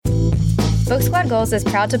Book Squad Goals is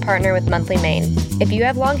proud to partner with Monthly Mane. If you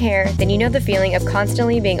have long hair, then you know the feeling of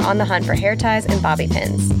constantly being on the hunt for hair ties and bobby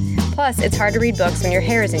pins. Plus, it's hard to read books when your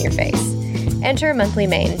hair is in your face. Enter Monthly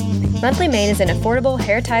Mane. Monthly Mane is an affordable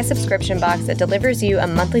hair tie subscription box that delivers you a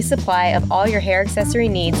monthly supply of all your hair accessory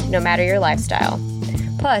needs, no matter your lifestyle.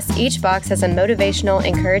 Plus, each box has a motivational,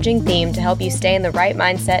 encouraging theme to help you stay in the right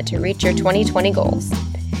mindset to reach your 2020 goals.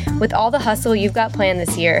 With all the hustle you've got planned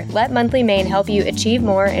this year, let Monthly Mane help you achieve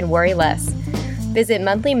more and worry less. Visit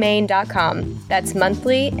monthlyMane.com. That's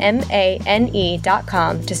monthly,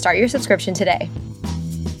 MANE.com to start your subscription today.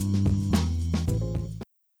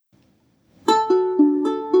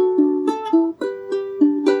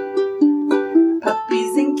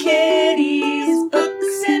 Puppies and kitties,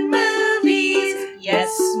 books and movies.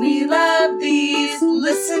 Yes, we love these.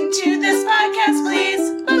 Listen to this podcast,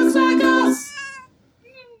 please. Books by Girls.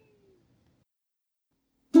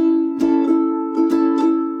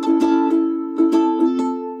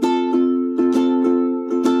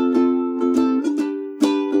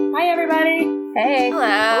 Hi, everybody. Hey.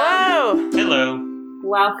 Hello. Hello.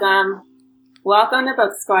 Welcome to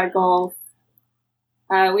Book Squad Goals.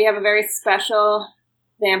 We have a very special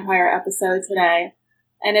vampire episode today,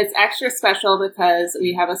 and it's extra special because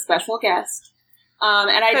we have a special guest.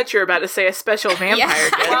 And I thought you were about to say a special vampire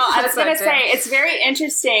guest. Well, I was going to say, it's very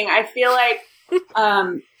interesting. I feel like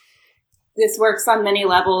this works on many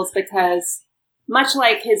levels because, much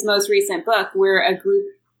like his most recent book, we're a group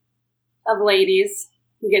of ladies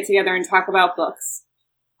who get together and talk about books.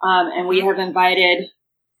 And we have invited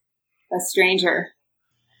a stranger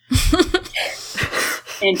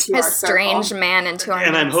into our strange circle. man into our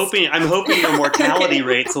And I'm midst. hoping your mortality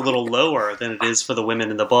rate's a little lower than it is for the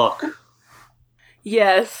women in the book.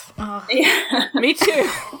 Yes. Oh. Yeah. Me too.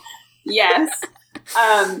 Yes.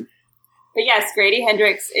 But yes, Grady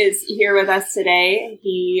Hendrix is here with us today.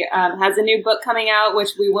 He has a new book coming out, which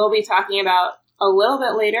we will be talking about a little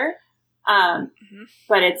bit later.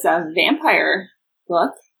 But it's a vampire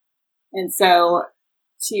book. And so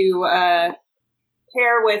to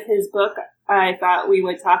pair with his book, I thought we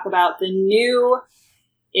would talk about the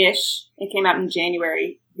new-ish, it came out in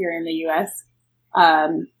January here in the U.S.,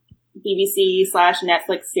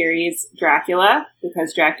 BBC/Netflix series Dracula,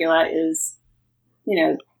 because Dracula is,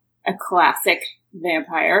 a classic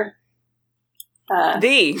vampire.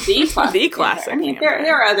 The classic vampire. I mean, vampire.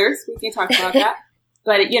 there are others. We can talk about that.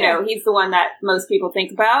 But, he's the one that most people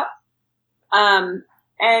think about.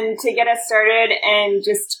 And to get us started and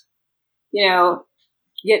just,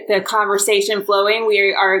 get the conversation flowing,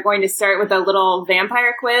 we are going to start with a little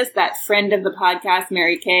vampire quiz that friend of the podcast,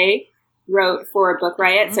 Mary Kay, wrote for Book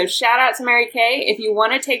Riot. So shout out to Mary Kay. If you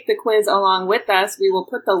want to take the quiz along with us, we will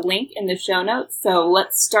put the link in the show notes. So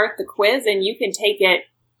let's start the quiz and you can take it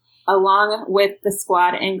along with the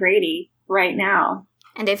squad and Grady right now.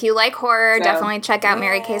 And if you like horror, So, definitely check out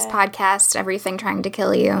Mary Kay's podcast, Everything Trying to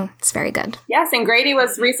Kill You. It's very good. Yes, and Grady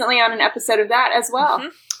was recently on an episode of that as well. Mm-hmm.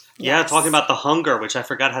 Yeah, Yes. talking about The Hunger, which I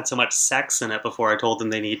forgot had so much sex in it before I told them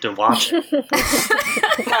they need to watch it.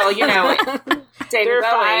 Well, David They're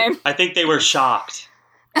Bowie. fine. I think they were shocked.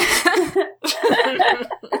 Now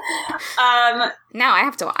I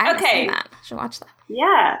have to. I haven't Okay. seen that. I should watch that.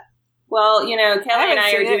 Yeah. Well, Kelly and haven't I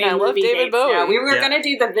are seen it, doing and I love movie David dates Bowie. now. We were Yeah. going to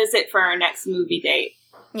do The Visit for our next movie date,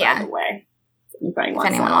 by Yeah, the way. If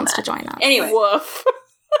anyone wants to join us. Anyway, Woof.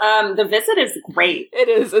 The Visit is great. It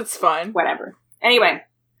is. It's fun. Whatever. Anyway,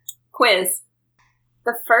 quiz.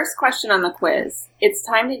 The first question on the quiz. It's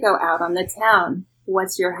time to go out on the town.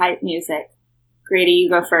 What's your hype music? Grady, you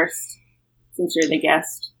go first, since you're the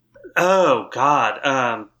guest. Oh, God.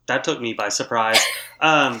 That took me by surprise.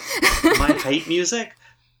 My hype music?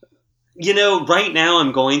 Right now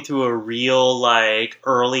I'm going through a real,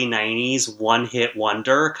 early 90s one-hit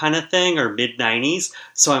wonder kind of thing, or mid-90s.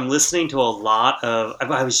 So I'm listening to a lot of...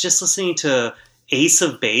 I was just listening to Ace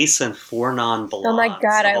of Base and Four Non-Blondes. Oh my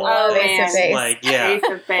god, I love Ace of Base. Yeah. Ace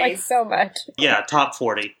of Base. So much. Yeah, top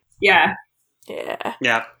 40. Yeah. Yeah.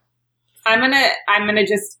 Yeah. I'm gonna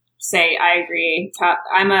just say I agree.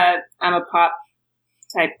 I'm a pop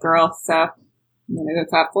type girl, so I'm gonna go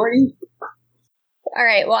top 40. All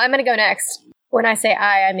right, well, I'm going to go next. When I say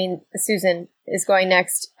I mean Susan is going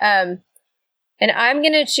next. And I'm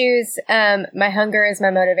going to choose My Hunger is My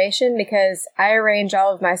Motivation because I arrange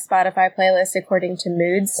all of my Spotify playlists according to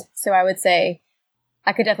moods. So I would say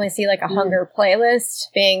I could definitely see a hunger playlist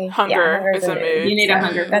being... Hunger is is a mood. You need a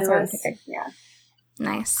hunger. That's what I'm playlist. thinking. Yeah.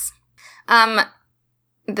 Nice.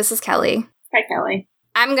 This is Kelly. Hi, Kelly.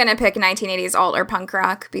 I'm gonna pick 1980s alt or punk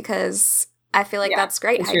rock because I feel like Yeah, that's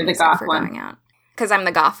great. 'cause hype you're the music goth for one. going out. Because I'm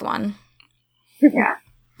the goth one. Yeah.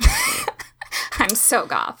 I'm so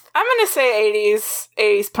goth. I'm going to say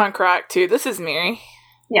 80s punk rock, too. This is Miri.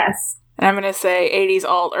 Yes. And I'm going to say 80s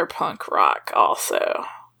alt or punk rock also.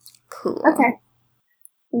 Cool. Okay.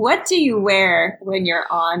 What do you wear when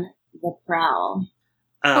you're on the prowl?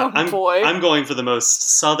 Boy. I'm going for the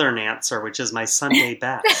most southern answer, which is my Sunday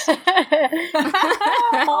best.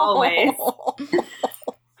 Always.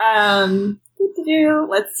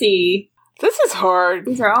 Let's see. This is hard.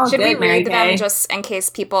 These are all Should good, we read Mary Kay. them just in case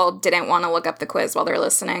people didn't want to look up the quiz while they're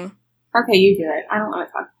listening? Okay, you do it. I don't want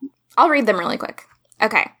to talk. I'll read them really quick.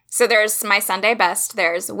 Okay, so there's my Sunday best.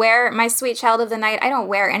 There's wear my sweet child of the night. I don't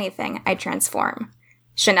wear anything. I transform.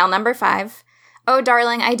 Chanel number 5. Oh,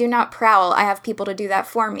 darling, I do not prowl. I have people to do that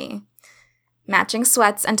for me. Matching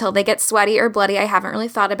sweats until they get sweaty or bloody. I haven't really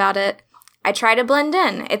thought about it. I try to blend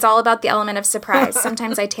in. It's all about the element of surprise.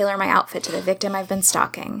 Sometimes I tailor my outfit to the victim I've been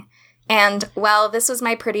stalking. And, well, this was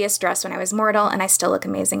my prettiest dress when I was mortal, and I still look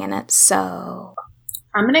amazing in it, so...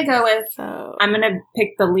 I'm going to go with, I'm going to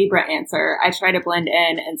pick the Libra answer. I try to blend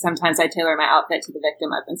in, and sometimes I tailor my outfit to the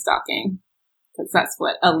victim I've been stalking. Because that's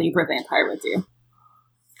what a Libra vampire would do.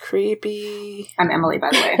 Creepy. I'm Emily, by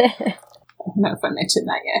the way. I don't know if I mentioned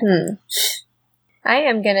that yet. I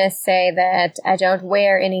am going to say that I don't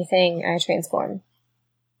wear anything, I transform.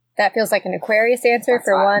 That feels like an Aquarius answer That's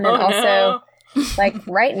for fine. one, and also, like,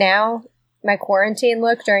 right now, my quarantine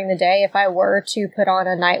look during the day, if I were to put on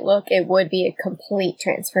a night look, it would be a complete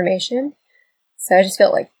transformation. So I just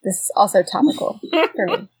feel like this is also topical for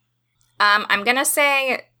me. I'm gonna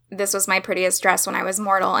say this was my prettiest dress when I was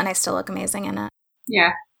mortal, and I still look amazing in it.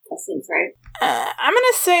 Yeah, that seems right. I'm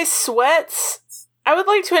going to say sweats. I would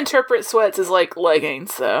like to interpret sweats as, like,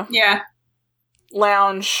 leggings, though. Yeah.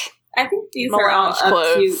 Lounge. I think these are all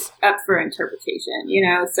up for interpretation, you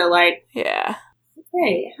know? So, like... Yeah.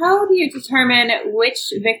 Okay, how do you determine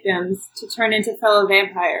which victims to turn into fellow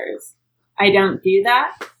vampires? I don't do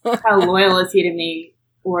that. How loyal is he to me?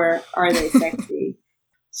 Or are they sexy?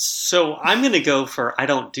 So I'm going to go for I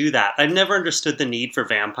don't do that. I've never understood the need for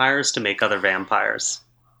vampires to make other vampires.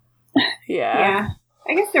 Yeah.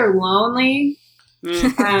 I guess they're lonely.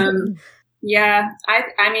 Yeah.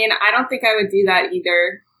 I mean, I don't think I would do that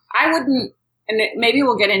either. I wouldn't, and maybe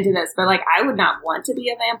we'll get into this, but like, I would not want to be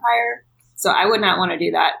a vampire. So I would not want to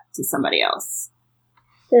do that to somebody else.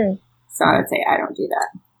 So I would say I don't do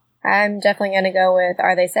that. I'm definitely going to go with,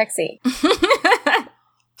 are they sexy?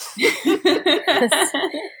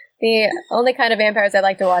 The only kind of vampires I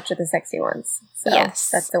like to watch are the sexy ones. So yes,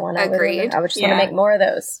 that's the one I agreed. would just want to make more of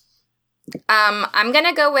those. I'm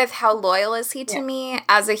gonna go with how loyal is he to me.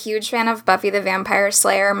 As a huge fan of Buffy the Vampire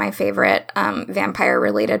Slayer, my favorite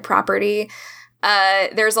vampire-related property,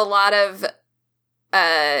 there's a lot of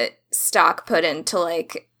stock put into,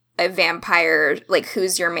 like, a vampire, like,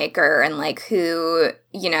 who's your maker, and, like, who,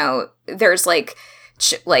 you know, there's, like,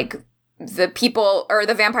 the people, or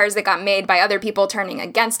the vampires that got made by other people turning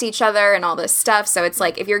against each other and all this stuff. So it's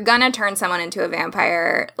like, if you're gonna turn someone into a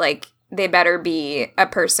vampire, like, they better be a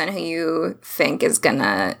person who you think is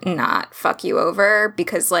gonna not fuck you over,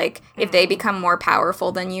 because, like, if they become more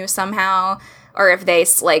powerful than you somehow, or if they,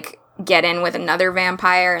 like, get in with another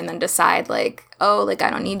vampire and then decide, like, oh, like, I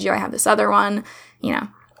don't need you, I have this other one, you know,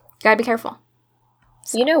 gotta be careful.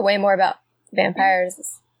 So. You know way more about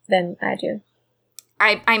vampires than I do.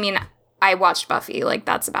 I mean, I watched Buffy, like,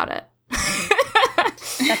 that's about it.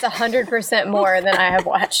 That's 100% more than I have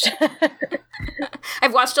watched.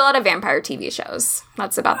 I've watched a lot of vampire TV shows.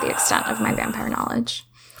 That's about the extent of my vampire knowledge.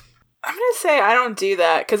 I'm going to say I don't do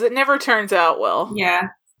that, because it never turns out well. Yeah.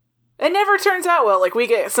 It never turns out well. Like, we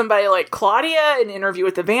get somebody like Claudia in Interview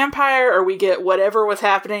with the Vampire, or we get whatever was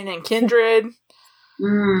happening in Kindred.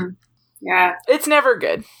 Yeah. It's never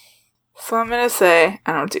good. So I'm going to say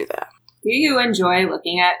I don't do that. Do you enjoy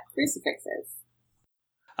looking at crucifixes?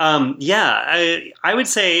 Yeah, I would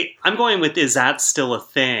say I'm going with, is that still a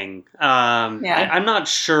thing? I'm not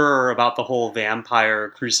sure about the whole vampire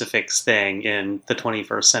crucifix thing in the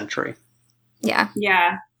 21st century. Yeah.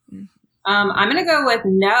 Yeah. I'm going to go with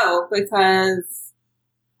no, because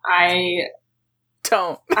I'm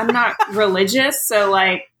not religious, so,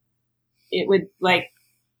 like, it would, like,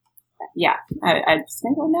 yeah, I'm just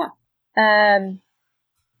going to go no.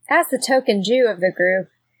 As the token Jew of the group,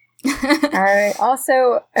 I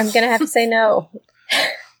also am going to have to say no.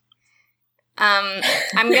 I'm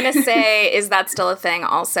going to say, is that still a thing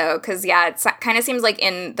also? Because, yeah, it kind of seems like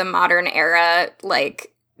in the modern era,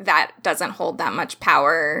 like, that doesn't hold that much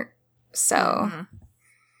power. So.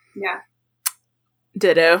 Yeah.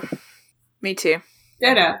 Ditto. Me too.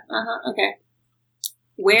 Ditto. Okay.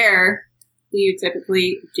 Where do you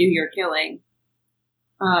typically do your killing?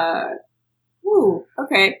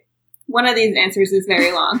 Okay. One of these answers is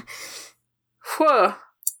very long. Whoa.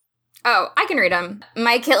 Oh, I can read them.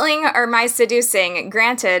 My killing or my seducing,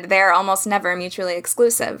 granted, they are almost never mutually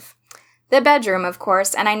exclusive. The bedroom, of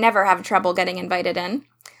course, and I never have trouble getting invited in.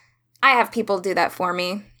 I have people do that for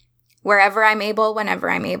me. Wherever I'm able, whenever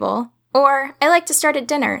I'm able. Or, I like to start at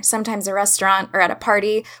dinner, sometimes a restaurant or at a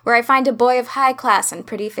party, where I find a boy of high class and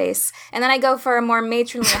pretty face, and then I go for a more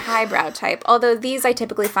matronly highbrow type, although these I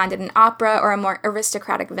typically find at an opera or a more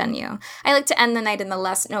aristocratic venue. I like to end the night in the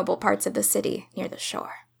less noble parts of the city, near the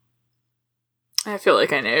shore. I feel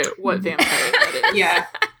like I know what vampire that is. Yeah.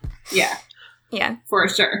 Yeah. Yeah. For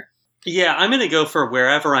sure. Yeah, I'm going to go for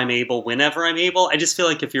wherever I'm able, whenever I'm able. I just feel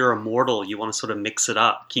like if you're immortal, you want to sort of mix it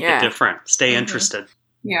up, keep it different, stay interested.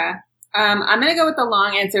 Yeah. I'm going to go with the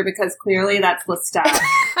long answer because clearly that's Lestat.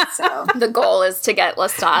 So The goal is to get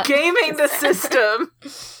Lestat. Gaming the system.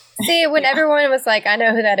 See, when everyone was like, I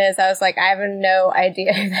know who that is, I was like, I have no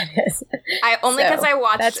idea who that is. Only because I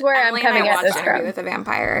watched that's where Emily I'm coming and I at watched this Interview from. with a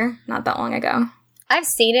Vampire not that long ago. I've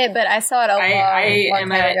seen it, but I saw it a long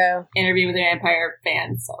time ago. Interview with a Vampire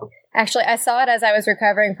fan, so. Actually, I saw it as I was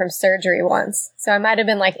recovering from surgery once, so I might have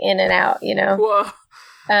been like in and out, you know? Whoa.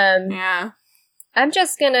 Yeah. I'm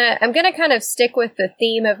gonna kind of stick with the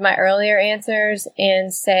theme of my earlier answers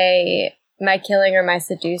and say my killing or my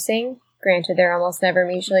seducing. Granted, they're almost never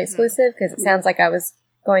mutually exclusive because it sounds like I was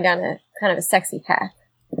going down a kind of a sexy path.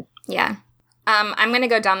 Yeah. I'm going to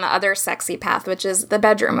go down the other sexy path, which is the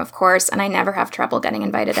bedroom, of course, and I never have trouble getting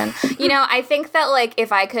invited in. You know, I think that, like,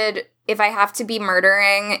 if I have to be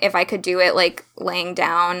murdering, if I could do it, like, laying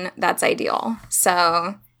down, that's ideal.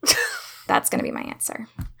 So that's going to be my answer.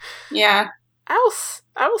 Yeah.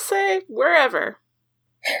 I will say wherever.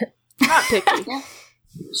 Not picky. Yeah.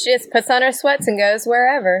 She just puts on her sweats and goes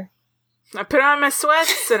wherever. I put on my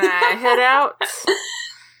sweats and I head out.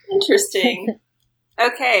 Interesting.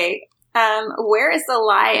 Okay. Where is the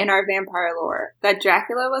lie in our vampire lore? That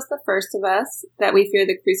Dracula was the first of us, that we fear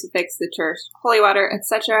the crucifix, the church, holy water,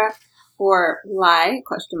 etc. Or lie? ?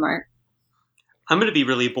 I'm going to be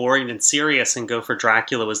really boring and serious and go for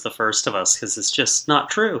Dracula was the first of us because it's just not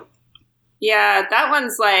true. Yeah, that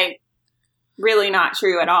one's like really not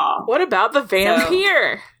true at all. What about the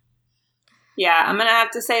vampire? So, yeah, I'm going to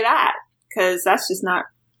have to say that because that's not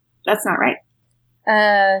right.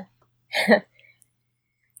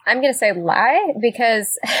 I'm going to say lie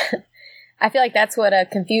because I feel like that's what a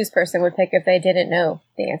confused person would pick if they didn't know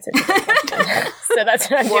the answer to the question. So that's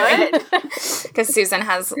what I'm doing. Because Susan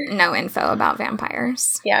has no info about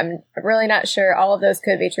vampires. Yeah, I'm really not sure. All of those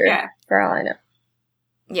could be true for all I know.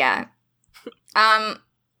 Yeah. I'm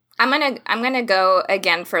gonna go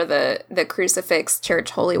again for the crucifix,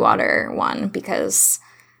 church, holy water one because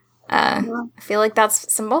I feel like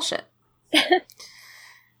that's some bullshit.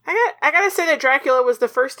 I gotta say that Dracula was the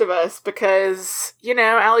first of us because, you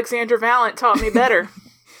know, Alexandra Valiant taught me better.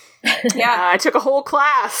 Yeah. I took a whole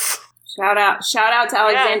class. Shout out to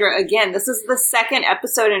Alexandra again. This is the second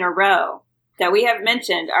episode in a row that we have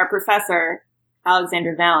mentioned our professor,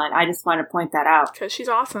 Alexandra Valiant. I just want to point that out. Because she's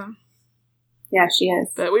awesome. Yeah, she is.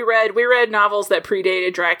 But we read novels that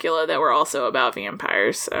predated Dracula that were also about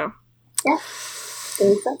vampires, so. Yeah.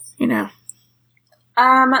 You know.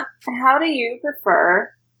 How do you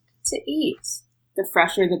prefer to eat? The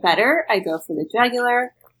fresher the better. I go for the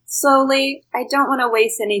jugular. Slowly. I don't want to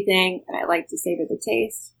waste anything, and I like to savor the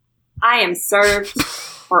taste. I am served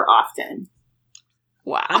or often.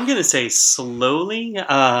 Wow. I'm going to say slowly,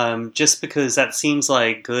 just because that seems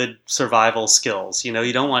like good survival skills. You know,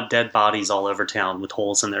 you don't want dead bodies all over town with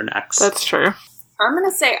holes in their necks. That's true. I'm going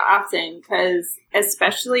to say often because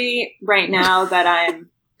especially right now that I'm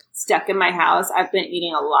stuck in my house, I've been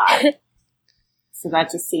eating a lot. So that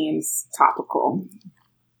just seems topical.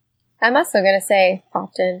 I'm also going to say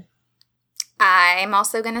often. I'm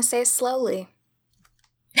also going to say slowly.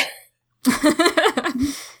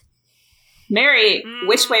 Mary,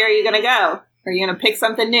 which way are you going to go? Are you going to pick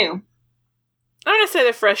something new? I'm going to say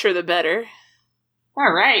the fresher the better.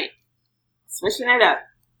 All right. Switching it up.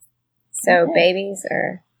 So babies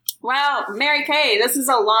or... Well, Mary Kay, this is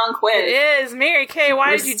a long quiz. It is. Mary Kay,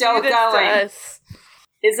 why did you do this to us?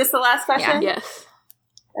 Is this the last question? Yeah. Yes.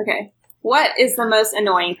 Okay. What is the most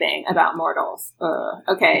annoying thing about mortals?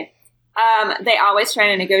 Okay. They always try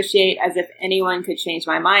to negotiate as if anyone could change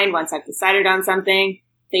my mind once I've decided on something.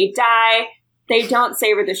 They die. They don't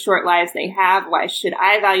savor the short lives they have. Why should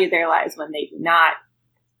I value their lives when they do not?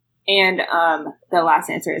 And the last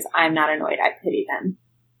answer is I'm not annoyed. I pity them.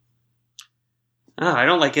 Oh, I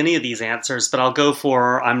don't like any of these answers, but I'll go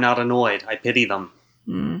for I'm not annoyed. I pity them.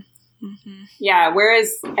 Mm-hmm. Yeah, where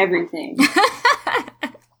is everything?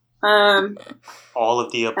 All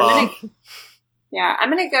of the above. I'm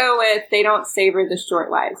gonna go with they don't savor the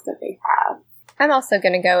short lives that they have. I'm also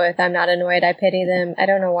going to go with I'm not annoyed, I pity them. I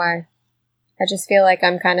don't know why. I just feel like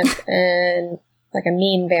I'm kind of like a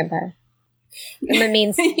mean vampire. I'm a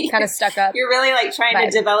mean, kind of stuck up. You're really like trying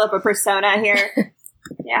to develop a persona here.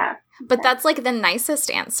 Yeah. But that's like the nicest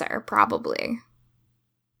answer, probably.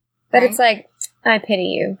 But it's like, I pity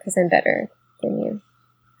you because I'm better than you.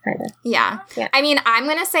 Kind of. Yeah. I mean, I'm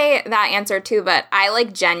going to say that answer too, but I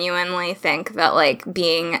like genuinely think that like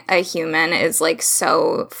being a human is like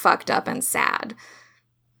so fucked up and sad.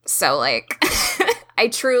 So like, I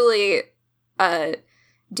truly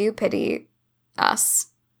do pity us.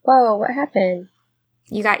 Whoa, what happened?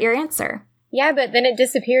 You got your answer. Yeah, but then it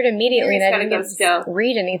disappeared immediately and I didn't get to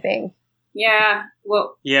read anything. Yeah.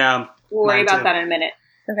 Well, yeah. We'll worry about that in a minute.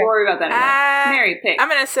 Okay. We'll worry about that in a minute. Mary, pick. I'm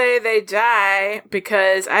going to say they die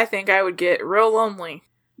because I think I would get real lonely.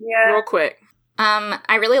 Yeah. Real quick.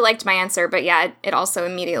 I really liked my answer, but yeah, it also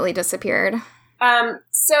immediately disappeared.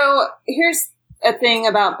 So here's a thing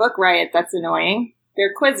about Book Riot that's annoying.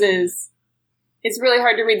 Their quizzes, it's really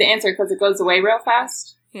hard to read the answer because it goes away real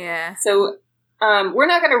fast. Yeah. So we're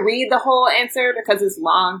not going to read the whole answer because it's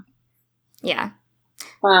long. Yeah.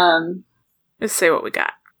 Let's say what we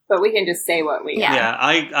got. But we can just say what we got. Yeah,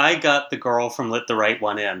 I got the girl from Let the Right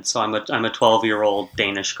One In, so I'm a 12-year-old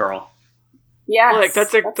Danish girl. Yes. Look,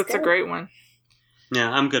 that's a great one. Yeah,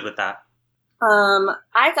 I'm good with that.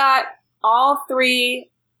 I got all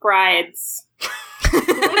 3 brides.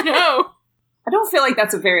 Oh, no. I don't feel like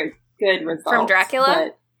that's a very good result. From Dracula?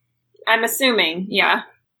 But I'm assuming, yeah.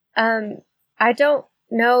 I don't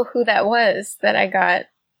know who that was that I got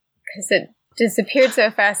because it disappeared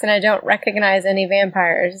so fast and I don't recognize any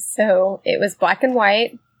vampires. So it was black and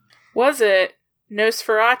white. Was it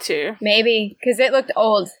Nosferatu? Maybe, because it looked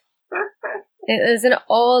old. It was an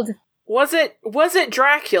old... Was it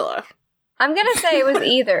Dracula? I'm going to say it was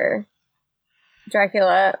either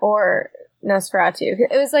Dracula or Nosferatu.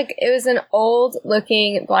 It was an old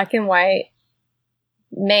looking black and white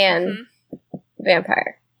man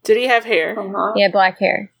vampire. Did he have hair? Uh-huh. He had black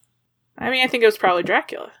hair. I mean, I think it was probably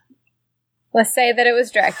Dracula. Let's say that it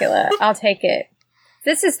was Dracula. I'll take it.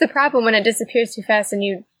 This is the problem when it disappears too fast and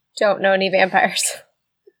you don't know any vampires.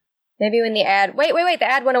 Maybe when the ad... Wait, the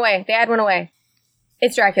ad went away.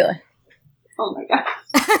 It's Dracula. Oh my god.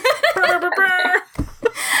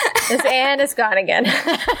 And it's gone again.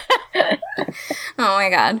 Oh my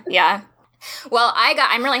god. Yeah. Well,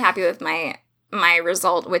 I'm really happy with my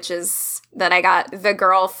result, which is that I got the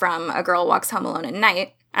girl from A Girl Walks Home Alone at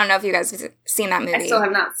Night. I don't know if you guys have seen that movie. I still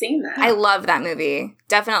have not seen that. I love that movie.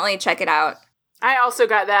 Definitely check it out. I also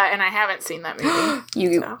got that, and I haven't seen that movie.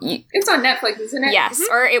 It's on Netflix, isn't it? Yes,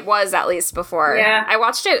 or it was at least before. Yeah. I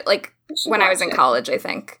watched it when I was in college, I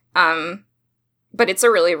think. But it's a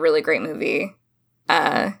really, really great movie.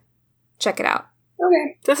 Check it out.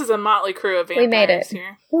 Okay. This is a motley crew of vampires we made it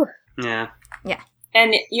here. Yeah. Yeah.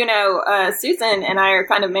 And, Susan and I are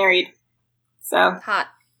kind of married. So. Hot.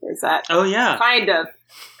 There's that. Oh, yeah. Kind of.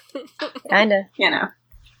 Kinda.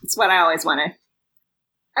 It's what I always wanted.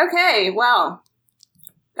 Okay, well.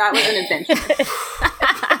 That was an adventure.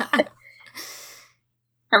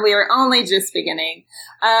 And we were only just beginning.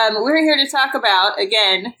 We're here to talk about,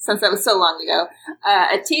 again, since that was so long ago,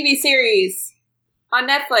 a TV series on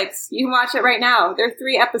Netflix. You can watch it right now. There are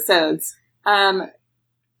 3 episodes.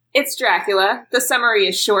 It's Dracula. The summary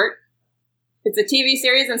is short. It's a TV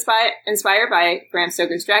series inspired by Bram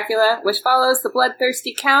Stoker's Dracula, which follows the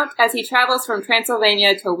bloodthirsty Count as he travels from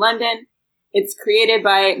Transylvania to London. It's created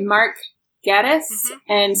by Mark Gatiss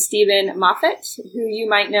and Stephen Moffat, who you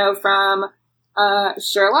might know from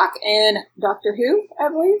Sherlock and Doctor Who, I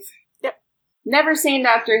believe. Yep. Never seen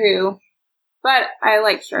Doctor Who, but I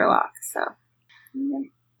like Sherlock, so.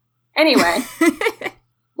 Anyway,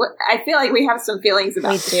 I feel like we have some feelings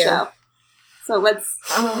about the show. So let's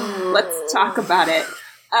talk about it.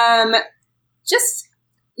 Just,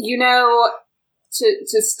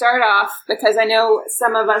 to start off, because I know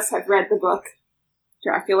some of us have read the book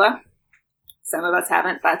Dracula. Some of us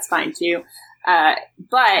haven't. That's fine too.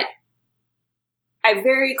 But I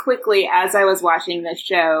very quickly, as I was watching this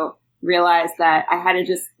show, realized that I had to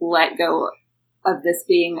just let go of this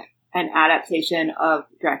being an adaptation of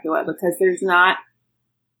Dracula because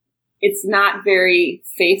it's not very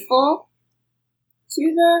faithful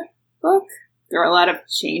to the book. There are a lot of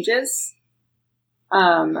changes.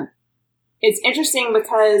 It's interesting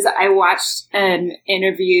because I watched an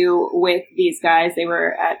interview with these guys. They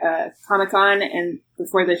were at Comic-Con and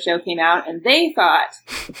before the show came out, and they thought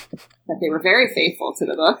that they were very faithful to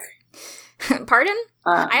the book. Pardon?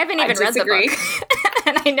 I haven't even read the book.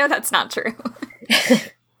 And I know that's not true.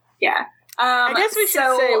 Yeah. I guess we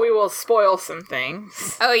should say we will spoil some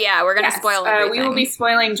things. Oh yeah, we're gonna spoil everything. We will be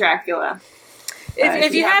spoiling Dracula.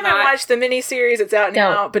 If you haven't watched the miniseries, it's out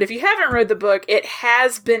now. But if you haven't read the book, it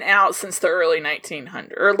has been out since the early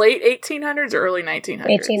 1900s. Or late 1800s or early 1900s?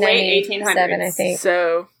 1897, I think.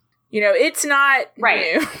 So, it's not right.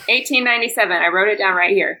 new. 1897. I wrote it down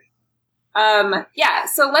right here. Yeah,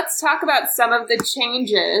 so let's talk about some of the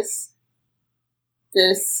changes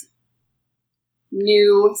this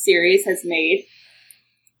new series has made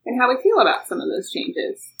and how we feel about some of those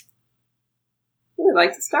changes. Who would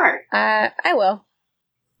like to start? I will.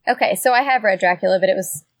 Okay, so I have read Dracula, but it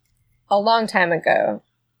was a long time ago.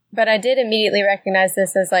 But I did immediately recognize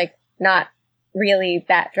this as, not really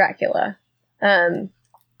that Dracula.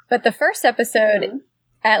 But the first episode,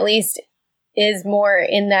 at least, is more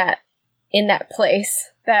in that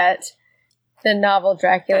place that the novel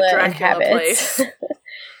Dracula inhabits.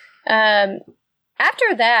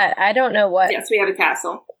 After that, I don't know what... Yes, we have a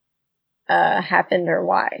castle. Happened or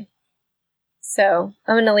why. So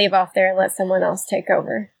I'm going to leave off there and let someone else take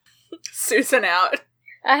over. Susan out.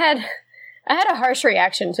 I had a harsh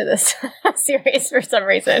reaction to this series for some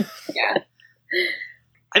reason. Yeah.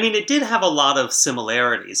 I mean, it did have a lot of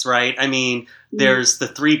similarities, right? I mean, there's the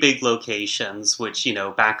 3 big locations, which,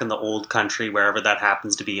 back in the old country, wherever that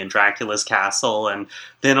happens to be, in Dracula's castle, and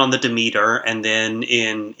then on the Demeter, and then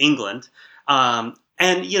in England. And,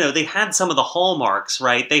 they had some of the hallmarks,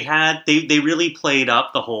 right? They really played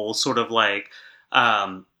up the whole sort of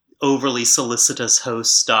overly solicitous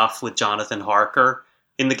host stuff with Jonathan Harker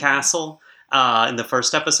in the castle in the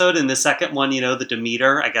first episode. In the second one, the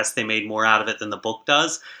Demeter, I guess they made more out of it than the book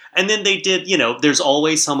does. And then they did, there's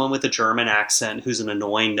always someone with a German accent who's an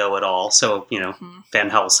annoying know-it-all. So, Van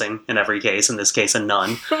Helsing in every case, in this case, a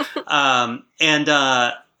nun. And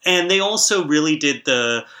they also really did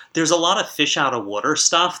there's a lot of fish out of water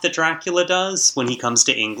stuff that Dracula does when he comes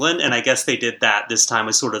to England. And I guess they did that this time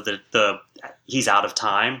as sort of the he's out of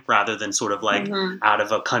time rather than sort of out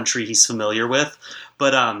of a country he's familiar with.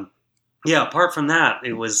 But, yeah, apart from that,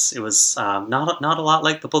 it was not a lot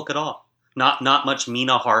like the book at all. Not much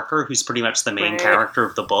Mina Harker, who's pretty much the main character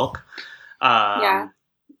of the book.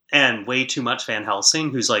 And way too much Van Helsing,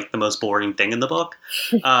 who's the most boring thing in the book.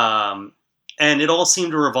 And it all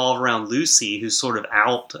seemed to revolve around Lucy, who's sort of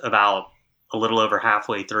out about a little over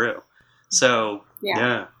halfway through. So,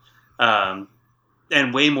 yeah.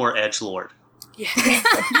 And way more edgelord. Yeah.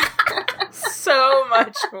 So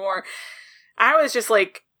much more. I was just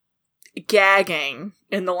gagging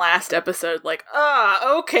in the last episode,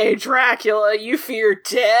 okay, Dracula, you fear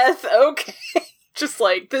death, okay. Just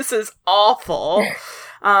this is awful.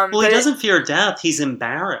 Well, he doesn't fear death, he's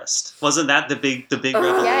embarrassed. Wasn't that the big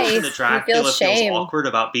revelation that Dracula feels awkward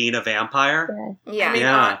about being a vampire?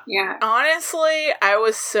 Yeah. Honestly, I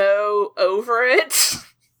was so over it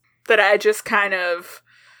that I just kind of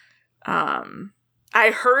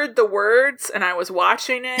I heard the words and I was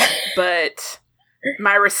watching it, but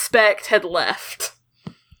my respect had left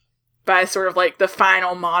by sort of the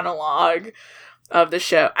final monologue of the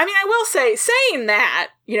show. I mean, I will say, saying that,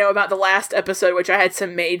 about the last episode, which I had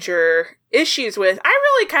some major issues with, I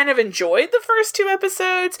really kind of enjoyed the first 2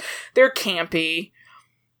 episodes. They're campy.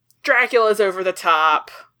 Dracula's over the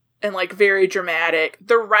top and very dramatic.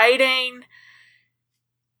 The writing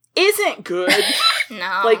isn't good.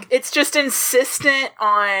 No. It's just insistent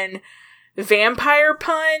on vampire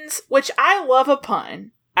puns, which I love a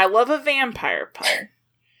pun. I love a vampire pun.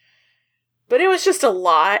 But it was just a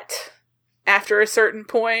lot after a certain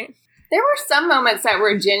point. There were some moments that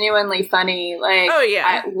were genuinely funny,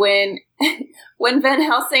 when Van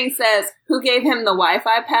Helsing says, "Who gave him the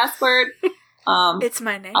Wi-Fi password?" It's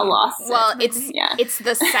my name. I lost. Well, it's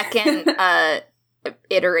the second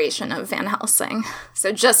iteration of Van Helsing,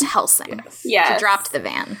 so just Helsing. Yes. She dropped the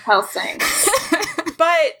Van Helsing.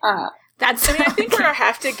 But that's. I think where I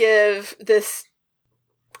have to give this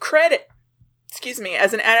credit,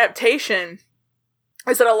 as an adaptation,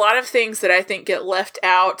 is that a lot of things that I think get left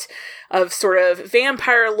out of sort of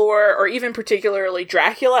vampire lore, or even particularly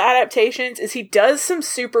Dracula adaptations, is he does some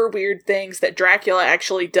super weird things that Dracula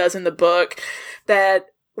actually does in the book that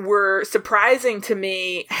were surprising to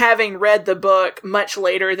me, having read the book much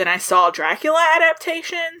later than I saw Dracula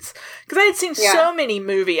adaptations. Because I had seen so many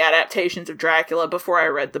movie adaptations of Dracula before I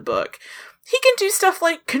read the book. He can do stuff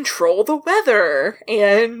like control the weather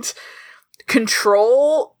and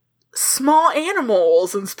control small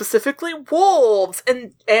animals, and specifically wolves,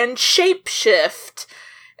 and shapeshift,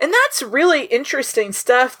 And that's really interesting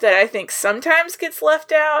stuff that I think sometimes gets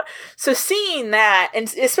left out. So seeing that,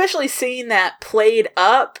 and especially seeing that played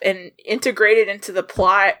up and integrated into the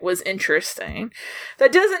plot, was interesting.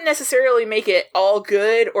 That doesn't necessarily make it all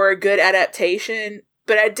good or a good adaptation,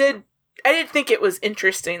 but I did think it was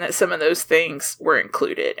interesting that some of those things were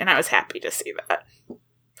included, and I was happy to see that.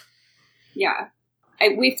 Yeah.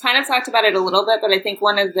 We've kind of talked about it a little bit, but I think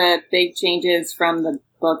one of the big changes from the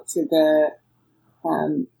book to the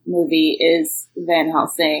movie is Van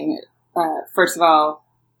Helsing. First of all,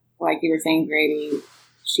 like you were saying, Grady,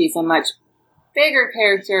 she's a much bigger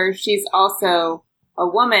character. She's also a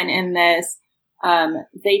woman in this.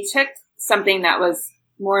 They took something that was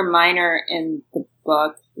more minor in the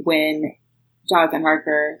book when Jonathan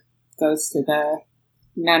Harker goes to the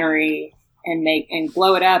nunnery and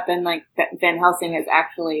blow it up, and like Van Helsing is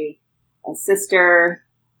actually a sister,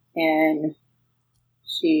 and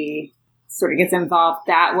she sort of gets involved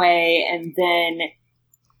that way. And then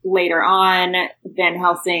later on, Van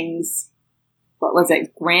Helsing's, what was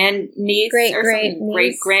it, grandniece? Great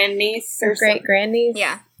grandniece or great grandniece?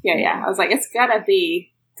 Yeah. Yeah. I was like, it's gotta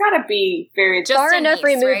be very just far enough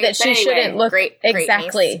removed, right? That she shouldn't look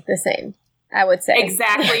exactly the same. I would say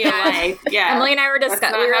exactly alike. Yeah, Emily and I were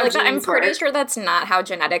discussing. We were like, I'm pretty sure that's not how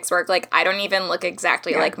genetics work. Like, I don't even look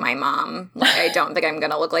exactly like my mom. Like, I don't think I'm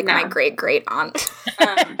gonna look like my great aunt.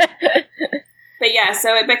 But yeah,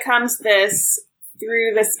 so it becomes this,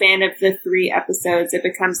 through the span of the 3 episodes, it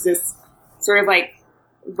becomes this sort of like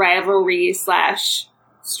rivalry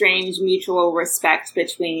 / strange mutual respect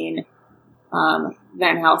between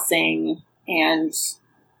Van Helsing and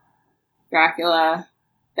Dracula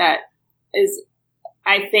that is,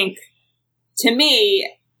 I think, to me,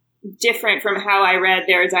 different from how I read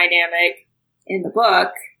their dynamic in the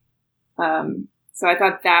book. So I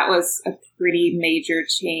thought that was a pretty major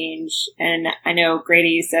change. And I know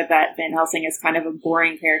Grady said that Van Helsing is kind of a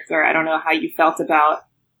boring character. I don't know how you felt about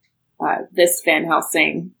this Van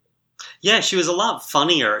Helsing. Yeah, she was a lot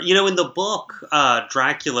funnier. You know, in the book,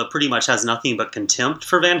 Dracula pretty much has nothing but contempt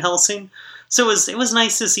for Van Helsing. So it was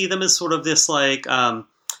nice to see them as sort of this, like,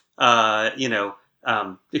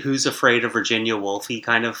 Who's Afraid of Virginia Woolfy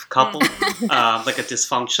kind of couple, like a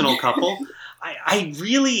dysfunctional couple. I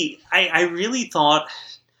really thought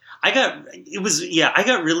I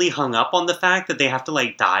got really hung up on the fact that they have to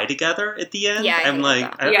like die together at the end. Yeah, I'm like,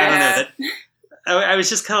 I don't know that. I was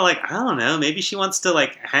just kind of like, I don't know, maybe she wants to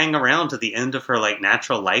like hang around to the end of her like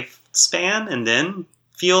natural lifespan and then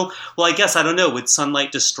feel, well, I guess, I don't know, would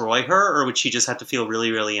sunlight destroy her, or would she just have to feel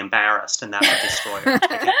really, really embarrassed and that would destroy her?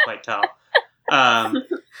 I can't quite tell.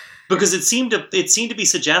 Because it seemed to be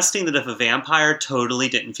suggesting that if a vampire totally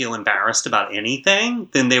didn't feel embarrassed about anything,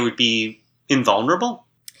 then they would be invulnerable.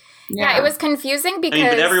 Yeah, it was confusing because...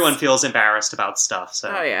 but everyone feels embarrassed about stuff, so...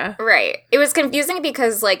 Oh, yeah. Right. It was confusing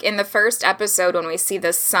because, like, in the first episode, when we see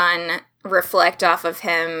the sun reflect off of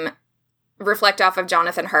Jonathan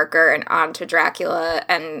Harker and onto Dracula,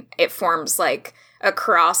 and it forms, like, a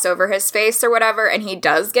cross over his face or whatever, and he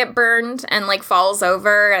does get burned and, like, falls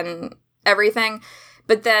over and everything.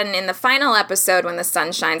 But then in the final episode, when the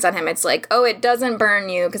sun shines on him, it's like, oh, it doesn't burn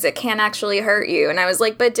you because it can't actually hurt you. And I was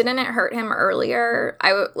like, but didn't it hurt him earlier?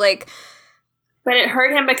 But it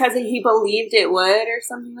hurt him because he believed it would or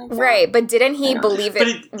something like that. Right, but didn't he believe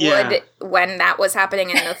it would when that was happening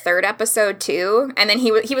in the third episode too? And then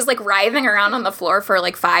he was like writhing around on the floor for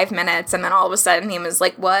like 5 minutes, and then all of a sudden he was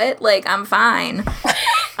like, what? Like, I'm fine.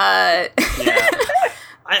 Yeah.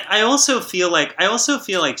 I also feel like,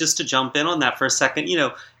 just to jump in on that for a second, you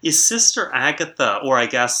know, is Sister Agatha, or I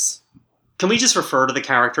guess, can we just refer to the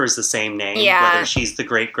character as the same name? Yeah. Whether she's the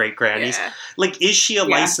great-great-grannies? Yeah. Like, is she a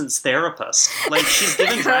licensed therapist? Like, she's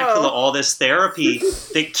given Dracula all this therapy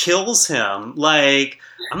that kills him. Like,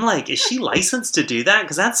 I'm like, is she licensed to do that?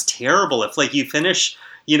 Because that's terrible if, like, you finish,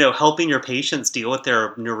 you know, helping your patients deal with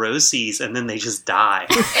their neuroses and then they just die.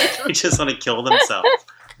 They just want to kill themselves.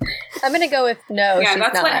 I'm going to go with no. Yeah, she's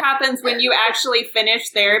that's not. what happens when you actually finish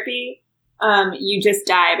therapy. You just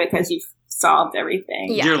die because you've solved everything.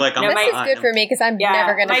 Yeah. You're like, this is good for me because I'm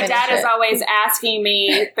never going to finish it. My dad is always asking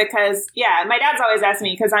me because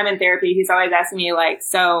I'm in therapy. He's always asking me like,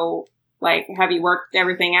 so like, have you worked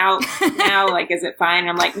everything out now? Like, is it fine?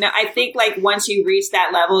 I'm like, no, I think like once you reach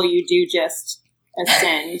that level, you do just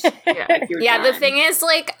ascend. Like The thing is,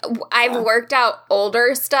 like, I've worked out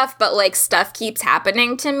older stuff, but like stuff keeps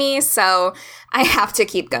happening to me, so I have to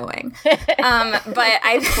keep going. Well,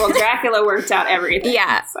 Dracula worked out everything.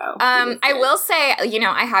 Yeah. So I will say, you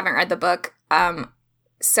know, I haven't read the book,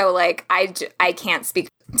 so like I can't speak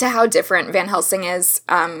to how different Van Helsing is.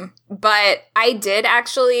 But I did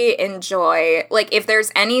actually enjoy, like, if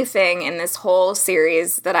there's anything in this whole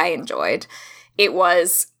series that I enjoyed, it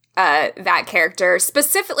was that character.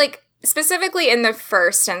 Specifically in the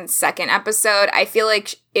first and second episode, I feel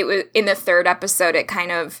like it was in the third episode, it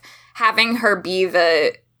kind of, having her be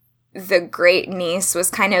the great niece was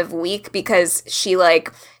kind of weak because she, like,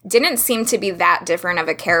 didn't seem to be that different of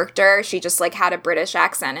a character. She just, like, had a British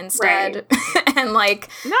accent instead. Right. And, like...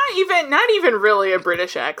 Not even really a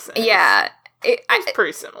British accent. Yeah. It's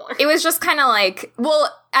pretty similar. It was just kind of like... Well,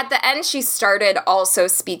 at the end, she started also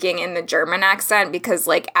speaking in the German accent because,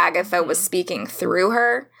 like, Agatha was speaking through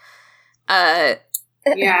her.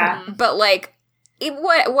 Yeah. But, like...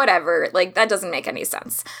 whatever, like, that doesn't make any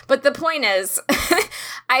sense. But the point is,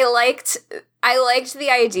 I liked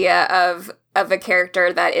the idea of a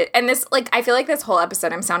character that and this, like, I feel like this whole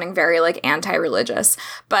episode I'm sounding very, like, anti-religious,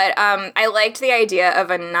 but I liked the idea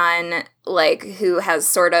of a nun, like, who has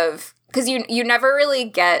sort of, because you never really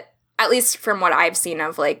get, at least from what I've seen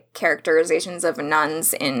of, like, characterizations of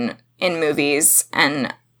nuns in movies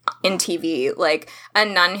and in TV, like, a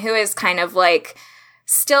nun who is kind of, like,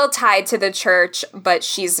 still tied to the church, but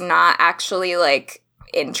she's not actually, like,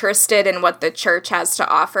 interested in what the church has to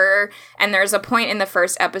offer. And there's a point in the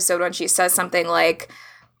first episode when she says something like,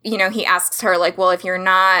 you know, he asks her, like, well, if you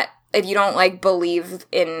don't, like, believe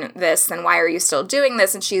in this, then why are you still doing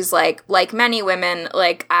this? And she's like many women,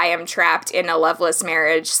 like, I am trapped in a loveless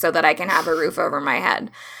marriage so that I can have a roof over my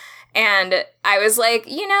head. And I was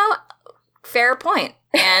like, you know, fair point.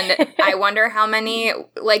 And I wonder how many,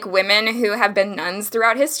 like, women who have been nuns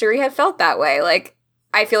throughout history have felt that way. Like,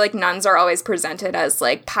 I feel like nuns are always presented as,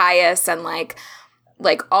 like, pious and, like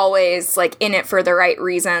always, like, in it for the right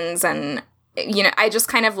reasons. And, you know, I just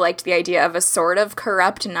kind of liked the idea of a sort of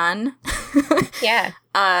corrupt nun. Yeah.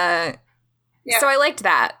 So I liked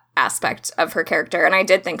that aspect of her character, and I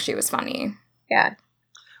did think she was funny. Yeah.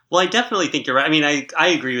 Well, I definitely think you're right. I mean, I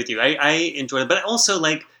agree with you. I enjoyed it, but also,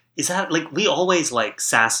 like, is that, like, we always like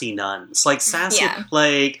sassy nuns, like sassy,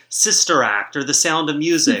 like Sister Act or The Sound of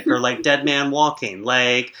Music or like Dead Man Walking.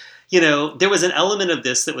 Like, you know, there was an element of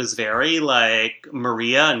this that was very like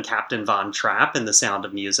Maria and Captain Von Trapp in The Sound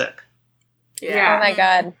of Music. Yeah. Oh my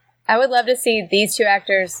God. I would love to see these two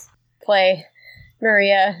actors play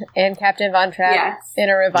Maria and Captain Von Trapp in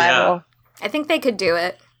a revival. I think they could do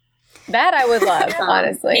it. That I would love,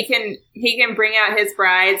 honestly. He can bring out his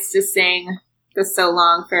brides to sing the So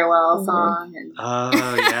Long Farewell song. And,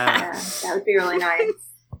 yeah, that would be really nice.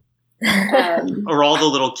 Or all the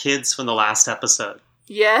little kids from the last episode.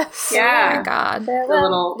 Yes. Yeah. Oh my God. The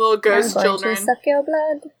little ghost children. To suck your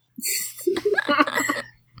blood.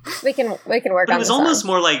 we can work on it. It was almost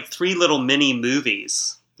more like 3 little mini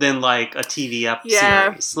movies than like a TV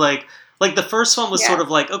series. Like the first one was sort of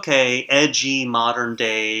like, okay, edgy, modern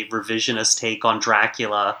day revisionist take on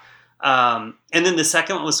Dracula. And then the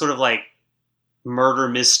second one was sort of like murder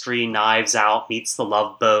mystery, Knives Out meets The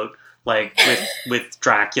Love Boat, like with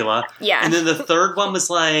Dracula. Yeah. And then the third one was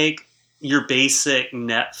like your basic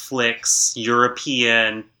Netflix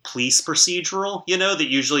European police procedural, you know, that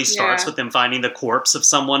usually starts with them finding the corpse of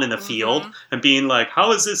someone in the field and being like,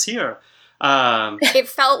 how is this here? It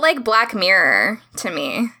felt like Black Mirror to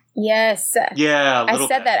me. Yes. Yeah, I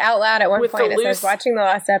said that out loud at one point as I was watching the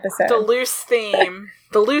last episode.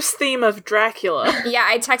 The loose theme of Dracula. Yeah,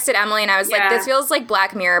 I texted Emily and I was like, this feels like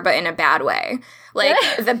Black Mirror, but in a bad way. Like,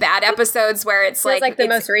 the bad episodes where it's like the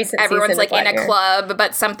most recent everyone's like in a Mirror. club,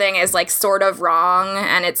 but something is like sort of wrong,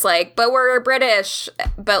 and it's like, but we're British,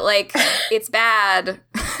 but like, it's bad.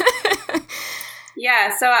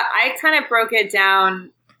 Yeah, so I kind of broke it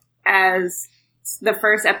down as the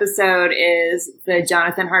first episode is the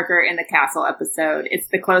Jonathan Harker in the Castle episode. It's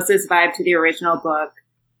the closest vibe to the original book.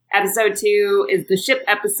 Episode 2 is the ship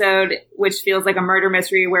episode, which feels like a murder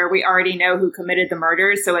mystery where we already know who committed the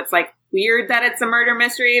murders. So it's like weird that it's a murder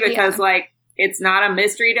mystery because like it's not a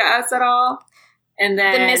mystery to us at all. And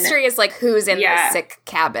then the mystery is like who's in the sick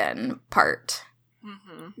cabin part.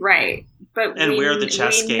 Right. But where the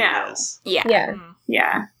chess game is. Yeah. Yeah.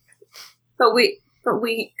 Yeah. But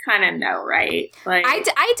we kind of know, right? Like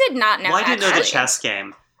I did not know. Well, I didn't know the chess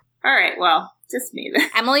game. All right, well, just me then.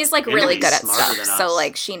 Emily's like really good at smarter stuff, than so us.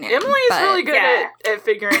 like she knew. Emily's really good at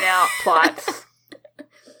figuring out plots.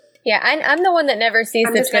 Yeah, I'm the one that never sees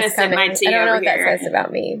I'm the just gonna twist sip coming. my I tea don't know over what that here. says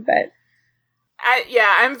about me, but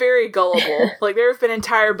I'm very gullible. Like, there have been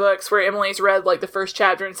entire books where Emily's read, like, the first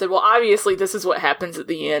chapter and said, well, obviously this is what happens at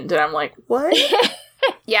the end. And I'm like, what?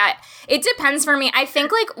 Yeah, it depends for me. I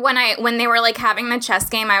think, like, when they were, like, having the chess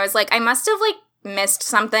game, I was like, I must have, like, missed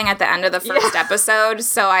something at the end of the first episode,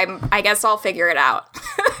 so I guess I'll figure it out.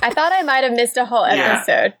 I thought I might have missed a whole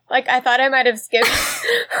episode. Like, I thought I might have skipped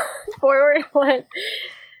forward one.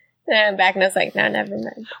 And back, and I was like, no, never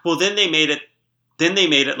mind. Well, then they made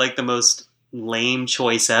it like the most lame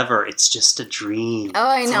choice ever. It's just a dream. Oh,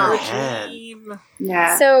 I know. Dream.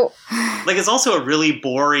 Yeah. So, like, it's also a really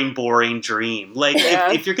boring dream. Like,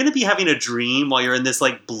 if you're going to be having a dream while you're in this,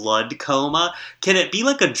 like, blood coma, can it be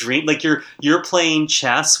like a dream? Like, you're playing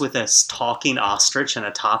chess with a talking ostrich and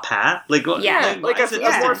a top hat? Like, yeah. Like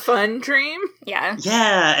a more fun dream? Yeah.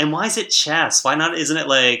 Yeah, and why is it chess? Why not, isn't it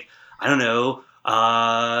like, I don't know,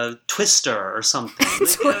 Twister or something?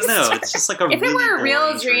 Like, I don't know. It's just like a if really it were a real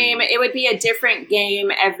boring dream, it would be a different game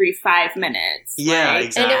every 5 minutes. Yeah, right?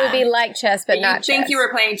 exactly. and it would be like chess, but not You'd think chess. you were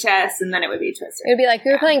playing chess, and then it would be Twister. It would be like,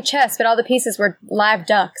 we were playing chess, but all the pieces were live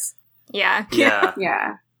ducks. Yeah. Yeah.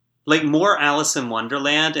 Yeah. Like more Alice in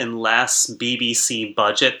Wonderland and less BBC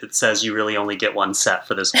budget that says you really only get one set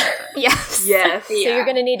for this whole thing. Yes. Yes. So you're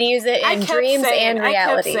going to need to use it in dreams and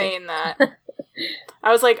reality. I kept saying that.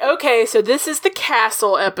 I was like, okay, so this is the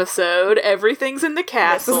castle episode. Everything's in the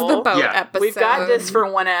castle. This is the boat episode. We've got this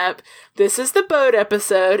for one ep. This is the boat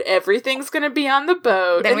episode. Everything's going to be on the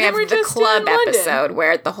boat. Then we have the club episode,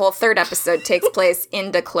 where the whole third episode takes place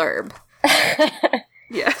in the club.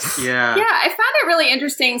 Yes. Yeah. Yeah, I found it really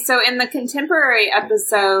interesting. So in the contemporary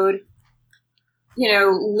episode, you know,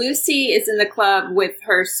 Lucy is in the club with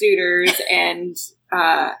her suitors, and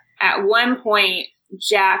at one point,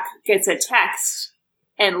 Jack gets a text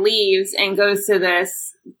and leaves and goes to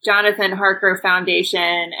this Jonathan Harker Foundation,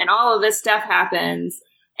 and all of this stuff happens.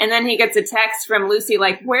 And then he gets a text from Lucy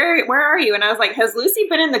like, where are you? And I was like, has Lucy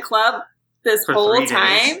been in the club this For whole 3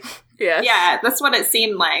 time? days. Yes. Yeah, that's what it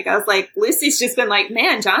seemed like. I was like, Lucy's just been like,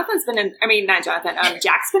 man, Jack's been in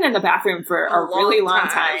the bathroom for a really long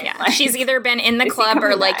time. Yeah. Like, She's either been in the is he club or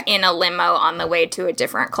coming like back? in a limo on the way to a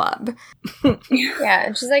different club. Yeah,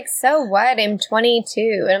 and she's like, so what? I'm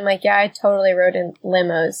 22. And I'm like, yeah, I totally rode in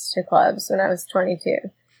limos to clubs when I was 22.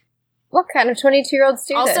 What kind of 22-year-olds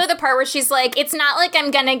do Also, this? the part where she's like, it's not like I'm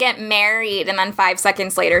gonna get married, and then 5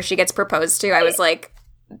 seconds later she gets proposed to. I was like,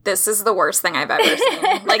 this is the worst thing I've ever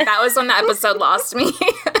seen. Like, that was when the episode lost me.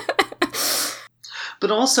 But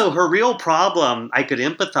also, her real problem I could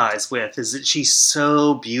empathize with is that she's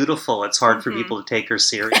so beautiful, it's hard for people to take her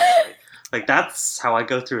seriously. Like, that's how I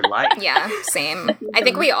go through life. Yeah, same. I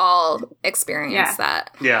think we all experience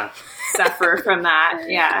that. Yeah. suffer from that.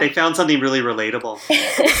 Yeah. They found something really relatable.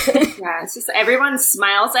 Yeah, it's just everyone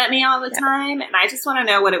smiles at me all the time, and I just want to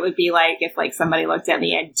know what it would be like if like somebody looked at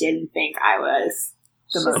me and didn't think I was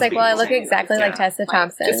the She's most like, well, I look beautiful. exactly like Tessa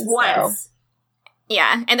Thompson. Just once.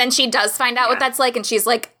 Yeah, and then she does find out what that's like, and she's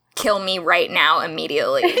like, kill me right now,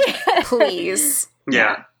 immediately. Please.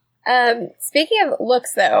 Yeah. Speaking of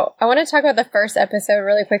looks, though, I want to talk about the first episode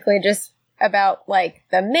really quickly, just about like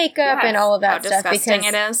the makeup and all of that stuff, disgusting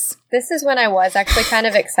because it is. this is when I was actually kind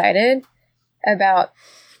of excited about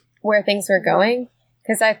where things were going,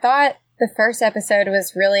 because I thought the first episode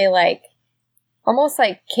was really like almost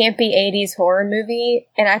like campy 80s horror movie,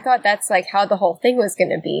 and I thought that's like how the whole thing was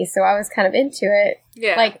going to be, so I was kind of into it.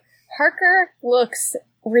 Yeah. Like, Harker looks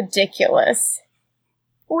ridiculous.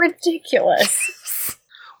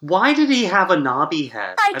 Why did he have a knobby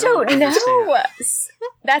head? I don't know. understand.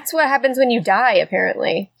 That's what happens when you die,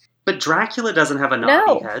 apparently. But Dracula doesn't have a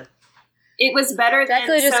knobby head. It was better than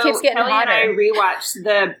Dracula just keeps getting Kelly hotter. and I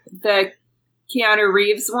rewatched the Keanu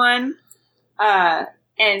Reeves one, and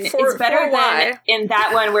it's better than in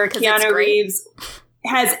that one where Keanu Reeves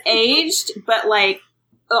has aged, but like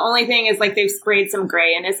the only thing is like they've sprayed some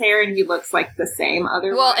gray in his hair and he looks like the same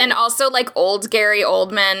otherwise. Well, and also like old Gary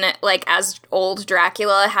Oldman, like as old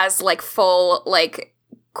Dracula, has like full like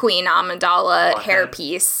Queen Amidala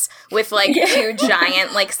hairpiece with like 2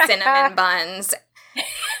 giant like cinnamon buns.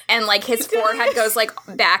 And like his forehead goes like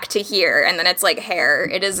back to here, and then it's like hair.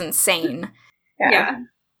 It is insane. Yeah.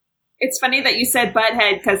 It's funny that you said butt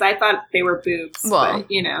head because I thought they were boobs. Well, but,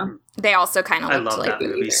 you know, they also kind of I looked love like that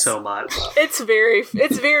movie boobs. so much. It's very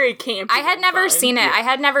campy. I had never seen it. Yeah. I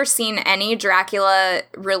had never seen any Dracula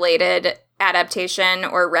related adaptation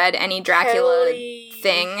or read any Dracula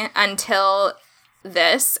thing until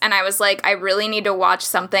this, and I was like, I really need to watch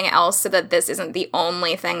something else so that this isn't the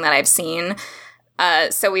only thing that I've seen.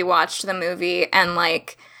 So we watched the movie, and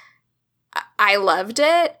like I loved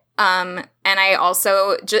it. And I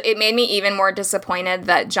also, it made me even more disappointed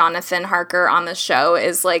that Jonathan Harker on the show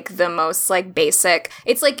is like the most like basic.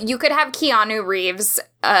 It's like you could have Keanu Reeves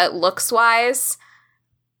looks wise,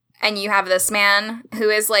 and you have this man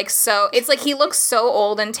who is like so, it's like he looks so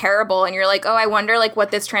old and terrible, and you're like, oh, I wonder like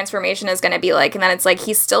what this transformation is going to be like. And then it's like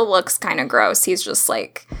he still looks kind of gross. He's just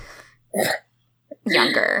like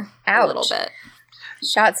younger Ouch. a little bit.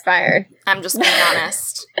 Shots fired. I'm just being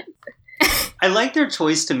honest. I like their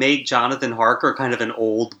choice to make Jonathan Harker kind of an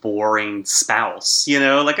old, boring spouse. You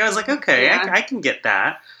know, like I was like, okay, Yeah. I can get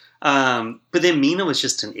that. But then Mina was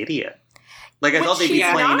just an idiot. Like I thought they'd be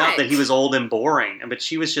she's playing not. up that he was old and boring, but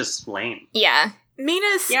she was just lame. Yeah.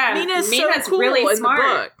 Mina's Mina's so cool really in smart.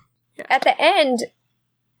 the book. At the end,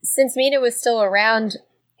 since Mina was still around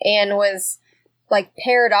and was like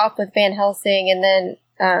paired off with Van Helsing, and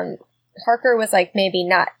then Harker was like maybe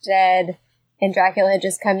not dead, and Dracula had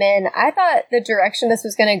just come in, I thought the direction this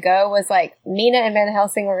was going to go was like Mina and Van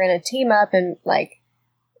Helsing were going to team up and like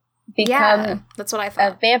become that's what I a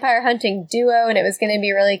thought. vampire hunting duo, and it was going to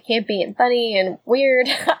be really campy and funny and weird.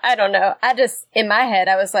 I don't know. I just, in my head,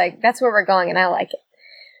 I was like, that's where we're going, and I like it.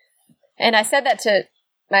 And I said that to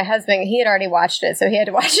my husband. He had already watched it, so he had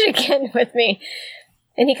to watch it again with me.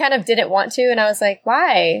 And he kind of didn't want to, and I was like,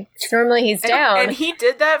 why? 'Cause normally he's down. And he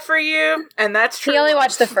did that for you, and that's true. He only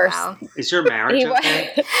watched the first. Wow. Is your marriage He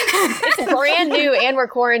okay? It's brand new, and we're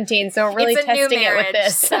quarantined, so we're really It's a new testing it with marriage,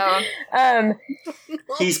 this. so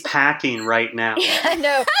He's packing right now. I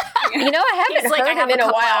know. You know, I haven't he's like, I heard have him in a a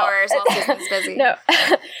couple while. hours while Susan's busy. No.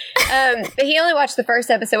 But he only watched the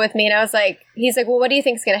first episode with me, and I was like, he's like, well, what do you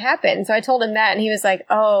think's going to happen? So I told him that, and he was like,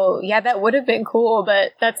 oh, yeah, that would have been cool,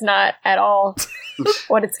 but that's not at all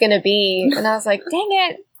what it's going to be. And I was like, dang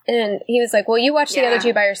it. And he was like, well, you watch the Yeah. other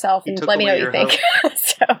two by yourself He and took let me know away what you your think.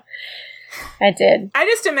 So I did. I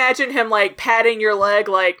just imagine him like patting your leg,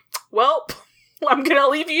 like, "Well, I'm gonna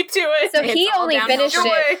leave you to it." So It's he all only downhill finished from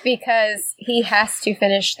it there. because he has to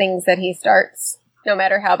finish things that he starts, no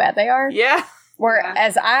matter how bad they are. Yeah,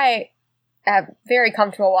 Whereas I am very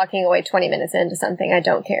comfortable walking away 20 minutes into something. I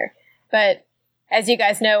don't care. But as you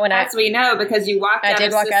guys know, when As we know, because you walked I out did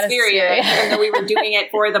of walk out of Suspiria, Suspiria. even though we were doing it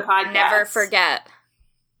for the podcast. Never forget.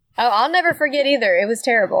 I'll never forget either. It was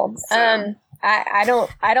terrible. So- I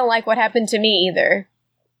don't like what happened to me either.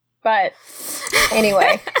 But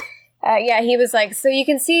anyway, yeah, he was like, so you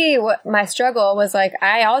can see what my struggle was like.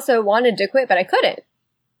 I also wanted to quit, but I couldn't.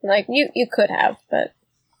 I'm like, you could have, but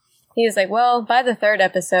he was like, well, by the third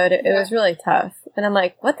episode, it was really tough. And I'm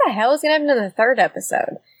like, what the hell is going to happen in the third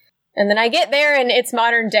episode? And then I get there and it's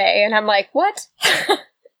modern day, and I'm like, what?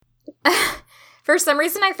 For some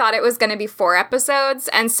reason, I thought it was going to be 4 episodes,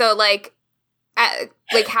 and so like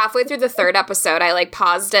halfway through the third episode, I like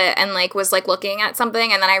paused it and like was like looking at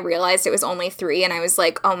something, and then I realized it was only 3, and I was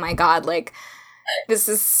like, oh my god, like this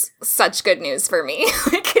is such good news for me.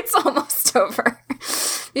 Like it's almost over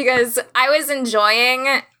because I was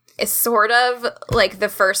enjoying sort of like the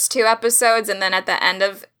first 2 episodes, and then at the end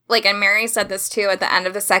of like, and Mary said this too, at the end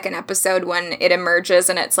of the second episode when it emerges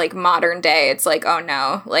and it's like modern day, it's like, oh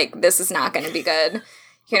no, like this is not going to be good.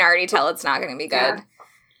 You can already tell it's not going to be good.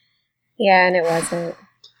 Yeah, and it wasn't.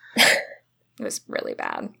 It was really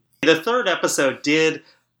bad. The third episode did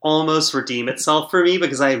almost redeem itself for me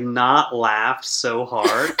because I have not laughed so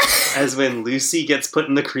hard as when Lucy gets put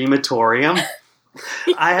in the crematorium.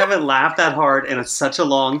 I haven't laughed that hard in such a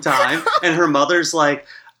long time. And her mother's like,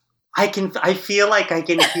 I feel like I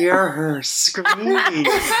can hear her screaming.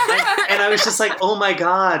 And I was just like, oh my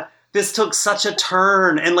God, this took such a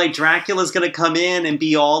turn. And like Dracula's going to come in and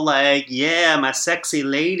be all like, yeah, my sexy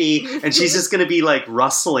lady. And she's just going to be like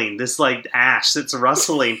rustling, this like ash that's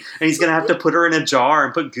rustling. And he's going to have to put her in a jar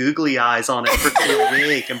and put googly eyes on it for a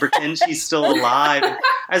wig and pretend she's still alive. And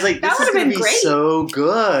I was like, this is going to be so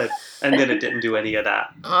good. And then it didn't do any of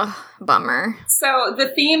that. Ugh, bummer. So the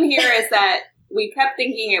theme here is that we kept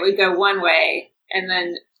thinking it would go one way, and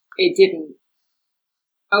then it didn't.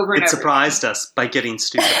 Over and It over. surprised us by getting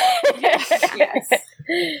stupid. Yes.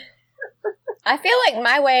 I feel like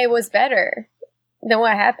my way was better than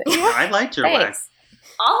what happened. I liked your way. Thanks.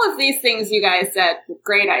 All of these things you guys said,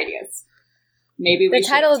 great ideas. Maybe we The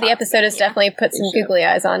title of the episode is definitely put some should. googly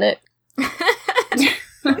eyes on it.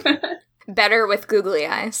 Better with googly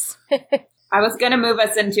eyes. I was going to move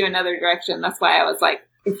us into another direction. That's why I was like,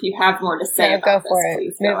 if you have more to say So about go this, for it.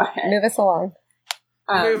 please go ahead. Move us along.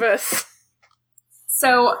 move us.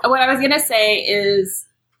 So what I was going to say is,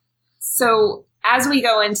 so as we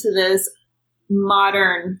go into this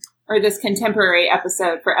modern or this contemporary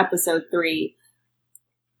episode for episode 3,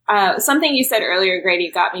 something you said earlier,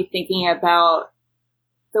 Grady, got me thinking about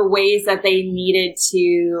the ways that they needed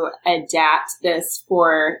to adapt this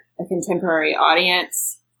for a contemporary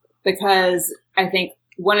audience. Because I think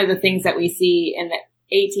one of the things that we see in the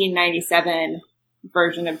 1897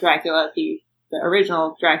 version of Dracula, the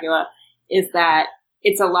original Dracula, is that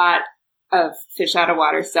it's a lot of fish out of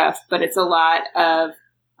water stuff, but it's a lot of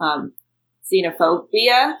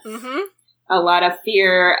xenophobia. Mm-hmm. a lot of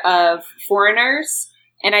fear of foreigners.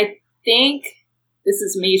 And I think this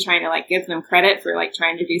is me trying to like give them credit for like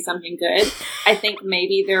trying to do something good. I think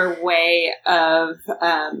maybe their way of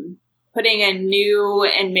putting a new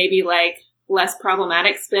and maybe like less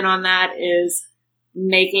problematic spin on that is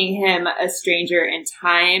making him a stranger in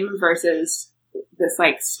time versus this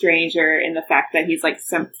like stranger in the fact that he's like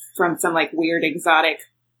from some like weird exotic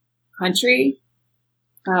country.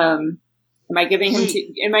 Am I giving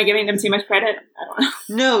them too much credit? I don't know.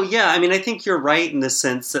 No, yeah. I mean, I think you're right in the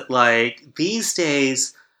sense that like these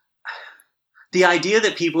days, the idea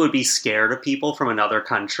that people would be scared of people from another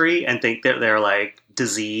country and think that they're like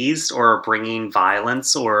diseased or bringing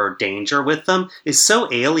violence or danger with them is so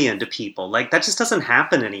alien to people. Like that just doesn't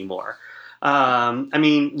happen anymore. I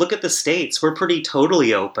mean, look at the States. We're pretty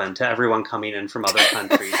totally open to everyone coming in from other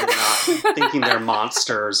countries and not thinking they're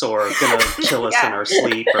monsters or going to kill us in our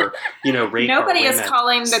sleep or, you know, rape Nobody our is women.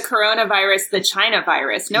 calling the coronavirus the China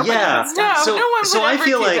virus. Nobody has done. No, no one would I ever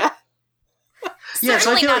feel do like that. Yeah,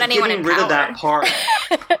 so I Certainly feel not like anyone getting in rid of power.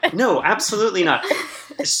 that part. No, absolutely not.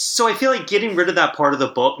 So I feel like getting rid of that part of the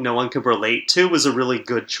book no one could relate to was a really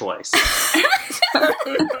good choice.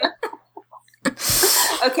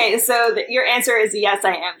 Okay, so your answer is yes,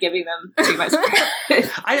 I am giving them too much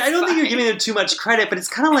credit. I don't think you're giving them too much credit, but it's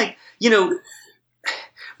kind of like, you know,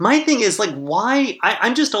 my thing is like, why?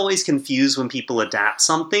 I'm just always confused when people adapt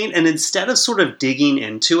something, and instead of sort of digging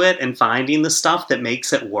into it and finding the stuff that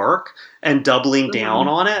makes it work and doubling down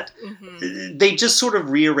on it, they just sort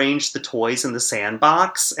of rearrange the toys in the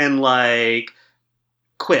sandbox and like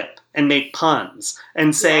quip and make puns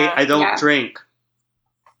and say, I don't drink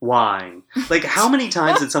wine. Like, how many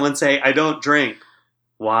times did someone say, I don't drink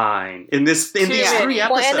wine in these 3 episodes?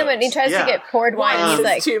 Well, and then when he tries to get poured wine, he's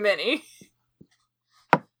like, too many.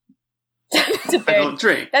 I don't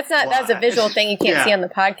drink. That's a visual thing you can't see on the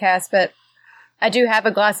podcast, but I do have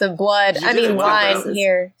a glass of blood. Wine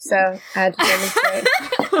here, so I had to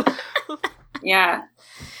demonstrate. Yeah.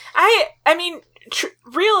 I mean,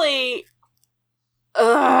 really,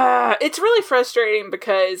 it's really frustrating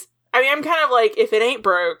because, I mean, I'm kind of like, if it ain't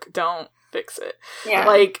broke, don't fix it. Yeah.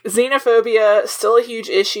 Like, xenophobia, still a huge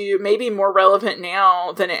issue, maybe more relevant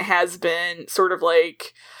now than it has been sort of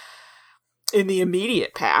like in the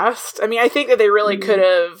immediate past. I mean, I think that they really could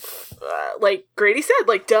have, like Grady said,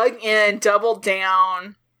 like dug in, doubled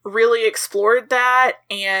down, really explored that,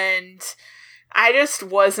 and I just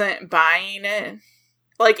wasn't buying it.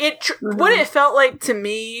 Like, what it felt like to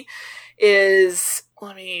me is,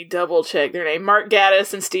 let me double check their name, Mark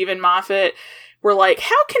Gatiss and Stephen Moffat were like,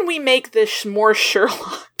 how can we make this more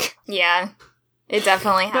Sherlock? Yeah. It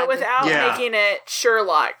definitely had. But without making it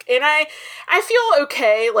Sherlock. And I feel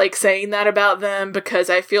okay, like, saying that about them because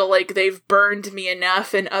I feel like they've burned me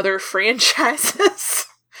enough in other franchises.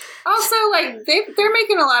 Also, like, they're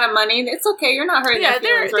making a lot of money. It's okay. You're not hurting their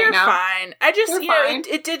feelings right now. They're fine. I just,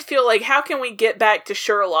 it did feel like, how can we get back to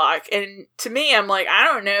Sherlock? And to me, I'm like, I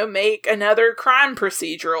don't know, make another crime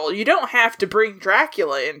procedural. You don't have to bring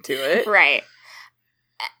Dracula into it. Right.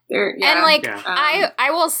 And like I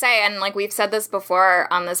will say, and like we've said this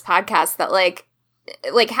before on this podcast, that like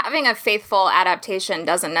having a faithful adaptation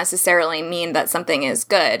doesn't necessarily mean that something is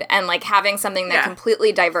good, and like having something that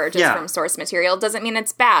completely diverges from source material doesn't mean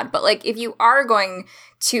it's bad. But like if you are going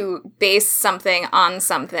to base something on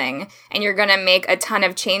something and you're going to make a ton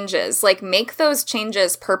of changes, like make those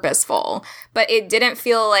changes purposeful. But it didn't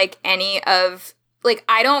feel like any of, like,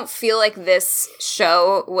 I don't feel like this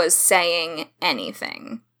show was saying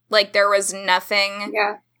anything. Like, there was nothing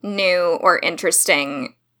new or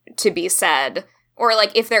interesting to be said. Or,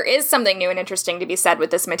 like, if there is something new and interesting to be said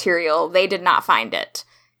with this material, they did not find it.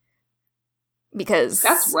 Because...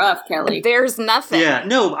 That's rough, Kelly. There's nothing. Yeah,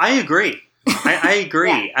 no, I agree. I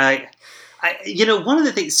agree. I you know, one of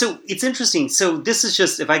the things... So, it's interesting. So, this is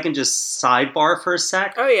just... If I can just sidebar for a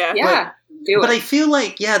sec. Oh, yeah. Yeah. But I feel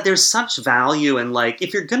like, there's such value in, like,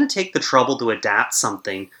 if you're going to take the trouble to adapt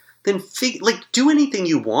something... then do anything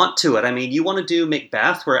you want to it. I mean, you want to do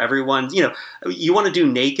Macbeth where everyone, you know, you want to do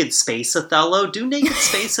naked space Othello, do naked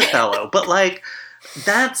space Othello. But like,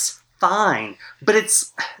 that's fine. But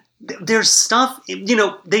there's stuff, you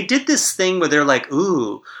know, they did this thing where they're like,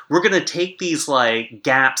 ooh, we're going to take these like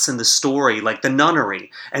gaps in the story, like the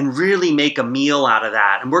nunnery, and really make a meal out of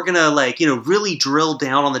that. And we're going to like, you know, really drill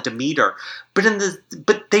down on the Demeter. But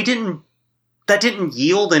that didn't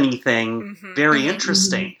yield anything very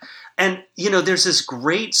interesting. And, you know, there's this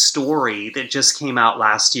great story that just came out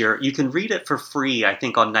last year. You can read it for free, I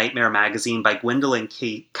think, on Nightmare Magazine by Gwendolyn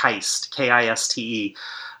Kiste, K-I-S-T-E,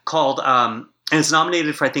 called, and it's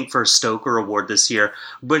nominated for, I think, for a Stoker Award this year,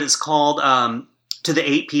 but it's called to the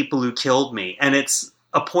 8 people who killed me. And it's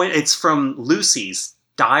from Lucy's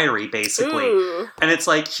diary, basically. Ooh. And it's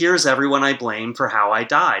like, here's everyone I blame for how I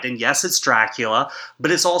died. And yes, it's Dracula,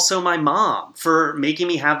 but it's also my mom for making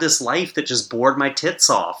me have this life that just bored my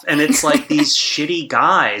tits off. And it's like these shitty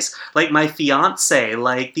guys, like my fiance,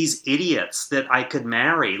 like these idiots that I could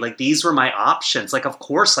marry. Like, these were my options. Like, of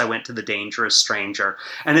course I went to the dangerous stranger.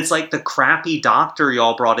 And it's like the crappy doctor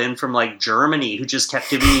y'all brought in from like Germany who just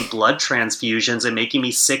kept giving me blood transfusions and making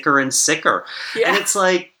me sicker and sicker. Yeah. And it's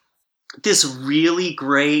like this really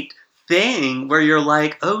great thing where you're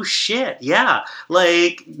like, oh shit, yeah,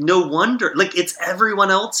 like, no wonder, like, it's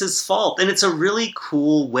everyone else's fault. And it's a really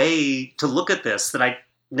cool way to look at this that I'd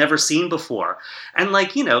never seen before. And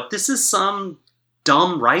like, you know, this is some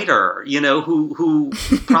dumb writer, you know, who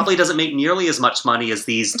probably doesn't make nearly as much money as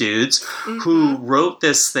these dudes who wrote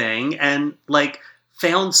this thing and like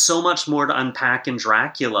found so much more to unpack in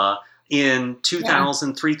Dracula in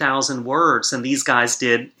 2,000, 3,000 words than these guys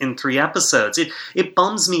did in 3 episodes. It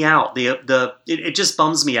bums me out. It just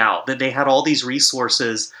bums me out that they had all these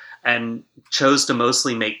resources and chose to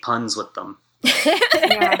mostly make puns with them.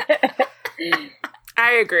 I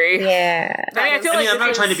agree. Yeah. I mean, I'm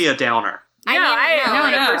not trying to be a downer. No,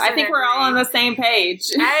 I think we're all on the same page.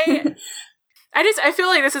 I feel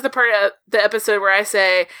like this is the part of the episode where I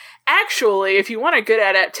say, actually, if you want a good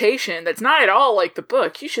adaptation that's not at all like the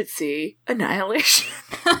book, you should see Annihilation.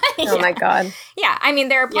 Oh my god. Yeah, I mean,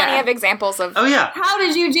 there are plenty of examples of... Oh yeah. How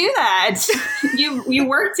did you do that? You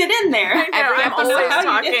worked it in there.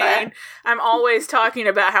 I know, I'm always talking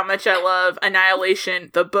about how much I love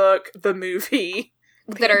Annihilation, the book, the movie,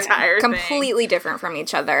 that are completely different from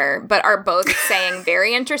each other, but are both saying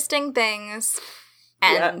very interesting things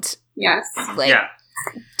and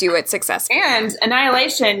do it successfully. And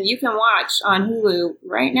Annihilation, you can watch on Hulu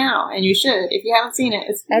right now, and you should if you haven't seen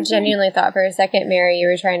it. I genuinely thought for a second, Mary, you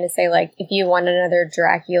were trying to say like, if you want another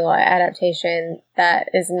Dracula adaptation that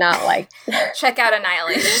is not like check out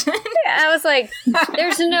Annihilation. I was like,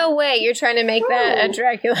 there's no way you're trying to make that a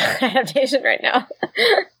Dracula adaptation right now.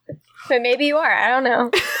 But maybe you are. I don't know.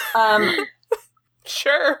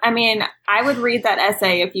 Sure. I mean, I would read that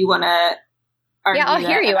essay if you want to. I'll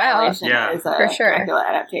hear you out. Yeah, for sure. Dracula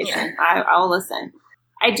adaptation. Yeah. I'll listen.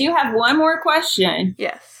 I do have one more question.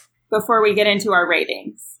 Yes. Before we get into our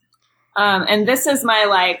ratings, and this is my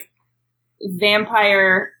like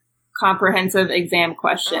vampire comprehensive exam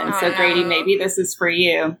question. So Grady, maybe this is for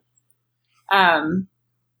you.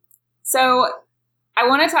 So I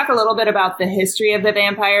want to talk a little bit about the history of the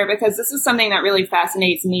vampire, because this is something that really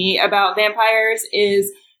fascinates me about vampires.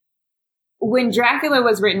 Is when Dracula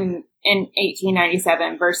was written in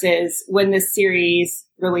 1897 versus when this series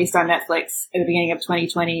released on Netflix at the beginning of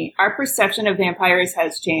 2020, our perception of vampires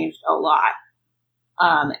has changed a lot.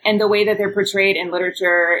 And the way that they're portrayed in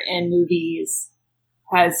literature and movies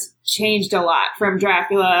has changed a lot, from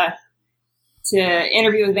Dracula to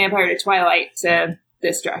Interview with the Vampire to Twilight to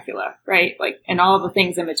this Dracula, right? Like, and all the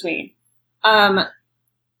things in between.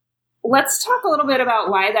 Let's talk a little bit about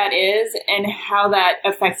why that is and how that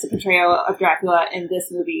affects the portrayal of Dracula in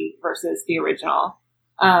this movie versus the original.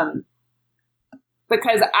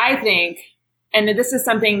 Because I think, and this is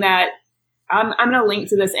something that I'm going to link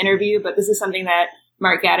to this interview, but this is something that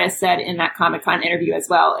Mark Gatiss said in that Comic-Con interview as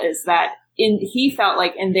well, is that he felt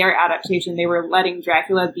like in their adaptation, they were letting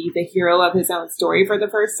Dracula be the hero of his own story for the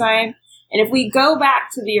first time. And if we go back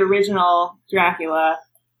to the original Dracula,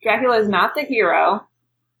 Dracula is not the hero.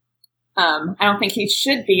 I don't think he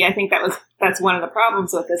should be. I think that's one of the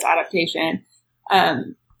problems with this adaptation.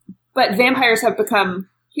 But vampires have become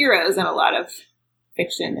heroes in a lot of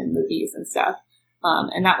fiction and movies and stuff.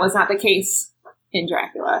 And that was not the case in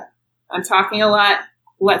Dracula. I'm talking a lot.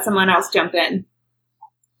 Let someone else jump in.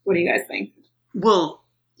 What do you guys think? Well,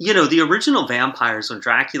 you know, the original vampires when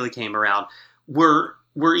Dracula came around were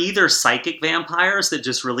either psychic vampires that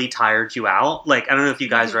just really tired you out. Like, I don't know if you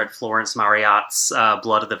guys read Florence Marryat's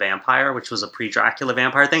Blood of the Vampire, which was a pre-Dracula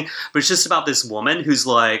vampire thing, but it's just about this woman who's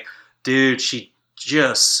like, dude, she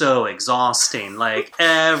just so exhausting. Like,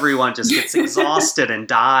 everyone just gets exhausted and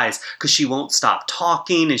dies because she won't stop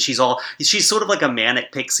talking, and she's sort of like a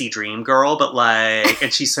manic pixie dream girl, but like,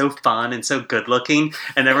 and she's so fun and so good looking,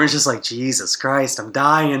 and everyone's just like, Jesus Christ, I'm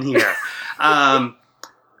dying here. And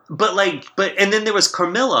then there was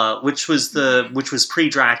Carmilla, which was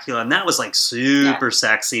pre-Dracula, and that was like super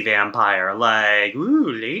sexy vampire, like,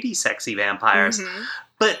 ooh, lady sexy vampires. Mm-hmm.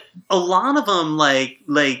 But a lot of them, like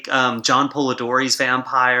John Polidori's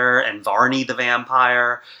vampire and Varney the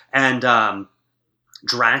vampire, and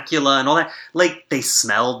Dracula and all that, like, they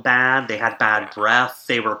smelled bad, they had bad breath,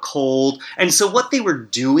 they were cold. And so what they were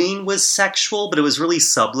doing was sexual, but it was really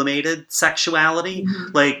sublimated sexuality.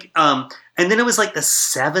 Like, and then it was like the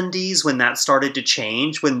 70s when that started to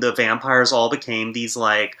change, when the vampires all became these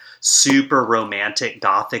like super romantic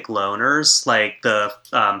gothic loners, like the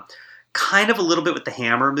kind of a little bit with the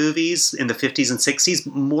Hammer movies in the 50s and 60s,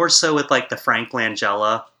 more so with like the Frank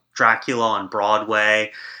Langella Dracula on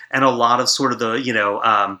Broadway, and a lot of sort of the, you know,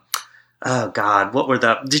 oh God, what were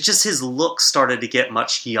just his look started to get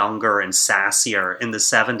much younger and sassier in the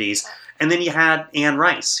 70s. And then you had Anne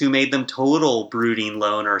Rice, who made them total brooding,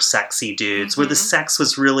 loner, sexy dudes, where the sex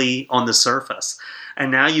was really on the surface.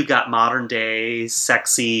 And now you've got modern day,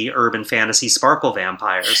 sexy, urban fantasy sparkle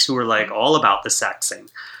vampires who are like all about the sexing.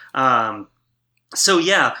 So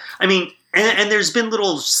yeah, I mean, and there's been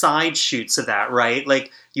little side shoots of that, right?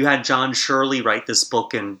 Like you had John Shirley write this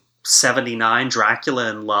book in 79,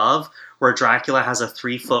 Dracula in Love, where Dracula has a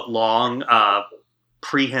 3-foot long,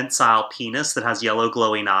 prehensile penis that has yellow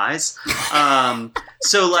glowing eyes.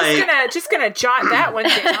 So like just gonna jot that one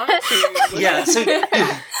down. Yeah. So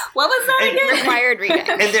what was that again? Required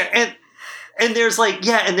reading. And there's like,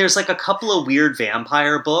 yeah, and there's like a couple of weird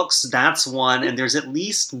vampire books. That's one, and there's at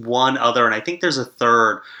least one other, and I think there's a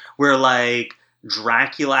third, where like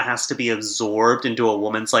Dracula has to be absorbed into a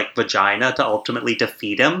woman's like vagina to ultimately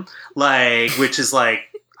defeat him. Like, which is like,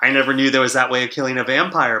 I never knew there was that way of killing a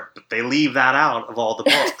vampire, but they leave that out of all the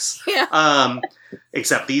books.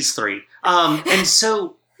 Except these 3. And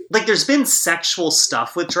so, like, there's been sexual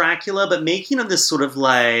stuff with Dracula, but making him this sort of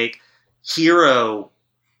like hero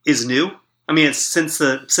is new. I mean, it's since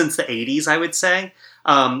the 80s, I would say.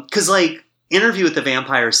 'Cause like Interview with the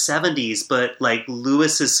Vampire 70s, but like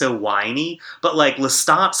Lewis is so whiny, but like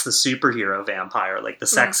Lestat's the superhero vampire, like the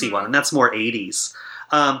sexy one, and that's more 80s.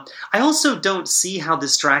 I also don't see how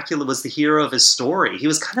this Dracula was the hero of his story. He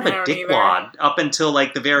was kind of a dickwad up until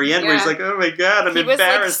like the very end, where he's like, "Oh my God, I'm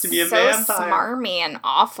embarrassed to be a vampire." So smarmy and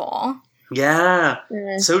awful. Yeah,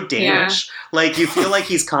 so Danish. Yeah. Like you feel like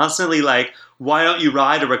he's constantly like, "Why don't you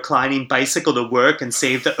ride a reclining bicycle to work and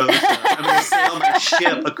save the ocean? I'm going to sail my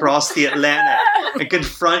ship across the Atlantic and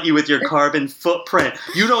confront you with your carbon footprint.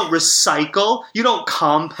 You don't recycle. You don't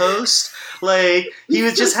compost." Like, he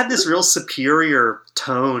was just had this real superior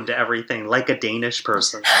tone to everything, like a Danish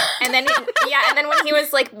person. And then, and then when he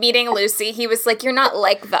was, like, meeting Lucy, he was like, "You're not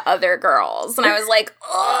like the other girls." And I was like,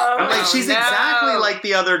 oh, I'm like, she's exactly like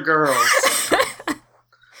the other girls.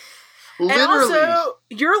 Literally. And also,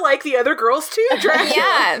 you're like the other girls too, Dracula.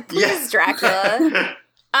 Yeah, please, Dracula.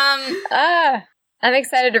 I'm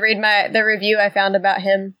excited to read the review I found about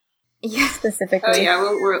him. Yeah, specifically. Oh yeah,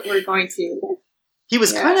 we're going to. He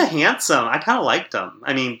was kind of handsome. I kind of liked him.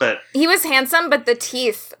 I mean, but he was handsome, but the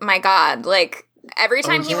teeth, my God, like every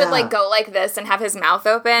time he would like go like this and have his mouth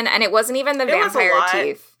open, and it wasn't even the vampire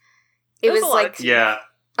teeth. It was like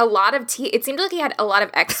a lot of teeth. It seemed like he had a lot of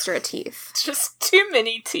extra teeth. Just too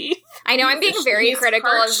many teeth. I know I'm being very critical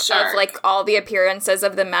of like all the appearances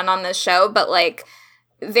of the men on this show, but like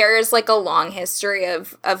there's like a long history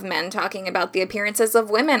of men talking about the appearances of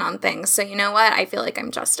women on things. So you know what? I feel like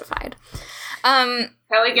I'm justified.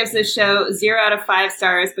 Kelly gives this show 0 out of 5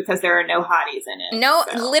 stars because there are no hotties in it. No,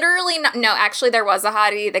 literally not. No, actually there was a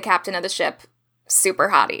hottie, the captain of the ship. Super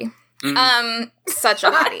hottie. Such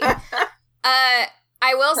a hottie.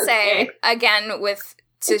 I will say, again,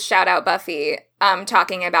 to shout out Buffy,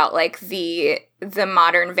 talking about, like, the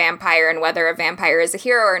modern vampire and whether a vampire is a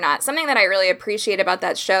hero or not. Something that I really appreciate about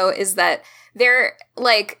that show is that they're,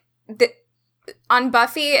 like, on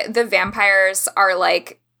Buffy, the vampires are,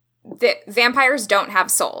 like, the vampires don't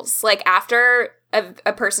have souls. Like, after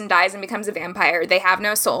a person dies and becomes a vampire, they have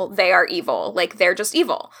no soul. They are evil. Like, they're just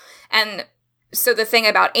evil. And so the thing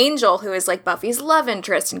about Angel, who is like Buffy's love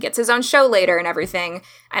interest and gets his own show later and everything,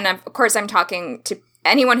 and of course I'm talking to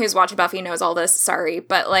anyone who's watched Buffy knows all this, sorry,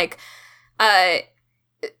 but like,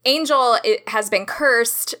 Angel has been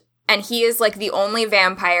cursed, and he is like the only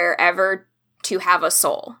vampire ever to have a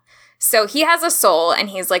soul. So he has a soul, and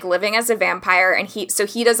he's like living as a vampire, and he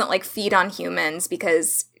doesn't like feed on humans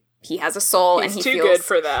because he has a soul, and he feels good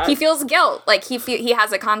for that. He feels guilt, like he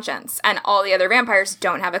has a conscience, and all the other vampires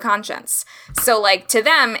don't have a conscience. So like to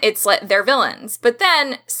them, it's like they're villains. But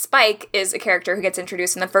then Spike is a character who gets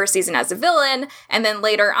introduced in the first season as a villain, and then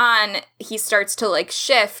later on he starts to like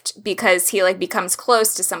shift because he like becomes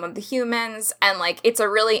close to some of the humans, and like it's a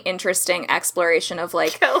really interesting exploration of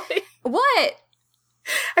like Kelly. What?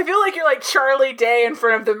 I feel like you're like Charlie Day in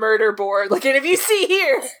front of the murder board. Like, and if you see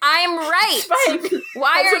here, I'm right.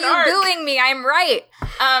 Why are you booing me? I'm right.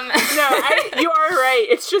 No, you are right.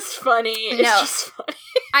 It's just funny. It's just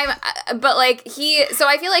funny. But like so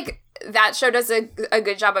I feel like that show does a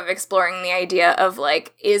good job of exploring the idea of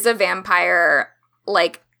like, is a vampire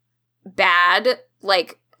like bad,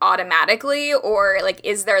 like automatically, or like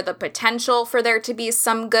is there the potential for there to be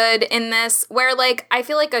some good in this, where like I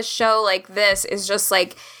feel like a show like this is just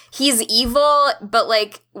like, he's evil, but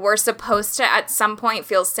like we're supposed to at some point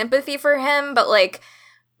feel sympathy for him, but like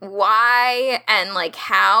why and like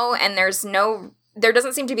how, and there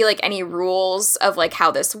doesn't seem to be like any rules of like how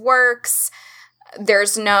this works.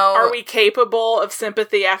 There's no... Are we capable of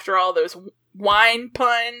sympathy after all those wine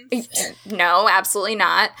puns? No, absolutely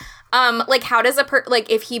not. Like, how does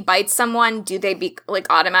like, if he bites someone, do they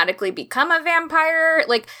automatically become a vampire?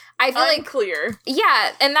 Like, I feel Unclear.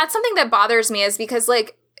 Yeah, and that's something that bothers me, is because,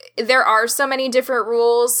 like, there are so many different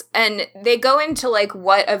rules, and they go into, like,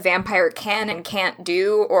 what a vampire can and can't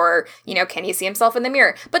do, or, you know, can he see himself in the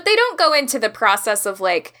mirror? But they don't go into the process of,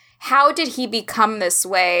 like, how did he become this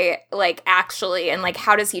way, like, actually, and, like,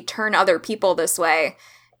 how does he turn other people this way?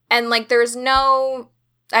 And, like, there's no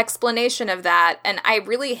explanation of that, and I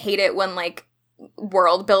really hate it when, like,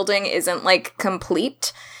 world building isn't, like,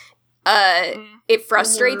 complete. It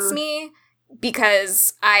frustrates me,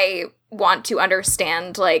 because I want to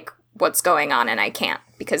understand, like, what's going on, and I can't,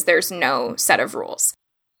 because there's no set of rules.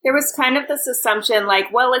 There was kind of this assumption,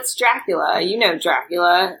 like, well, it's Dracula, you know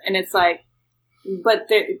Dracula, and it's like, but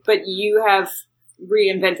you have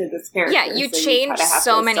reinvented this character. Yeah, you so change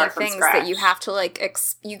so many things that you scratch. have to, like,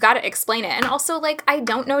 you gotta explain it. And also, like, I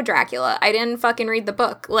don't know Dracula. I didn't fucking read the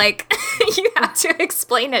book. Like, you have to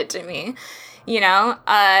explain it to me, you know?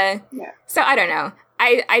 Yeah. So, I don't know.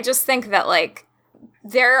 I just think that, like,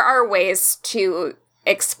 there are ways to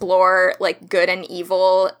explore, like, good and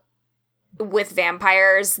evil with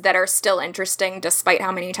vampires that are still interesting, despite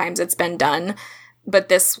how many times it's been done. But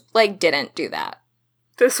this, like, didn't do that.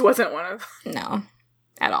 This wasn't one of them. No,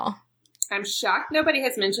 at all. I'm shocked nobody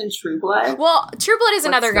has mentioned True Blood. Well, True Blood is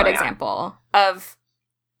another good example of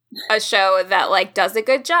a show that, like, does a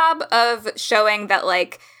good job of showing that,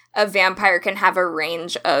 like, a vampire can have a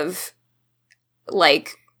range of,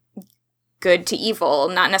 like, good to evil,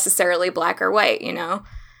 not necessarily black or white, you know?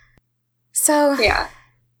 So... Yeah.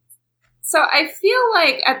 So I feel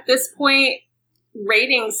like at this point,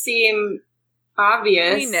 ratings seem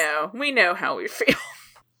obvious. We know how we feel.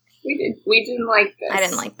 We didn't like this. I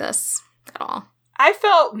didn't like this at all. I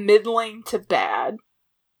felt middling to bad.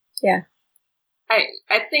 Yeah.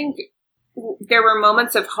 I think there were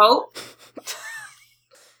moments of hope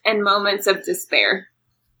and moments of despair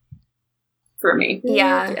for me.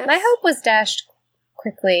 Yeah. My hope was dashed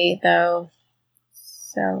quickly, though.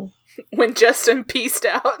 So. When Justin pieced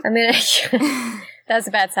out. I mean, that's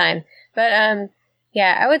a bad sign. But,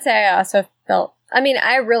 yeah, I would say I also felt, I mean,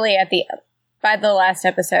 I really, by the last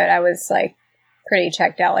episode, I was, like, pretty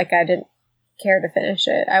checked out. Like, I didn't care to finish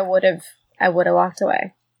it. I would have walked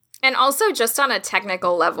away. And also, just on a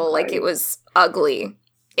technical level, like, it was ugly.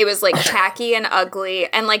 It was, like, tacky and ugly.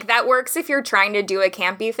 And, like, that works if you're trying to do a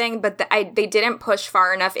campy thing, but they didn't push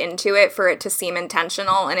far enough into it for it to seem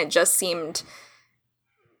intentional, and it just seemed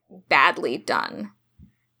badly done.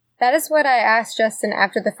 That is what I asked Justin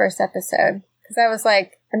after the first episode. Because I was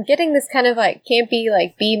like, I'm getting this kind of, like, campy,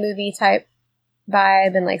 like, B-movie type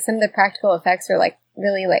vibe, and, like, some of the practical effects are, like,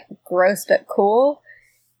 really, like, gross but cool.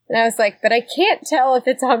 And I was like, but I can't tell if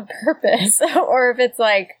it's on purpose or if it's,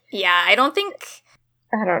 like... Yeah, I don't think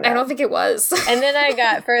it was. And then I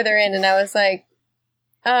got further in and I was like,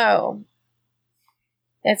 oh,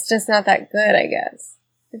 it's just not that good, I guess.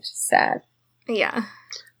 It's just sad. Yeah.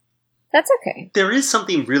 That's okay. There is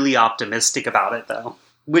something really optimistic about it, though,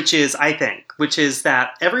 which is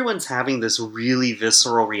that everyone's having this really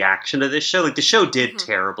visceral reaction to this show. Like, the show did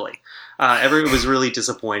terribly. It was really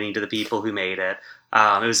disappointing to the people who made it.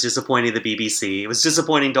 It was disappointing to the BBC. It was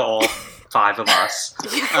disappointing to all 5 of us.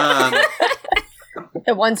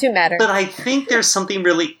 The ones who matter. But I think there's something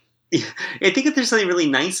really...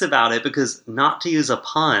 nice about it, because, not to use a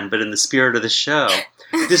pun, but in the spirit of the show,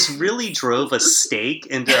 this really drove a stake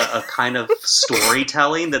into a kind of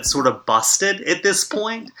storytelling that's sort of busted at this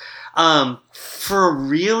point. For a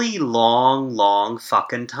really long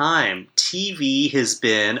fucking time, TV has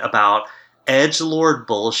been about edgelord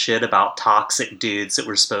bullshit about toxic dudes that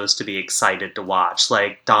we're supposed to be excited to watch,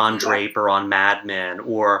 like Don Draper on Mad Men,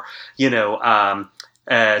 or,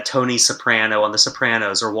 Tony Soprano on The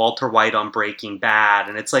Sopranos or Walter White on Breaking Bad.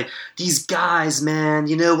 And it's like, these guys, man,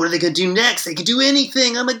 you know, what are they going to do next? They could do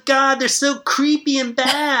anything. Oh my God, they're so creepy and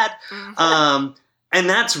bad. And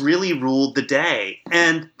that's really ruled the day.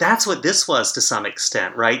 And that's what this was to some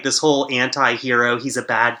extent, right? This whole anti-hero, he's a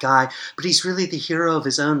bad guy, but he's really the hero of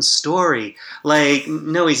his own story. Like,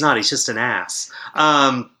 no, he's not. He's just an ass.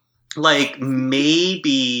 Like,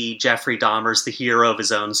 maybe Jeffrey Dahmer's the hero of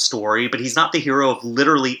his own story, but he's not the hero of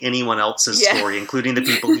literally anyone else's story, including the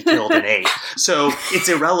people he killed and ate. So it's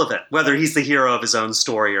irrelevant whether he's the hero of his own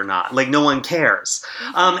story or not. Like, no one cares.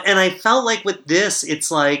 And I felt like with this, it's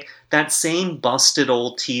like that same busted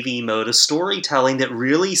old TV mode of storytelling that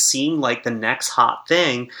really seemed like the next hot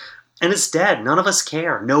thing. And it's dead. None of us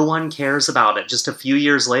care. No one cares about it. Just a few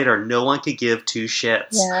years later, no one could give two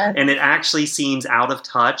shits. Yeah. And it actually seems out of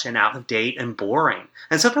touch and out of date and boring.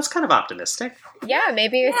 And so that's kind of optimistic. Yeah,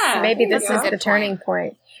 maybe this is the turning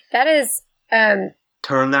point. That is...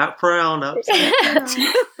 Turn that frown up.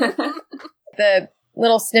 The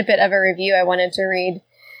little snippet of a review I wanted to read,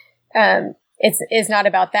 it's not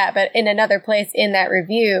about that, but in another place in that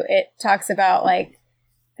review, it talks about, like,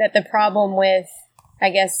 that the problem with, I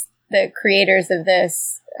guess, the creators of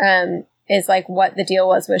this is like what the deal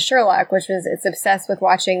was with Sherlock, which was it's obsessed with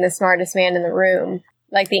watching the smartest man in the room,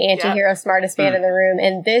 like the anti-hero smartest man in the room.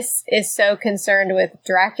 And this is so concerned with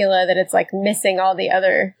Dracula that it's like missing all the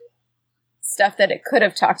other stuff that it could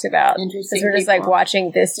have talked about. Because we're just like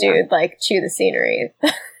watching this dude like chew the scenery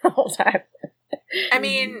the whole time. I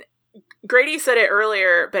mean, Grady said it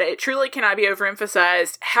earlier, but it truly cannot be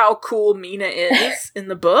overemphasized how cool Mina is in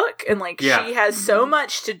the book. And, like, she has so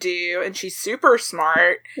much to do, and she's super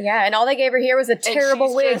smart. Yeah, and all they gave her here was a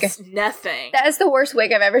terrible wig. Just nothing. That is the worst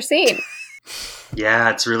wig I've ever seen.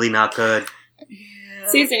 Yeah, it's really not good. Yeah.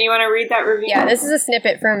 Susan, you want to read that review? Yeah, this is a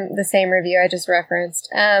snippet from the same review I just referenced.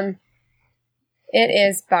 It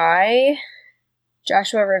is by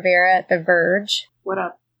Joshua Rivera at The Verge. What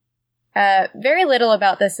up? Very little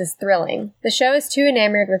about this is thrilling. The show is too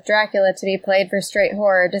enamored with Dracula to be played for straight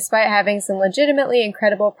horror, despite having some legitimately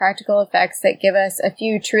incredible practical effects that give us a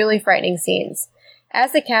few truly frightening scenes.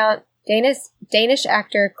 As the Count, Danish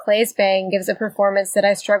actor Claes Bang gives a performance that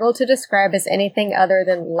I struggle to describe as anything other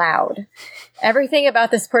than loud. Everything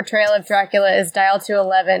about this portrayal of Dracula is dialed to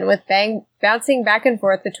 11, with Bang bouncing back and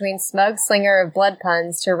forth between smug slinger of blood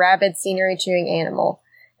puns to rabid scenery-chewing animal.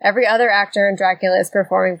 Every other actor in Dracula is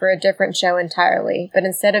performing for a different show entirely, but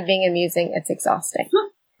instead of being amusing, it's exhausting.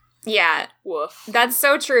 Yeah, woof. That's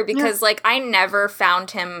so true, because, like, I never found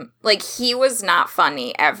him, like, he was not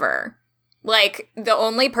funny, ever. Like, the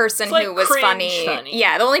only person who was funny.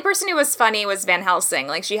 Yeah, the only person who was funny was Van Helsing.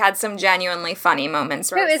 Like, she had some genuinely funny moments.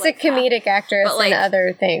 Who is a comedic actress and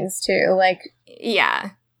other things, too. Like, yeah.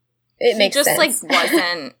 It makes sense. He just, like,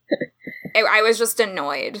 wasn't... I was just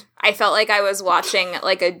annoyed. I felt like I was watching,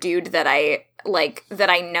 like, a dude that I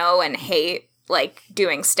know and hate, like,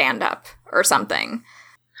 doing stand-up or something.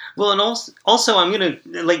 Well, and also I'm going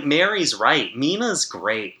to, like, Mary's right. Mina's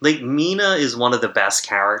great. Like, Mina is one of the best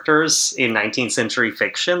characters in 19th century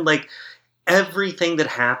fiction. Like, everything that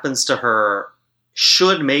happens to her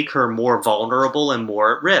should make her more vulnerable and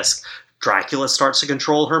more at risk. Dracula starts to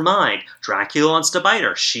control her mind. Dracula wants to bite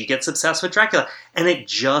her. She gets obsessed with Dracula. And it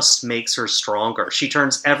just makes her stronger. She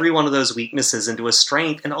turns every one of those weaknesses into a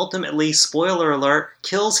strength and ultimately, spoiler alert,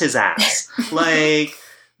 kills his ass. Like,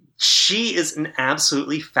 she is an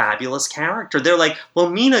absolutely fabulous character. They're like,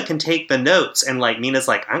 well, Mina can take the notes. And, like, Mina's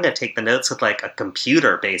like, I'm going to take the notes with, like, a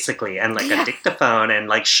computer, basically. And, like, a dictaphone and,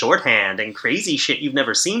 like, shorthand and crazy shit you've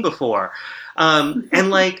never seen before. And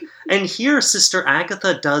here, Sister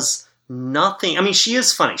Agatha does... nothing. I mean, she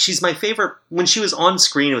is funny. She's my favorite. When she was on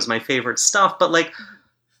screen, it was my favorite stuff. But, like,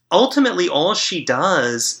 ultimately, all she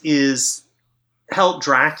does is help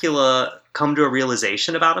Dracula come to a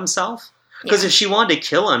realization about himself. Because if she wanted to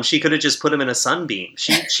kill him, she could have just put him in a sunbeam.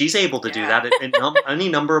 She's able to do that at any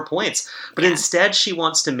number of points. But instead, she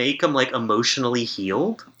wants to make him, like, emotionally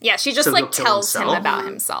healed. Yeah, she just, like, tells him about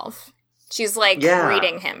himself. She's, like,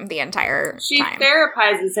 reading him the entire time. She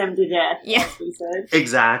therapizes him to death, yeah. as we said.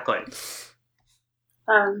 Exactly.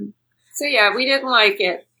 So, yeah, we didn't like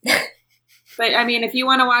it. But, I mean, if you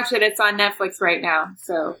want to watch it, it's on Netflix right now.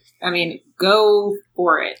 So, I mean, go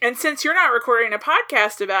for it. And since you're not recording a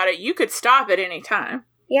podcast about it, you could stop at any time.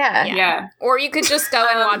 Yeah. Or you could just go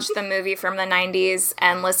and watch the movie from the 90s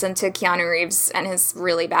and listen to Keanu Reeves and his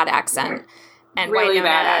really bad accent. And really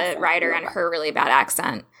Winona Ryder and her really bad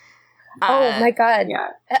accent. Oh my god. Yeah.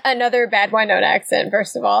 Another bad Winona accent,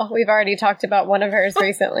 first of all. We've already talked about one of hers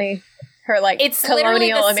recently. her like It's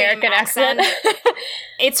literally colonial the same American accent.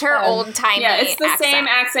 It's her old-timey Yeah, it's the same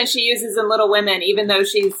accent she uses in Little Women, even though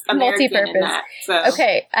she's American in Multi-purpose. that. So.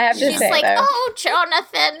 Okay, I have to She's say like, though, oh,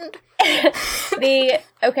 Jonathan.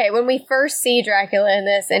 when we first see Dracula in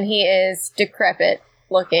this, and he is decrepit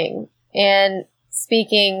looking and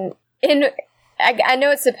speaking in, I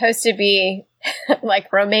know it's supposed to be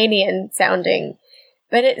like Romanian sounding,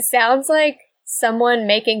 but it sounds like someone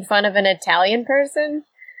making fun of an Italian person.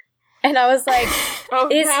 And I was like,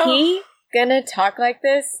 is he gonna talk like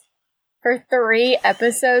this for 3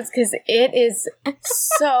 episodes? Because it is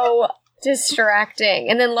so distracting.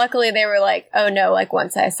 And then luckily they were like, oh no, like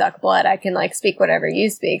once I suck blood, I can like speak whatever you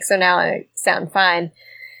speak. So now I sound fine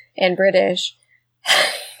and British.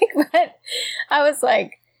 But I was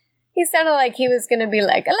like, he sounded like he was gonna be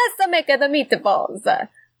like, let's make the meatballs.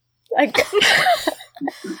 Like,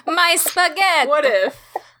 My spaghetti. What if?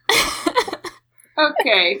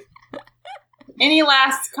 Okay. Any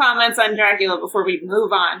last comments on Dracula before we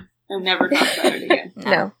move on and never talk about it again?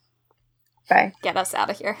 no. Bye. Get us out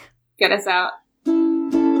of here. Get us out.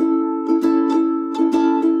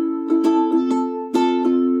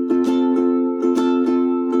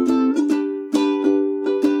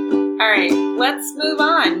 All right, let's move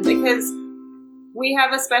on because we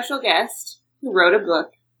have a special guest who wrote a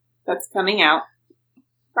book that's coming out.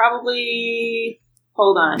 Probably,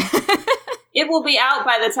 hold on. It will be out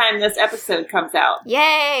by the time this episode comes out.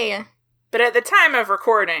 Yay! But at the time of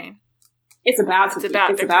recording, It's about to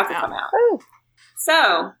come out. Oh.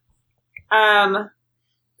 So,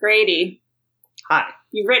 Grady, Hi.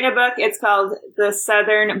 you've written a book. It's called The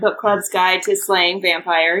Southern Book Club's Guide to Slaying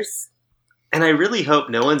Vampires. And I really hope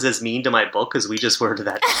no one's as mean to my book as we just were to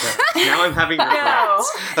that. Now I'm having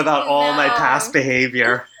regrets about all my past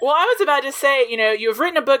behavior. well, I was about to say, you have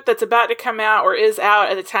written a book that's about to come out or is out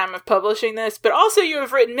at the time of publishing this, but also you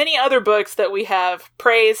have written many other books that we have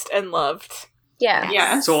praised and loved. Yeah.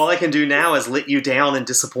 Yeah. So all I can do now is let you down and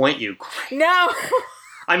disappoint you. No.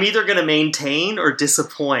 I'm either going to maintain or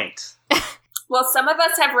disappoint. Well, some of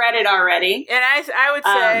us have read it already. And I would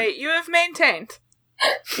say you have maintained.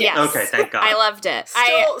 Yes. Okay, thank God. I loved it. Still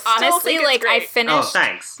I honestly, think it's I great. Oh, finished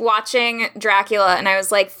thanks. watching Dracula and I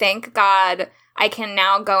was like, thank God I can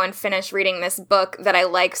now go and finish reading this book that I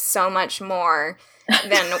like so much more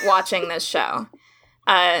than watching this show.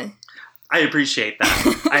 I appreciate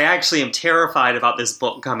that. I actually am terrified about this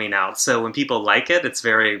book coming out, so when people like it, it's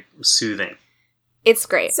very soothing. It's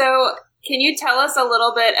great. So, can you tell us a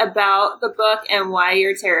little bit about the book and why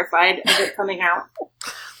you're terrified of it coming out?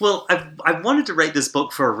 Well, I've wanted to write this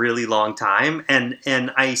book for a really long time, and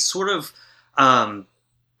I sort of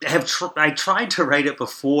I tried to write it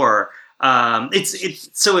before. It's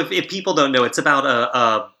so if people don't know, it's about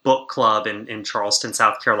a book club in Charleston,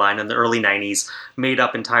 South Carolina in the early 90s, made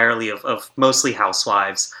up entirely of mostly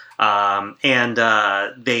housewives, and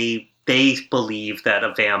they believe that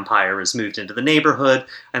a vampire has moved into the neighborhood,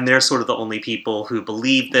 and they're sort of the only people who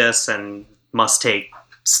believe this and must take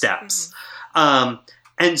steps. Mm-hmm.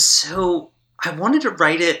 And so I wanted to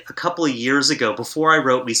write it a couple of years ago before I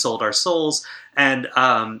wrote We Sold Our Souls, and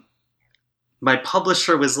my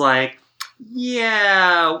publisher was like,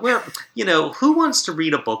 yeah, who wants to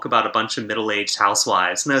read a book about a bunch of middle-aged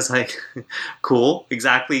housewives? And I was like, cool,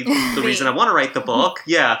 exactly the reason I want to write the book.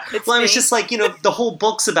 Yeah. Well, I was just like, the whole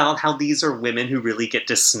book's about how these are women who really get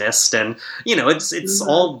dismissed. And, it's mm-hmm.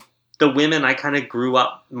 all the women I kind of grew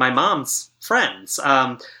up, my mom's friends.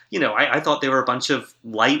 I thought they were a bunch of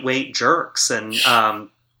lightweight jerks and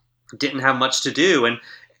didn't have much to do. And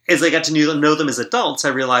as I got to know them as adults, I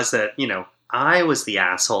realized that, I was the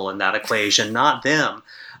asshole in that equation, not them.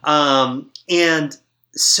 And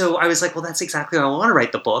so I was like, well, that's exactly how I want to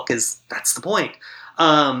write the book, that's the point.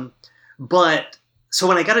 But so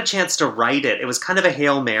when I got a chance to write it, it was kind of a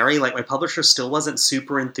Hail Mary. Like, my publisher still wasn't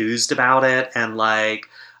super enthused about it. And my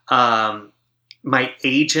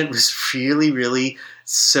agent was really, really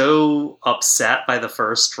so upset by the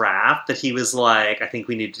first draft that he was like, I think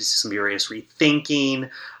we need to do some serious rethinking.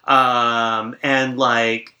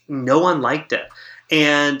 And no one liked it.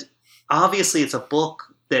 And obviously it's a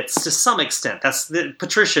book that's to some extent,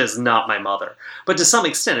 Patricia is not my mother, but to some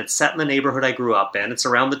extent it's set in the neighborhood I grew up in. It's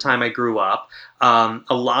around the time I grew up. A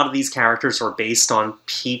lot of these characters are based on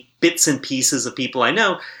bits and pieces of people I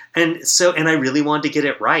know. And I really wanted to get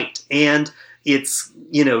it right. And it's,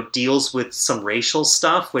 deals with some racial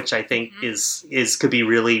stuff, which I think mm-hmm. could be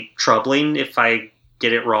really troubling if I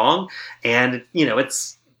get it wrong. And,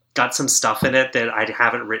 it's got some stuff in it that I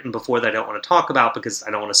haven't written before that I don't want to talk about because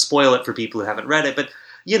I don't want to spoil it for people who haven't read it. But,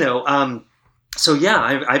 so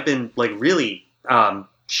yeah, I've been really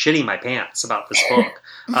shitting my pants about this book.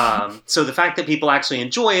 So the fact that people actually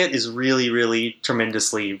enjoy it is really, really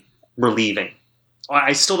tremendously relieving.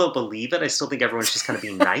 I still don't believe it. I still think everyone's just kind of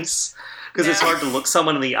being nice. Because it's hard to look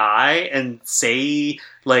someone in the eye and say,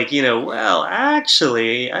 like, well,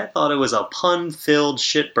 actually, I thought it was a pun-filled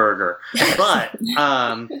shitburger. But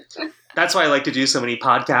that's why I like to do so many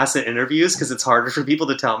podcasts and interviews, because it's harder for people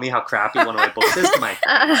to tell me how crappy one of my books is to my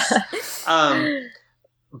face.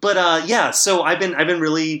 So I've been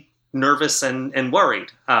really nervous and worried.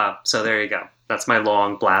 So there you go. That's my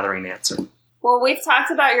long, blathering answer. Well, we've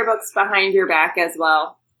talked about your books behind your back as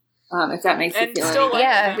well. If that makes you feel any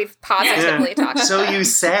better. We've positively talked about So you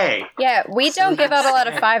say. Yeah, we don't give out a lot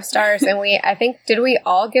of 5 stars, and did we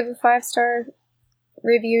all give a 5-star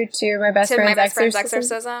review to My Best Friend's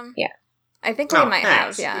Exorcism? Yeah. I think we might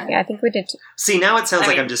have, yeah. Yeah, I think we did too. See, now it sounds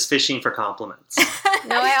like I'm just fishing for compliments.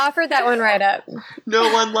 No, I offered that one right up.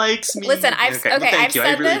 No one likes me. Listen, I've said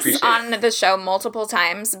this on the show multiple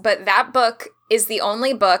times, but that book is the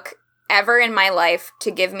only book ever in my life to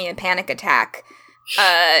give me a panic attack.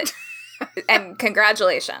 And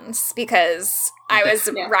congratulations, because I was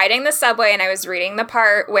riding the subway and I was reading the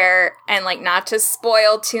part where, and like not to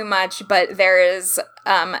spoil too much, but there is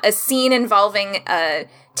a scene involving a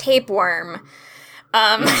tapeworm.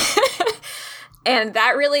 And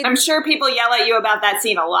that really... I'm sure people yell at you about that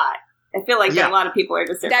scene a lot. I feel like a lot of people are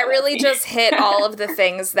just... That really just hit all of the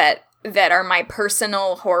things that are my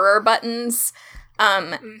personal horror buttons.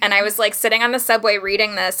 And I was like sitting on the subway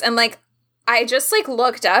reading this, and like I just like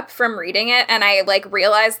looked up from reading it, and I like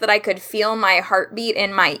realized that I could feel my heartbeat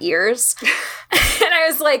in my ears. And I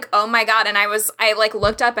was like, oh my God. And I like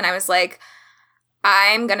looked up and I was like,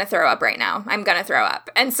 I'm going to throw up right now. I'm going to throw up.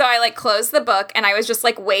 And so I like closed the book, and I was just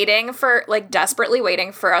like desperately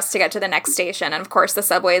waiting for us to get to the next station. And of course the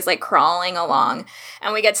subway is like crawling along,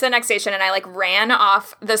 and we get to the next station, and I like ran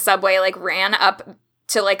off the subway, like ran up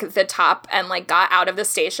to like the top and like got out of the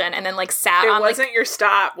station, and then like sat on... It wasn't your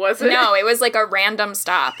stop, was it? No, it was like a random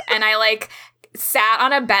stop. And I like sat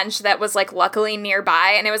on a bench that was like luckily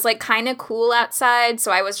nearby, and it was like kind of cool outside,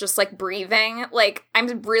 so I was just like breathing. Like,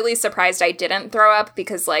 I'm really surprised I didn't throw up,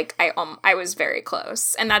 because like I was very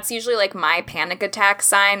close. And that's usually like my panic attack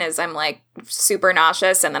sign, is I'm like super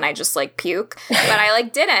nauseous and then I just like puke. But I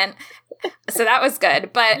like didn't. So that was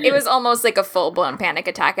good. But it was almost like a full-blown panic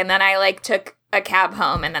attack. And then I like took a cab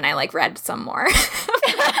home, and then I like read some more.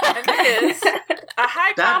 That is a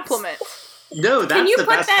high compliment. No, that's the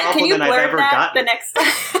best compliment I've ever gotten. The next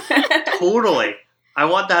time? Totally. I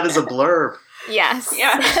want that as a blurb. Yes.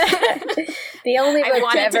 Yeah. The only book I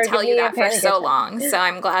wanted to tell you that for so long, so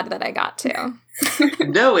I'm glad that I got to.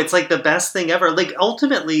 No, it's like the best thing ever. Like,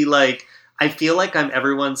 ultimately, like, I feel like I'm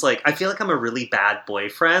everyone's, like, I feel like I'm a really bad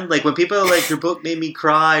boyfriend. Like, when people are like, your book made me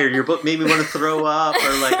cry, or your book made me want to throw up,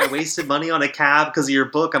 or like, I wasted money on a cab because of your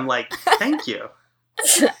book, I'm like, thank you.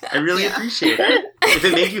 I really appreciate it. If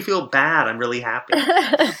it made you feel bad, I'm really happy.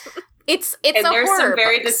 It's and a there's horror some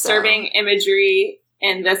very book, disturbing imagery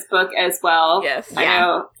in this book as well. Yes. I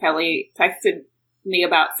know Kelly texted me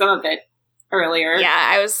about some of it earlier. Yeah,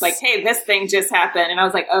 I was like, hey, this thing just happened. And I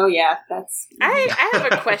was like, oh yeah, that's... I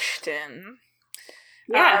have a question.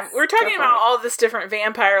 Yeah, we're talking about all this different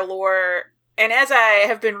vampire lore, and as I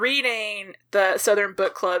have been reading the Southern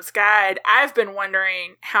Book Club's guide, I've been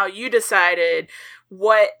wondering how you decided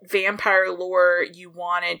what vampire lore you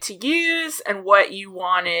wanted to use and what you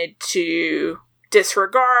wanted to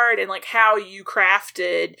disregard, and like how you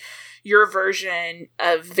crafted your version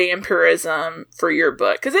of vampirism for your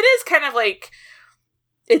book, because it is kind of like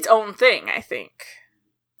its own thing, I think.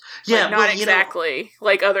 Yeah, like, not exactly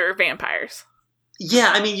like other vampires.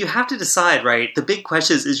 Yeah, I mean, you have to decide, right? The big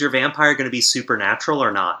question is your vampire going to be supernatural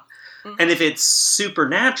or not? Mm-hmm. And if it's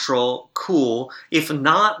supernatural, cool. If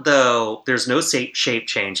not, though, there's no shape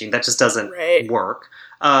changing. That just doesn't work.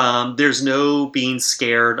 There's no being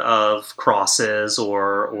scared of crosses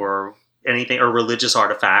or anything, or religious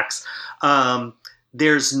artifacts.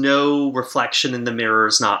 There's no reflection in the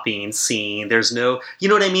mirrors not being seen. There's no, you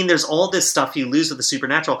know what I mean? There's all this stuff you lose with the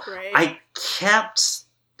supernatural. Right. I kept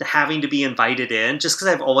having to be invited in just because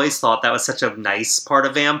I've always thought that was such a nice part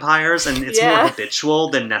of vampires, and it's more habitual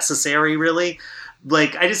than necessary, really.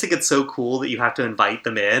 Like, I just think it's so cool that you have to invite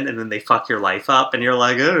them in and then they fuck your life up and you're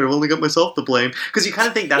like, oh, I've only got myself to blame. Because you kind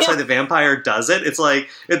of think that's why the vampire does it. It's like,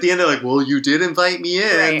 at the end they're like, well, you did invite me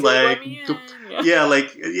in. Right. Like,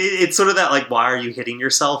 like, it's sort of that, like, why are you hitting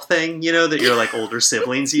yourself thing, you know, that your, like, older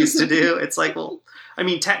siblings used to do. It's like, well, I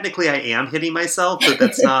mean, technically I am hitting myself, but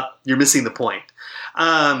that's not, you're missing the point.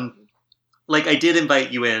 like, I did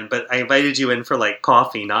invite you in, but I invited you in for, like,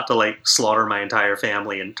 coffee, not to, like, slaughter my entire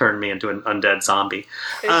family and turn me into an undead zombie.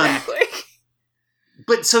 Exactly.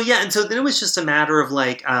 But so, yeah, and so then it was just a matter of,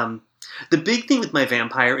 like, the big thing with my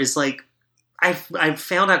vampire is, like, I've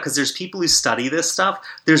found out, because there's people who study this stuff,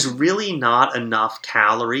 there's really not enough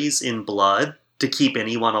calories in blood to keep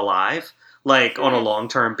anyone alive, like, on a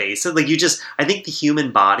long-term basis. Like, I think the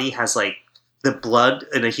human body has, like, the blood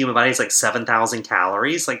in a human body is, like, 7,000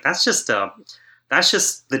 calories. Like, that's just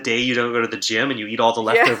the day you don't go to the gym and you eat all the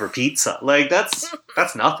leftover pizza. Like, that's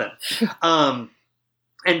nothing.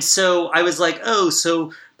 And so I was like,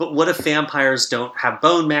 but what if vampires don't have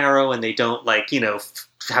bone marrow and they don't, like,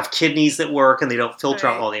 have kidneys that work and they don't filter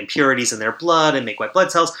out all the impurities in their blood and make white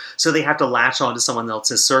blood cells, so they have to latch onto someone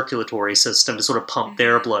else's circulatory system to sort of pump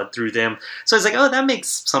their blood through them. So I was like, that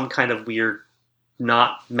makes some kind of weird,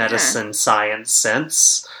 not medicine science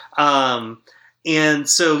sense. And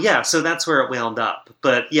so, so that's where it wound up.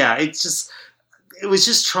 But yeah, it was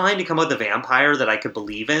just trying to come up with a vampire that I could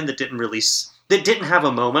believe in that didn't have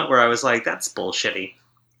a moment where I was like, that's bullshitty.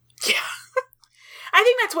 Yeah. I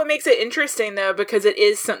think that's what makes it interesting, though, because it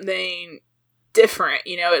is something different.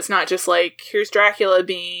 It's not just like, here's Dracula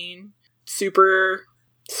being super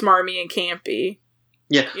smarmy and campy.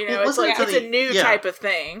 Yeah. It's like, it's a new type of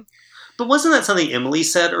thing. But wasn't that something Emily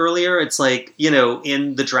said earlier? It's like,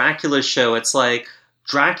 in the Dracula show, it's like,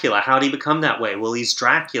 Dracula, how did he become that way? Well, he's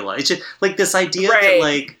Dracula. It's just, like, this idea that,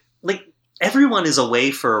 like, everyone is away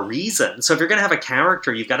for a reason. So if you're going to have a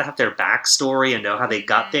character, you've got to have their backstory and know how they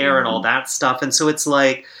got there and all that stuff. And so it's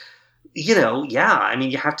like, you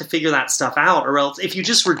have to figure that stuff out, or else if you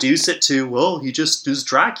just reduce it to, well, he just is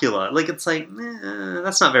Dracula. Like, it's like,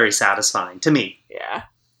 that's not very satisfying to me. Yeah.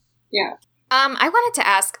 Yeah. I wanted to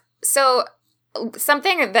ask, so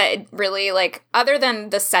something that really, like, other than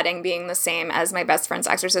the setting being the same as My Best Friend's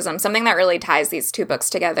Exorcism, something that really ties these two books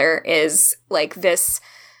together is, like, this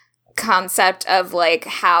concept of, like,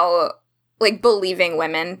 how, like, believing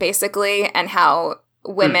women, basically, and how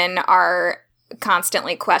women are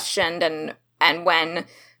constantly questioned, and when,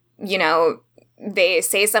 they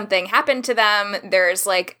say something happened to them, there's,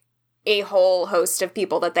 like, a whole host of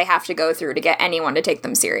people that they have to go through to get anyone to take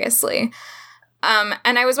them seriously.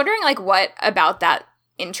 And I was wondering, like, what about that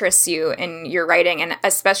interests you in your writing, and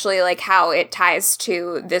especially, like, how it ties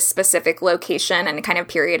to this specific location and kind of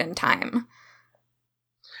period in time.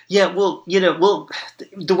 Yeah, well,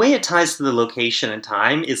 the way it ties to the location and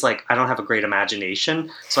time is, like, I don't have a great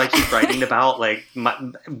imagination, so I keep writing about, like,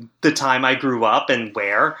 the time I grew up and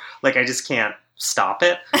where. Like, I just can't stop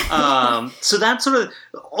it. So that's sort of,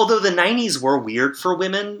 although the 90s were weird for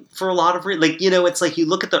women for a lot of it's like you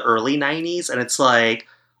look at the early 90s and it's like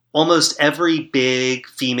almost every big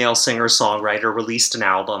female singer-songwriter released an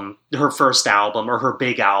album, her first album or her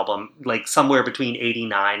big album, like somewhere between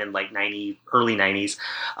 89 and like 90, early 90s.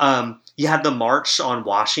 You had the March on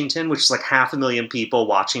Washington, which is like 500,000 people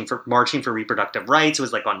marching for reproductive rights. It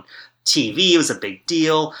was like on TV. It was a big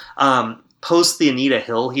deal. Post the Anita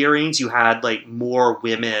Hill hearings, you had like more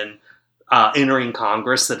women entering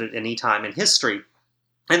Congress than at any time in history.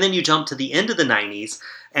 And then you jump to the end of the 90s,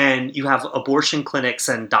 and you have abortion clinics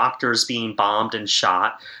and doctors being bombed and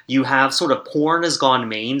shot. You have sort of porn has gone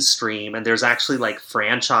mainstream, and there's actually like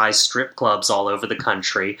franchise strip clubs all over the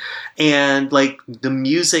country. And like the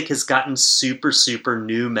music has gotten super, super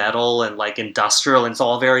new metal and like industrial, and it's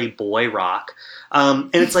all very boy rock. And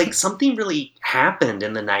it's like something really happened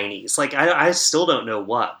in the 90s. Like, I still don't know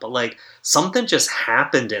what, but like something just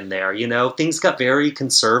happened in there, things got very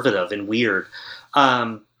conservative and weird.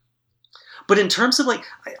 But in terms of like,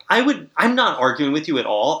 I'm not arguing with you at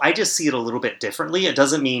all. I just see it a little bit differently. It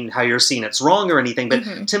doesn't mean how you're seeing it's wrong or anything,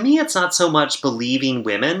 but to me, it's not so much believing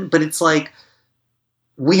women, but it's like,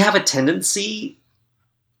 we have a tendency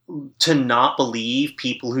to not believe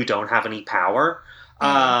people who don't have any power.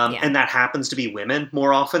 And that happens to be women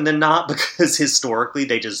more often than not, because historically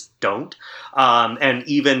they just don't. And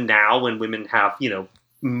even now when women have,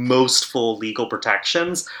 most full legal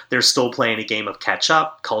protections, they're still playing a game of catch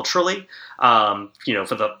up culturally. For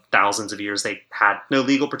the thousands of years they had no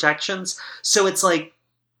legal protections. So it's like,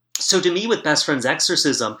 so to me with Best Friend's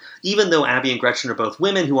Exorcism, even though Abby and Gretchen are both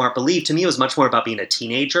women who aren't believed, to me it was much more about being a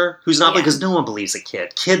teenager who's not, because no one believes a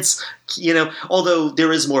kid. Kids, although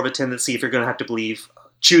there is more of a tendency if you're going to have to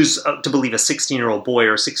choose to believe a 16-year-old boy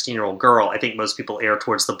or a 16-year-old girl, I think most people err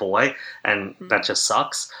towards the boy, and that just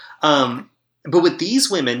sucks. But with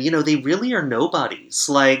these women, they really are nobodies.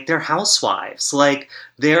 Like, they're housewives. Like,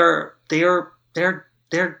 they're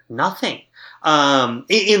nothing.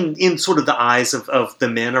 in sort of the eyes of the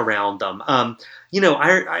men around them. I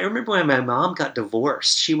remember when my mom got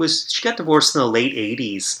divorced. She got divorced in the late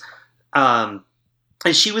 80s. And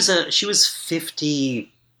she was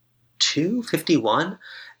 52, 51,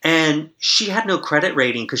 and she had no credit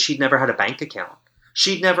rating because she'd never had a bank account.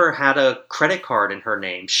 She'd never had a credit card in her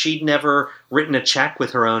name. She'd never written a check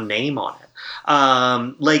with her own name on it.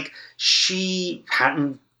 She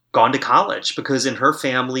hadn't gone to college because in her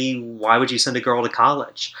family, why would you send a girl to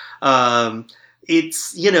college?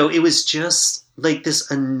 It was just like this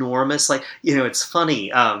enormous, it's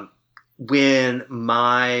funny. When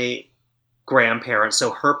my grandparents, so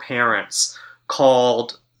her parents,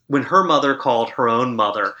 when her mother called her own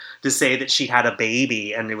mother to say that she had a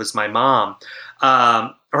baby and it was my mom,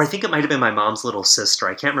 or I think it might have been my mom's little sister.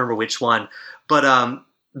 I can't remember which one, but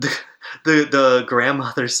the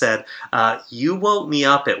grandmother said, "You woke me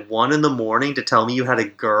up at 1 a.m. to tell me you had a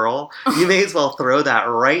girl. You may as well throw that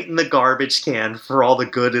right in the garbage can for all the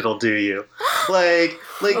good it'll do you." That's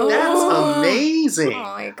amazing. Oh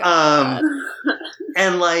my God.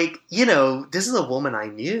 And this is a woman I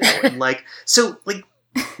knew, and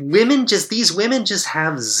these women just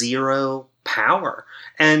have zero power.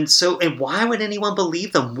 And why would anyone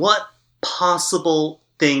believe them? What possible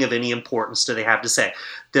thing of any importance do they have to say?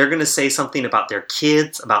 They're going to say something about their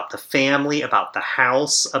kids, about the family, about the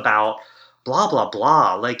house, about blah, blah,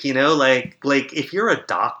 blah. If you're a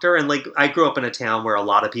doctor, and I grew up in a town where a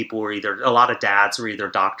lot of dads were either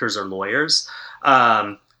doctors or lawyers.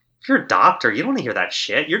 If you're a doctor, you don't want to hear that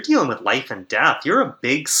shit. You're dealing with life and death. You're a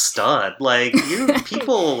big stud.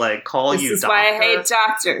 People call you doctor. This is why I hate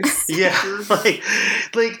doctors. Yeah.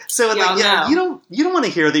 You don't want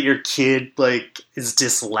to hear that your kid is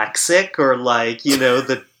dyslexic or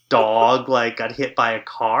the dog got hit by a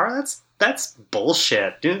car. That's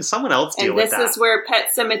bullshit. Dude, someone else deal with that. And this is where Pet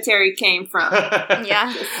Sematary came from.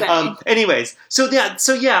 Yeah. Anyways, so I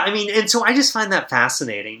just find that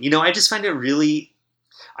fascinating. I just find it really,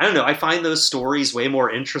 I don't know. I find those stories way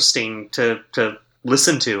more interesting to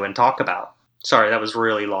listen to and talk about. Sorry, that was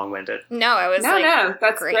really long-winded. No, it was no,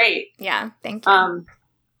 that's great. Yeah, thank you.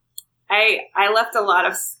 I left a lot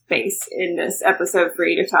of space in this episode for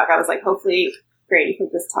you to talk. I was like, hopefully Grady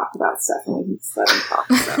could just talk about stuff and we can just let him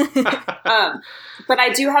talk. So. But I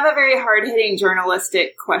do have a very hard-hitting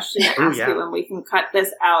journalistic question to ask you, and we can cut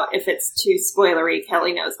this out if it's too spoilery.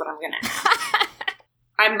 Kelly knows what I'm going to ask.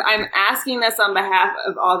 I'm asking this on behalf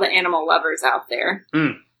of all the animal lovers out there.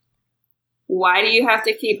 Why do you have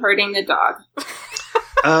to keep hurting the dog?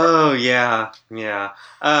 Oh, yeah.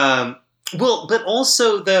 Well, but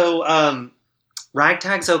also, though,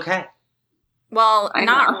 Ragtag's okay. Well,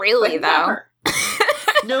 not really, though.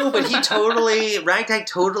 No, but Ragtag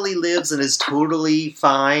totally lives and is totally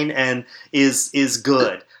fine and is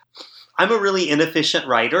good. I'm a really inefficient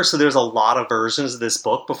writer, so there's a lot of versions of this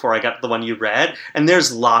book before I got to the one you read, and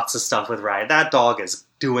there's lots of stuff with Ragtag. That dog is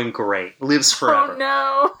doing great. Lives forever. Oh,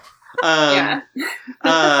 no.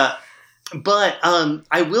 But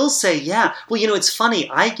I will say, yeah. Well, it's funny.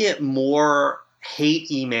 I get more hate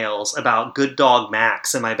emails about Good Dog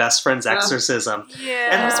Max and my best friend's exorcism. Yeah,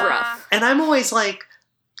 and it was rough. And I'm always like,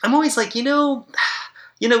 the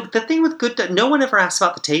thing with Good Dog, no one ever asks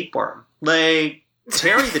about the tapeworm.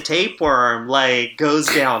 Terry the tapeworm, goes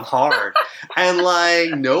down hard. And,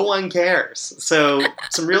 no one cares. So,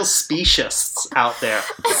 some real speciesists out there.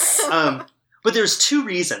 But there's two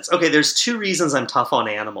reasons. Okay, there's two reasons I'm tough on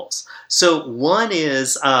animals. So, one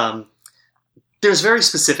is, there's very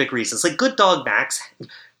specific reasons. Good Dog Max,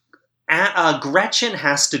 Gretchen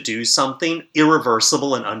has to do something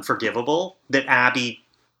irreversible and unforgivable that Abby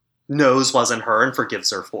knows wasn't her and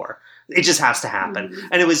forgives her for. It just has to happen. Mm-hmm.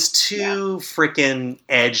 And it was too freaking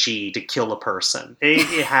edgy to kill a person.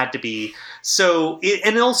 It had to be. So,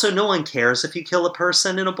 and also no one cares if you kill a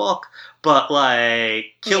person in a book, but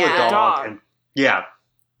kill a dog. And,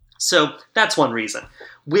 so that's one reason.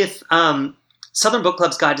 With Southern Book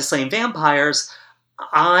Club's Guide to Slaying Vampires,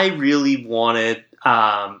 I really wanted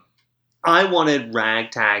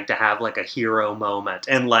Ragtag to have a hero moment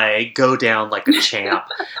and go down like a champ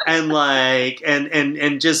and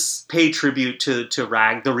and just pay tribute to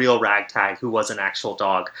the real Ragtag, who was an actual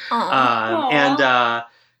dog. And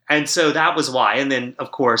so that was why. And then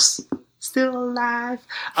of course, still alive.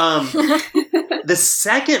 The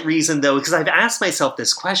second reason though, because I've asked myself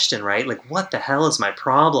this question, right? What the hell is my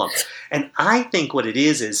problem? And I think what it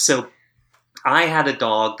is so I had a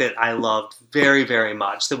dog that I loved very, very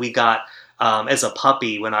much that we got as a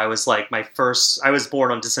puppy when I was I was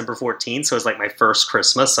born on December 14th. So it was my first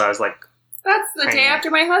Christmas. So I was That's the day after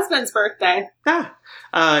my husband's birthday. Yeah.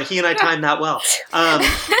 He and I timed that well.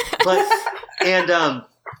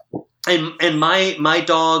 And my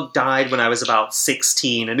dog died when I was about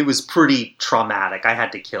 16, and it was pretty traumatic. I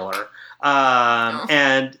had to kill her.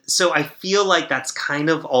 And so I feel like that's kind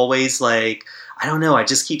of always like, I don't know, I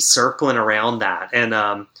just keep circling around that.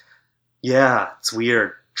 And yeah, it's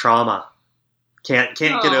weird. Trauma. Can't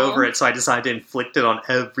get over it, so I decided to inflict it on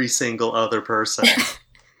every single other person.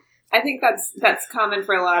 I think that's common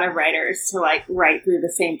for a lot of writers to like write through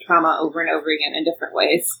the same trauma over and over again in different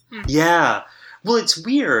ways. Yeah. Well, it's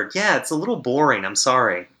weird. Yeah, it's a little boring. I'm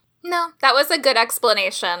sorry. No, that was a good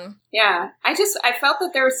explanation. Yeah. I felt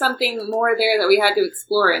that there was something more there that we had to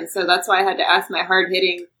explore, and so that's why I had to ask my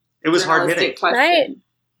hard-hitting It was hard-hitting. question. Right.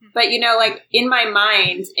 But, like, in my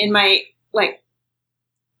mind, in my, like,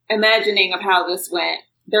 imagining of how this went,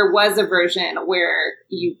 there was a version where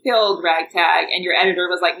you killed Ragtag, and your editor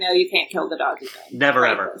was like, no, you can't kill the dog again. Never,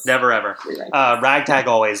 ever. Never, ever. Ragtag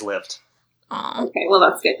always lived. Aww. Okay, well,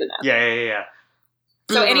 that's good to know. Yeah.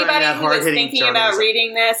 So anybody who is thinking about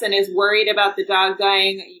reading this and is worried about the dog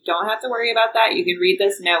dying, you don't have to worry about that. You can read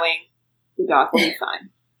this knowing the dog will be fine.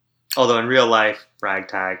 Although in real life,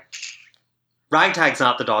 Ragtag's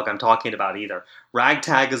not the dog I'm talking about either.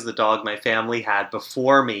 Ragtag is the dog my family had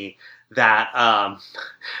before me that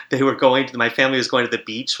my family was going to the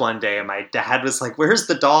beach one day, and my dad was like, where's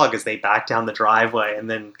the dog? As they backed down the driveway and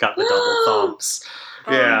then got the double thumps.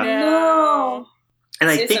 Yeah. Oh, no. And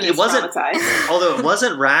I Susan think it wasn't, traumatized. although it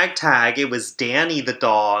wasn't Ragtag, it was Danny the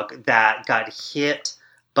dog that got hit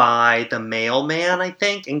by the mailman, I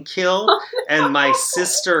think, and killed. And my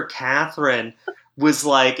sister, Catherine, was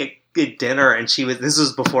like at dinner, and this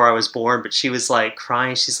was before I was born, but she was like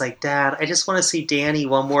crying. She's like, Dad, I just want to see Danny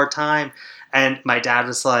one more time. And my dad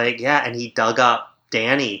was like, yeah, and he dug up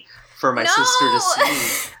Danny for my sister to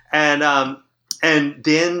see. And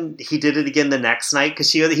then he did it again the next night,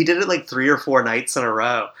 because he did it like 3 or 4 nights in a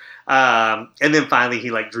row. And then finally he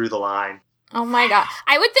like drew the line. Oh my god.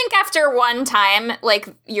 I would think after one time, like,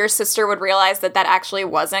 your sister would realize that actually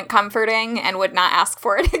wasn't comforting and would not ask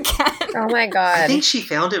for it again. Oh my god. I think she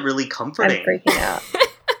found it really comforting. I'm freaking out.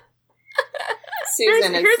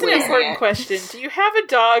 Susan Here's an is important question. Do you have a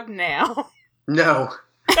dog now? No.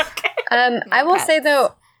 Okay. I will say,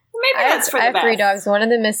 though, Maybe that's for the I have best. 3 dogs. One of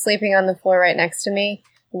them is sleeping on the floor right next to me.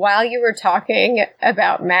 While you were talking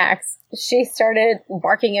about Max, she started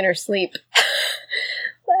barking in her sleep.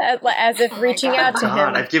 As if reaching out to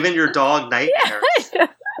him. I've given your dog nightmares.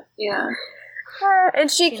 Yeah. And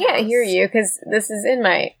she can't hear you because this is in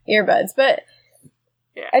my earbuds, but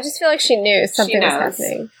I just feel like she knew something was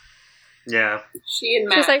happening. Yeah. She and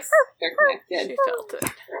Max, She's like, they're connected. She felt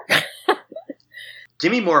it.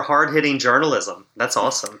 Give me more hard-hitting journalism. That's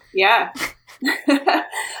awesome. Yeah.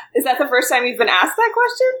 Is that the first time you've been asked that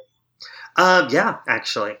question? Yeah,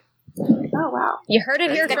 actually. Oh, wow. You heard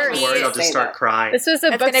it here It's gonna first. be- Worried I'll just start crying. This was a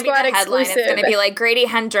That's Book going to be the Squad headline. exclusive. It's going to be like, Grady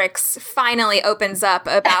Hendrix finally opens up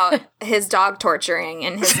about his dog torturing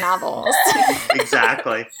in his novels.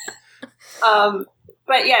 Exactly.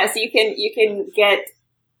 But yes, you can get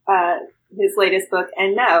his latest book,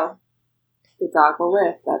 and no, the dog will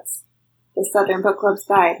live. That's the Southern Book Club's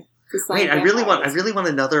guide. Wait, I really want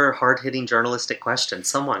another hard-hitting journalistic question.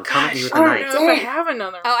 Someone come at me with a I knife. don't know if I have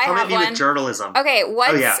another. Oh, I Come have at me one. with journalism. Okay,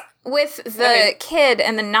 what's yeah. with the kid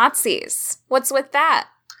and the Nazis? What's with that?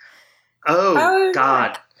 Oh,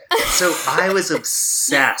 God. So I was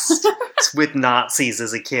obsessed with Nazis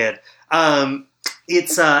as a kid.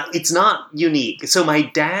 It's not unique. So my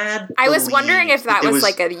dad. I was wondering if that it was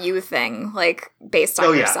like a you thing, like based on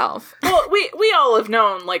Oh, yeah. yourself. Well, we all have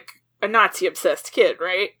known, like, a Nazi-obsessed kid,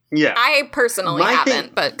 right? Yeah. I personally My haven't,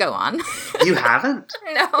 thing- but go on. You haven't?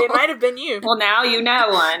 No. It might have been you. Well, now you know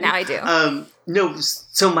one. Now I do. No,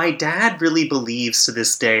 so my dad really believes to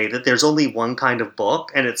this day that there's only one kind of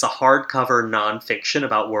book, and it's a hardcover nonfiction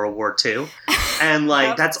about World War II. And, like,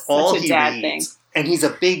 Yep, that's such all a he dad reads. thing. And he's a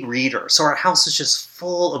big reader. So our house is just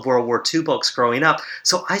full of World War II books growing up.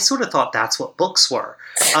 So I sort of thought that's what books were.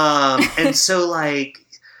 And so, like,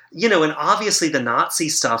 you know, and obviously the Nazi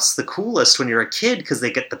stuff's the coolest when you're a kid because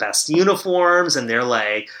they get the best uniforms and they're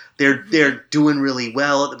like, they're doing really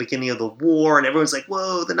well at the beginning of the war and everyone's like,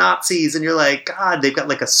 whoa, the Nazis. And you're like, God, they've got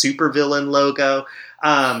like a supervillain logo.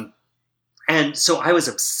 And so I was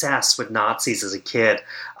obsessed with Nazis as a kid.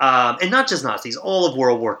 And not just Nazis, all of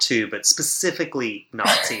World War II, but specifically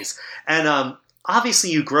Nazis. And obviously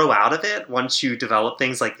you grow out of it once you develop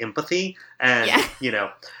things like empathy and, you know.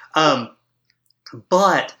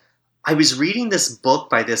 But I was reading this book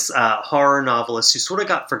by this horror novelist who sort of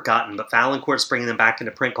got forgotten, but Valancourt's bringing them back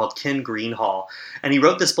into print, called Ken Greenhall. And he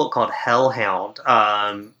wrote this book called Hellhound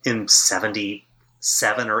in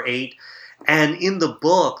 77 or 8. And in the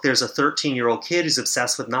book, there's a 13-year-old kid who's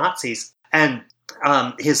obsessed with Nazis. And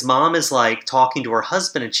his mom is like talking to her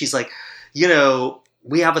husband, and she's like, you know,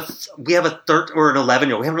 we have an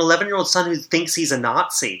 11-year-old. We have an 11-year-old son who thinks he's a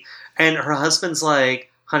Nazi. And her husband's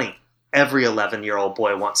like, honey, every 11-year-old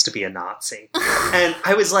boy wants to be a Nazi. And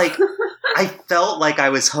I was like, I felt like I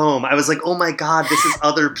was home. I was like, oh my God, this is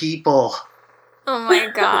other people. Oh my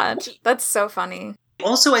God. That's so funny.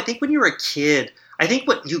 Also, I think when you're a kid, I think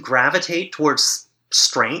what you gravitate towards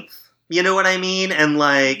strength. You know what I mean? And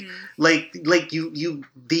like you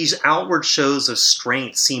these outward shows of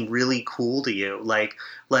strength seem really cool to you. Like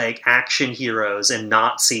action heroes and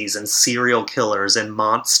Nazis and serial killers and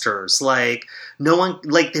monsters. Like no one,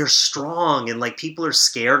 like they're strong and like people are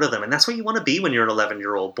scared of them. And that's what you want to be when you're an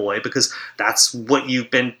 11-year-old boy, because that's what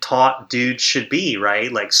you've been taught dudes should be,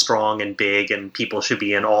 right? Like strong and big, and people should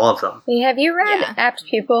be in awe of them. Hey, have you read Apt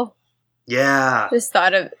Pupil? Yeah. Just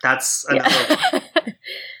thought of that's another one.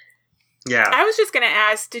 Yeah. I was just going to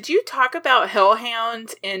ask, did you talk about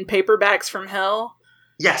Hellhound in Paperbacks from Hell?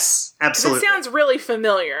 Yes, absolutely. It sounds really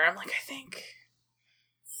familiar. I'm like, I think.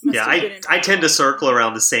 Yeah, I tend to circle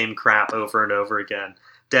around the same crap over and over again.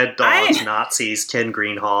 Dead dogs, Nazis, Ken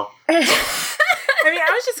Greenhall. I mean,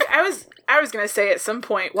 I was going to say at some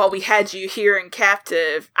point while we had you here in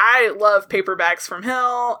captive, I love Paperbacks from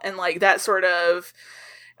Hell and like that sort of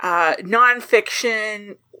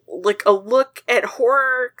nonfiction, like a look at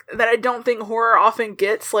horror that I don't think horror often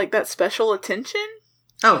gets, like that special attention.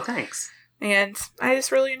 Oh, thanks. And I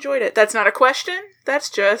just really enjoyed it. That's not a question. That's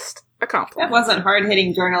just a compliment. That wasn't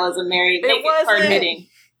hard-hitting journalism, Mary. Make it hard-hitting.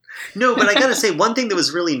 No, but I gotta say, one thing that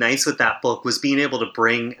was really nice with that book was being able to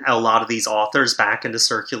bring a lot of these authors back into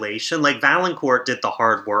circulation. Like, Valancourt did the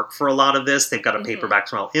hard work for a lot of this. They've got a paperback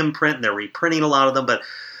from imprint, and they're reprinting a lot of them. But,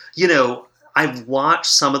 you know, I've watched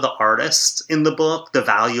some of the artists in the book, the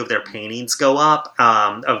value of their paintings go up,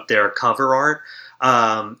 of their cover art.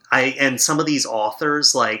 And some of these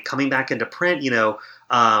authors, like, coming back into print, you know,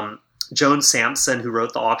 Joan Sampson, who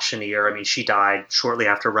wrote The Auctioneer, I mean, she died shortly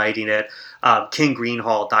after writing it. King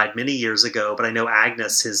Greenhall died many years ago, but I know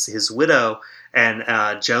Agnes, his widow,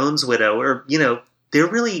 and Joan's widow, are, you know,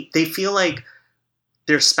 they feel like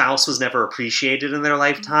their spouse was never appreciated in their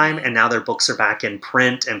lifetime, and now their books are back in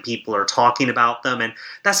print, and people are talking about them, and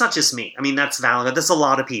that's not just me. I mean, that's valid. That's a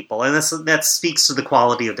lot of people, and that speaks to the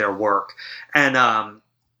quality of their work, but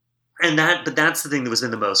that's the thing that was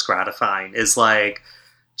been the most gratifying is like,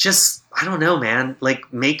 just, I don't know, man,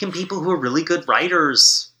 like making people who are really good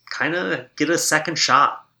writers kind of get a second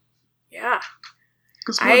shot. Yeah.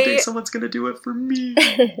 Because one day someone's going to do it for me.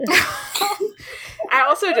 I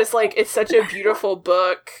also just like, it's such a beautiful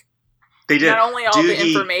book. They did. Not only all the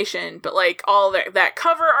information, but like all that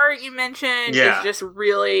cover art you mentioned is just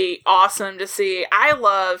really awesome to see.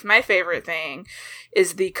 My favorite thing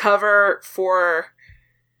is the cover for,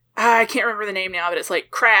 I can't remember the name now, but it's like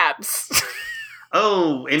Crabs.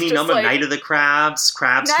 Oh, any number, like, Night of the Crabs,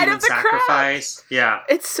 Human Sacrifice. Crabs. Yeah.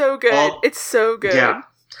 It's so good. It's so good. Yeah.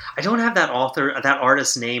 I don't have that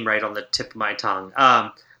artist's name right on the tip of my tongue.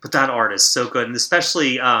 But that art is so good. And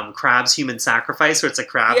especially Crab's Human Sacrifice, where it's a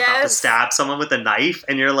crab about to stab someone with a knife.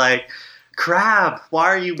 And you're like, Crab, why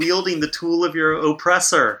are you wielding the tool of your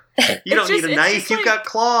oppressor? You don't need a knife, you've got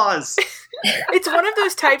claws. It's one of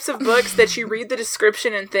those types of books that you read the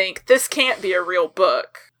description and think, this can't be a real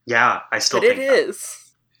book. Yeah, I still think it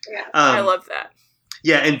is. Yeah, I love that.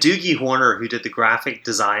 Yeah, and Doogie Horner, who did the graphic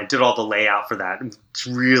design, did all the layout for that, and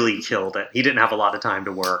really killed it. He didn't have a lot of time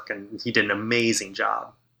to work, and he did an amazing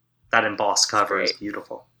job. That embossed cover is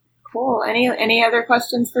beautiful. Cool. Any other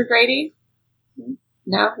questions for Grady?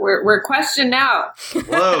 No, we're questioned now.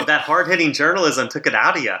 Whoa, that hard-hitting journalism took it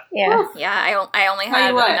out of you. Yeah, yeah. I only had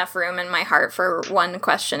enough room in my heart for one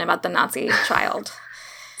question about the Nazi child.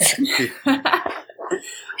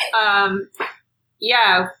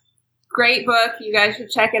 Yeah, great book. You guys should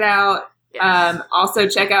check it out. Yes. Also,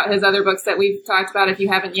 check out his other books that we've talked about if you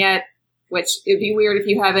haven't yet. Which it'd be weird if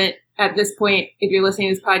you haven't at this point if you're listening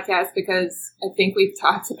to this podcast, because I think we've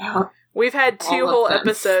talked about. We've had 2 whole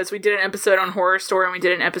episodes. We did an episode on Horror Store, and we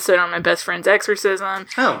did an episode on My Best Friend's Exorcism.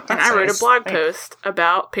 Oh, and I wrote a blog post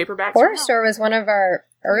about paperbacks. Horror Store was one of our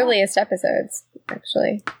earliest episodes,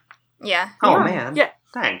 actually. Yeah. Oh, man. Yeah.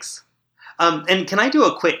 Thanks. And can I do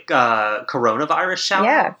a quick coronavirus shout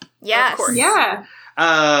out? Yeah. Of course. Yeah.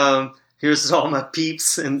 Here's all my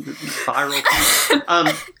peeps and viral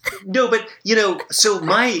peeps. No, but, so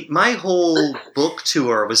my whole book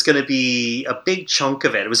tour was going to be a big chunk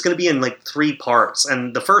of it. It was going to be in like 3 parts,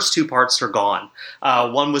 and the first 2 parts are gone.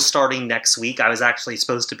 One was starting next week. I was actually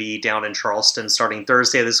supposed to be down in Charleston starting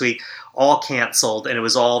Thursday this week, all canceled, and it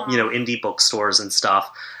was all, indie bookstores and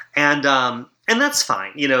stuff. And that's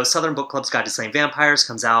fine. Southern Book Club's Guide to Slaying Vampires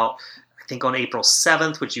comes out, I think, on April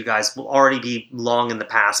 7th, which you guys will already be long in the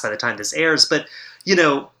past by the time this airs. But,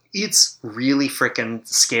 it's really freaking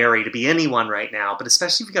scary to be anyone right now, but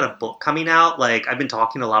especially if you've got a book coming out. Like, I've been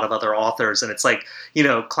talking to a lot of other authors, and it's like,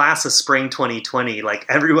 class of spring 2020, like,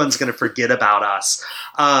 everyone's going to forget about us.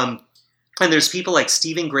 And there's people like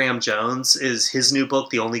Stephen Graham Jones, his new book,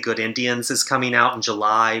 The Only Good Indians, is coming out in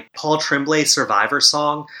July. Paul Tremblay's Survivor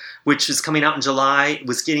Song, which is coming out in July,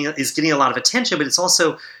 is getting a lot of attention, but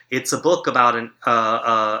it's a book about a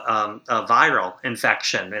viral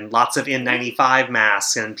infection and lots of N95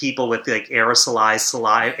 masks and people with like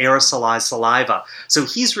aerosolized saliva. So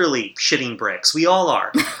he's really shitting bricks. We all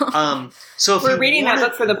are. So if we're reading that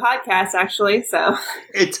book for the podcast, actually. So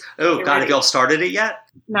have y'all started it yet?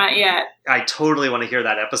 Not yet. I totally want to hear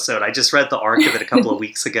that episode. I just read the arc of it a couple of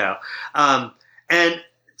weeks ago, and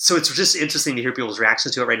so it's just interesting to hear people's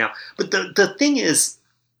reactions to it right now. But the thing is,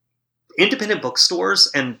 independent bookstores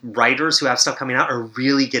and writers who have stuff coming out are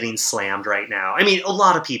really getting slammed right now. I mean, a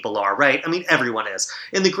lot of people are, right? I mean, everyone is.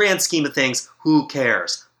 In the grand scheme of things, who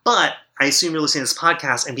cares? But I assume you're listening to this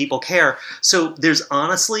podcast and people care. So there's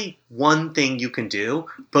honestly one thing you can do,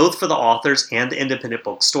 both for the authors and the independent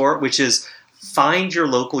bookstore, which is find your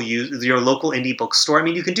local indie bookstore. I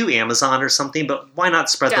mean, you can do Amazon or something, but why not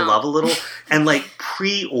spread the love a little and like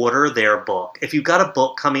pre-order their book? If you've got a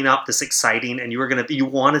book coming up that's exciting and you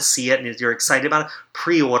want to see it and you're excited about it,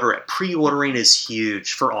 pre-order it. Pre-ordering is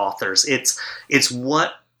huge for authors. It's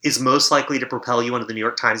what is most likely to propel you onto the New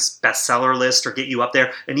York Times bestseller list or get you up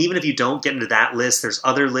there. And even if you don't get into that list, there's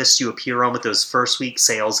other lists you appear on with those first week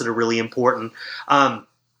sales that are really important.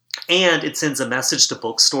 And it sends a message to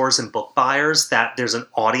bookstores and book buyers that there's an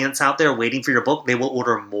audience out there waiting for your book. They will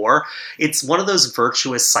order more. It's one of those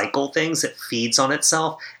virtuous cycle things that feeds on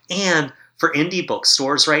itself. And for indie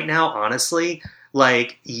bookstores right now, honestly,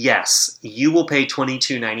 like, yes, you will pay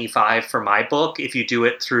 $22.95 for my book if you do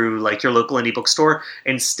it through like your local indie bookstore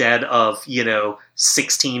instead of,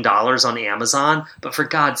 $16 on Amazon. But for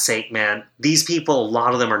God's sake, man, these people, a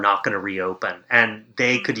lot of them are not going to reopen, and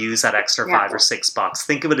they could use that extra $5 or $6.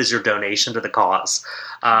 Think of it as your donation to the cause.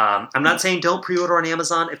 I'm not saying don't pre-order on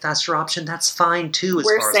Amazon. If that's your option, that's fine too.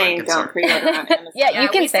 We're saying don't pre-order on Amazon. Yeah, you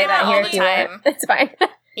can say that here if you want. It's fine.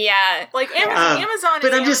 Yeah, like Amazon.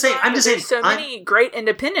 But I'm just saying. There's so many great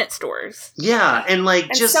independent stores. Yeah, and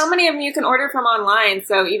so many of them you can order from online.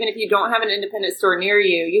 So even if you don't have an independent store near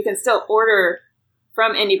you, you can still order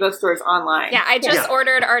from indie bookstores online. Yeah, I just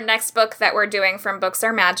ordered our next book that we're doing from Books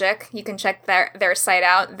Are Magic. You can check their site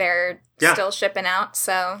out. They're still shipping out.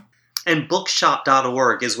 So. And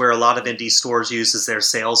bookshop.org is where a lot of indie stores use as their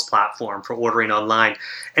sales platform for ordering online,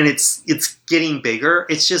 and it's getting bigger.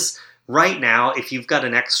 It's just. Right now, if you've got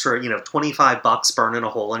an extra, $25 burning a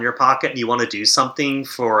hole in your pocket and you want to do something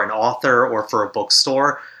for an author or for a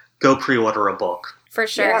bookstore, go pre-order a book. For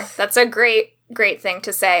sure. Yeah. That's a great thing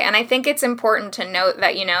to say. And I think it's important to note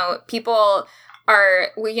that, people are,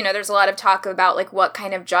 there's a lot of talk about like what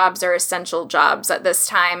kind of jobs are essential jobs at this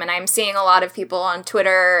time. And I'm seeing a lot of people on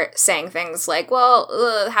Twitter saying things like,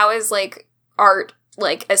 well, how is like art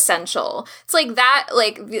like essential? It's like that,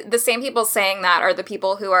 like the same people saying that are the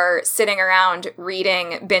people who are sitting around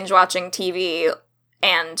reading, binge watching TV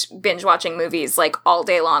and binge watching movies like all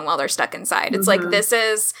day long while they're stuck inside. It's like this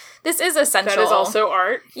is essential. That is also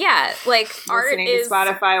art. Yeah, like art is to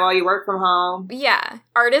Spotify while you work from home. Yeah,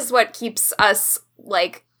 art is what keeps us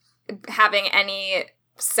like having any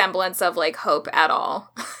semblance of like hope at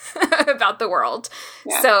all about the world.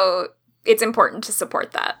 Yeah. So it's important to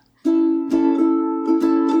support that.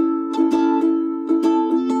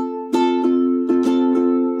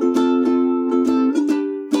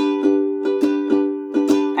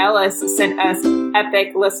 Ellis sent us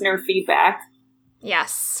epic listener feedback.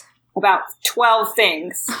 Yes. About 12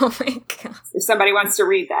 things. Oh my God. If somebody wants to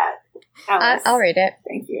read that. Ellis. I'll read it.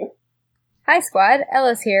 Thank you. Hi, squad.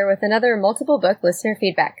 Ellis here with another multiple book listener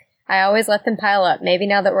feedback. I always let them pile up. Maybe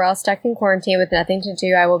now that we're all stuck in quarantine with nothing to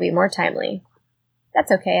do, I will be more timely.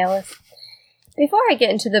 That's okay, Ellis. Before I get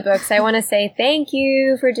into the books, I want to say thank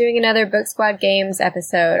you for doing another Book Squad Games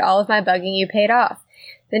episode. All of my bugging you paid off.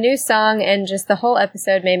 The new song and just the whole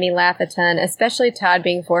episode made me laugh a ton, especially Todd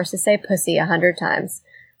being forced to say pussy 100 times.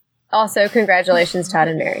 Also, congratulations, Todd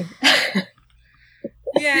and Mary.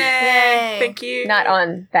 Yay! Thank you. Not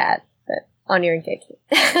on that, but on your engagement.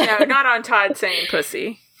 No, not on Todd saying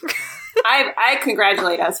pussy. I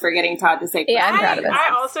congratulate us for getting Todd to say pussy. Yeah, I'm proud of us.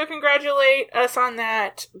 I also congratulate us on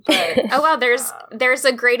that. But Oh, well, there's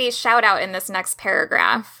a Grady shout out in this next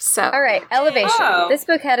paragraph. So All right, elevation. Oh. This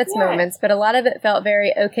book had its moments, but a lot of it felt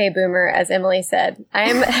very okay boomer, as Emily said. I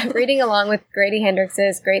am reading along with Grady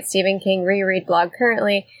Hendrix's Great Stephen King Reread blog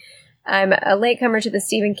currently. I'm a latecomer to the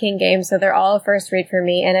Stephen King game, so they're all a first read for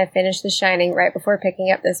me, and I finished The Shining right before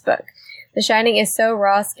picking up this book. The Shining is so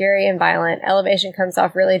raw, scary, and violent. Elevation comes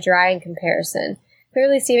off really dry in comparison.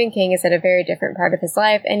 Clearly, Stephen King is at a very different part of his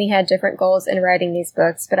life, and he had different goals in writing these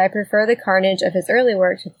books, but I prefer the carnage of his early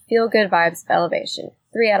work to the feel-good vibes of Elevation.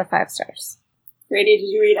 3 out of 5 stars. Grady, did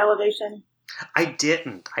you read Elevation? I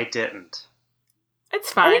didn't.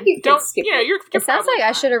 it's fine. think you can skip it. You're It sounds probably like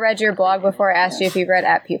I should have read your blog before I asked you if you read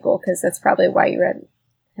At Pupil, because that's probably why you had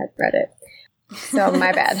read it. So,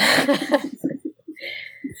 my bad.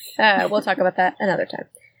 We'll talk about that another time.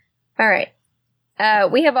 All right.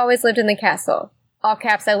 We have always lived in the castle. All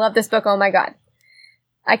caps, I love this book, oh my god.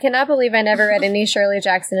 I cannot believe I never read any Shirley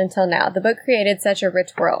Jackson until now. The book created such a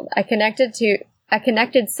rich world. I connected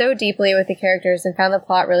so deeply with the characters and found the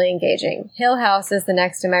plot really engaging. Hill House is the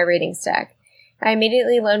next in my reading stack. I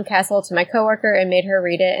immediately loaned Castle to my coworker and made her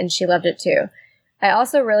read it, and she loved it too. I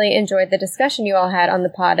also really enjoyed the discussion you all had on the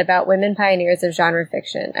pod about women pioneers of genre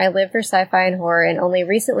fiction. I live for sci-fi and horror and only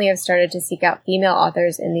recently have started to seek out female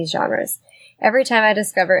authors in these genres. Every time I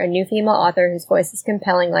discover a new female author whose voice is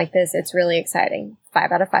compelling like this, it's really exciting.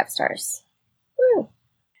 5 out of 5 stars. Woo!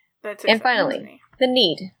 That's And exciting to finally, me. The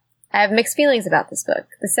Need. I have mixed feelings about this book.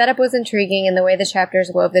 The setup was intriguing and the way the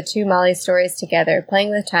chapters wove the two Molly stories together,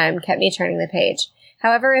 playing with time, kept me turning the page.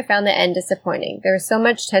 However, I found the end disappointing. There was so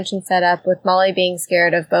much tension set up, with Molly being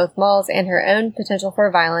scared of both Malls and her own potential for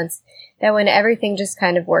violence, that when everything just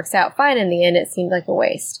kind of works out fine in the end, it seemed like a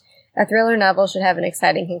waste. A thriller novel should have an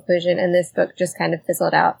exciting conclusion, and this book just kind of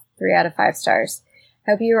fizzled out. 3 out of 5 stars.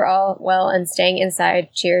 Hope you are all well and staying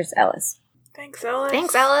inside. Cheers, Ellis. Thanks, Ellis.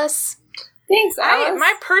 thanks, Ellis. Thanks, Alice.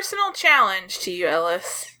 My personal challenge to you,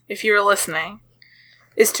 Ellis, if you are listening,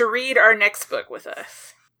 is to read our next book with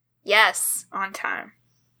us. Yes. On time.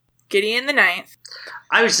 Gideon the Ninth.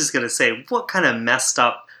 I was just going to say, what kind of messed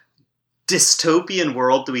up dystopian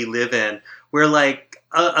world do we live in where, like,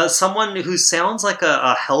 someone who sounds like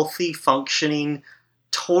a healthy, functioning,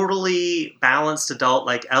 totally balanced adult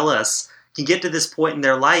like Ellis can get to this point in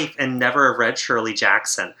their life and never have read Shirley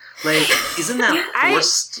Jackson. Like, isn't that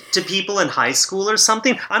forced to people in high school or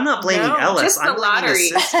something? I'm not blaming Ellis. just the I'm blaming lottery.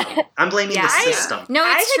 the system. I'm blaming the system. No,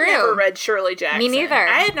 I it's had true. never read Shirley Jackson. Me neither.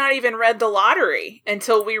 I had not even read The Lottery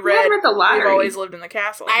until we You read hadn't read The Lottery. We've Always Lived in the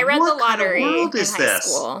Castle. I read What The Lottery kind of world in is high this?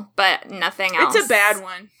 school, but nothing else. It's a bad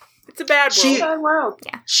one. It's a bad She- world. Bad world.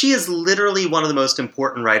 She is literally one of the most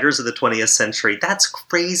important writers of the 20th century. That's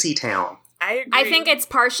crazy town. I agree. I think it's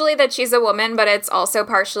partially that she's a woman, but it's also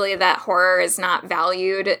partially that horror is not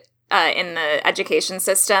valued in the education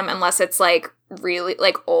system unless it's like really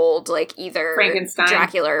like old, like either Frankenstein.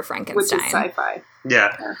 Dracula or Which Frankenstein. is sci-fi.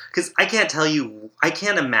 Yeah. Because I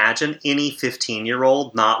can't imagine any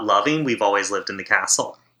 15-year-old not loving We've Always Lived in the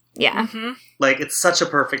Castle. Yeah. Mm-hmm. Like, it's such a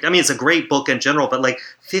perfect... I mean, it's a great book in general, but, like,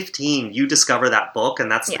 15, you discover that book,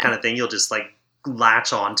 and that's the kind of thing you'll just, like,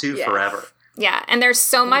 latch onto forever. Yeah, and there's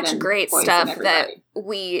so much then great poison stuff that everybody.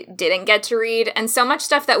 we didn't get to read, and so much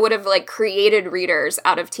stuff that would have, like, created readers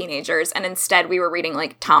out of teenagers, and instead we were reading,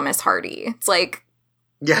 like, Thomas Hardy. It's like,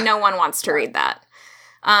 no one wants to read that.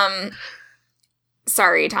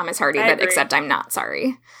 Sorry, Thomas Hardy, I but agree. except I'm not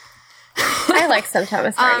sorry. I like some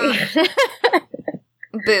Thomas Hardy.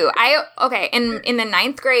 Boo. In the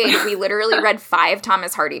 9th grade, we literally read 5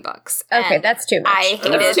 Thomas Hardy books. Okay, and that's too much. I That's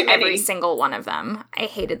too hated many. every single one of them. I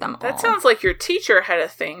hated them all. That sounds like your teacher had a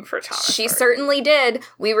thing for Thomas She Hardy. certainly did.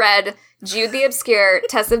 We read Jude the Obscure,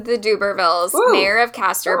 Tess of the Dubervilles, Ooh. Mayor of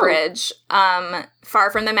Casterbridge,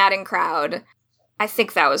 Far from the Madding Crowd. I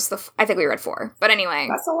think that was I think we read 4. But anyway.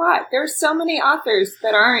 That's a lot. There's so many authors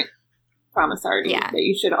that aren't Thomas Hardy that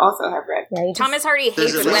you should also have read. Yeah, you just- Thomas Hardy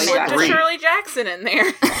There's hates at least women. Put three. Shirley Jackson in there.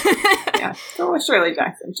 Yeah. Go with Shirley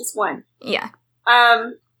Jackson. Just one. Yeah.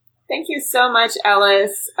 Thank you so much,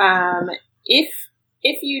 Ellis. If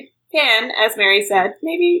you can, as Mary said,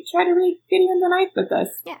 maybe try to read Gideon the Ninth with us.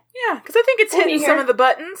 Yeah, because I think it's We'll be hitting some here. of the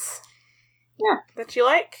buttons. Yeah. That you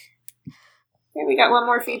like. Okay, we got one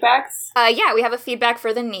more feedbacks. Yeah, we have a feedback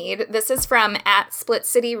for the need. This is from at Split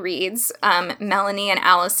City Reads, Melanie and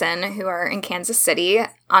Allison, who are in Kansas City,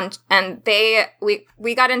 and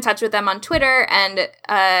we got in touch with them on Twitter, and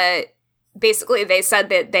basically they said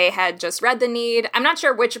that they had just read the need. I'm not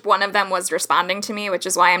sure which one of them was responding to me, which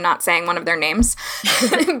is why I'm not saying one of their names.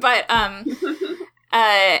 But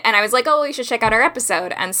and I was like, oh, you should check out our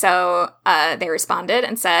episode. And so they responded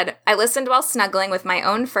and said, I listened while snuggling with my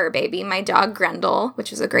own fur baby, my dog Grendel,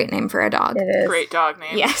 which is a great name for a dog. It is. Great dog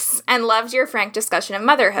name. Yes, and loved your frank discussion of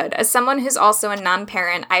motherhood. As someone who's also a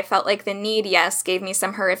non-parent, I felt like the need, yes, gave me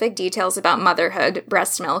some horrific details about motherhood,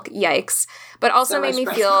 breast milk, yikes, but also So made me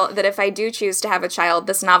much feel breast that if I do choose to have a child,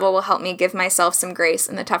 this novel will help me give myself some grace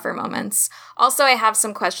in the tougher moments. Also, I have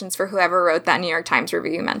some questions for whoever wrote that New York Times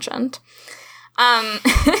review you mentioned.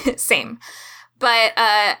 Same. But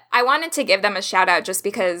I wanted to give them a shout out just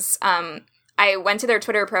because I went to their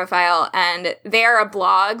Twitter profile and they're a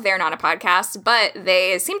blog, they're not a podcast, but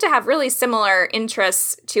they seem to have really similar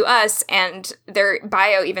interests to us, and their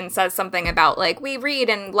bio even says something about, like, we read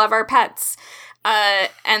and love our pets.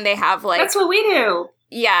 And they have, like... That's what we do!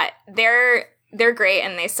 Yeah, they're great,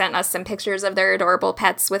 and they sent us some pictures of their adorable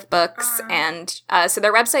pets with books, and so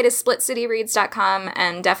their website is splitcityreads.com,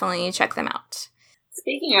 and definitely check them out.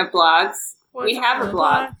 Speaking of blogs, we have a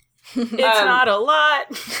blog. It's not a lot.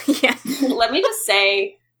 Yeah. Let me just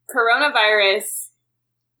say, coronavirus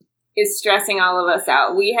is stressing all of us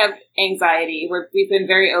out. We have anxiety. We've been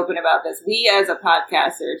very open about this. We, as a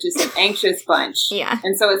podcast, are just an anxious bunch. Yeah.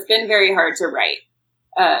 And so it's been very hard to write.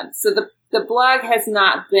 So the blog has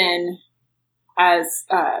not been as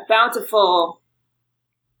bountiful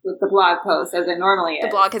with the blog post as it normally is. The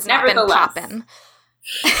blog has not been poppin'.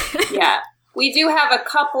 Yeah. We do have a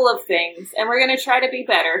couple of things, and we're going to try to be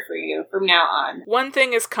better for you from now on. One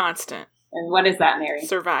thing is constant. And what is that, Mary?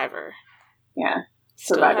 Survivor. Yeah.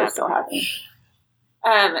 Survivor's still happening.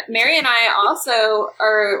 Mary and I also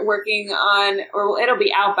are working on, or it'll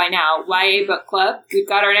be out by now, YA Book Club. We've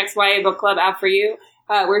got our next YA Book Club out for you.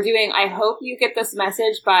 We're doing I Hope You Get This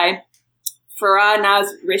Message by Farah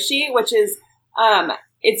Naz Rishi, which is,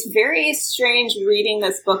 it's very strange reading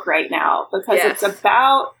this book right now because it's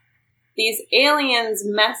about these aliens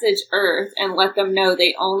message Earth and let them know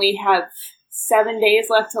they only have 7 days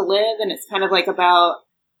left to live, and it's kind of like about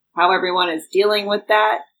how everyone is dealing with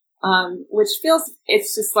that, which feels,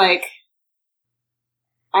 it's just like,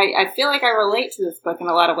 I feel like I relate to this book in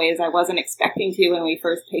a lot of ways I wasn't expecting to when we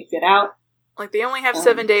first picked it out. Like, they only have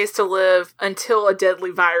 7 days to live until a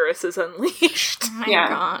deadly virus is unleashed. Oh my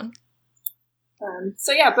God.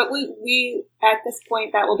 So yeah, but we at this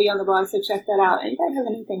point that will be on the blog, so check that out. Anybody have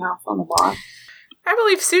anything else on the blog? I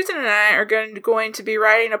believe Susan and I are going to be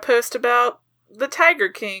writing a post about the Tiger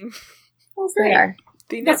King. Well, great.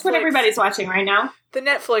 That's what Netflix- everybody's watching right now. The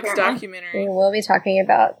Netflix Apparently. documentary. We will be talking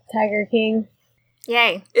about Tiger King.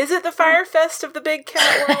 Yay. Is it the Fire Fest of the Big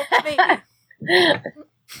Cat World? Maybe.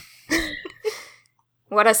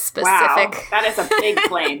 What a specific... Wow, that is a big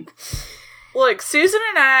claim. Look, Susan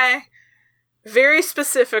and I very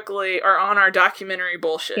specifically are on our documentary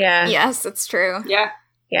bullshit. Yeah. Yes, it's true.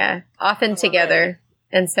 Yeah. Often together.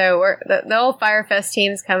 And so we're the whole Firefest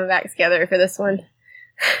team's coming back together for this one.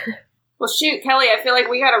 Well, shoot, Kelly, I feel like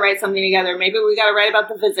we got to write something together. Maybe we got to write about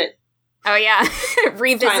the visit. Oh, yeah.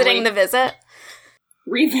 Revisiting the visit.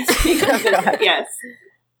 Revisiting the visit, yes.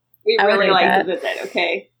 We I would really like like that. the visit,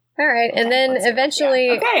 okay. All right. And then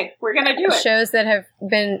eventually Okay, we're going to do it. shows that have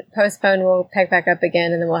been postponed will pick back up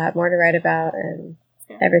again, and then we'll have more to write about, and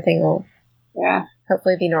everything will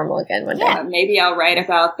hopefully be normal again one day. Maybe I'll write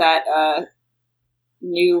about that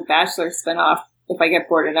new Bachelor spinoff if I get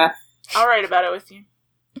bored enough. I'll write about it with you.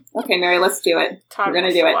 Okay, Mary, let's do it. Todd We're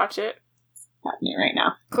going to wants do it. Watch it. Happening right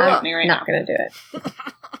now. Cool. Happening right Not now. going to do it.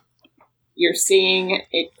 You're seeing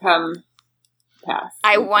it come past.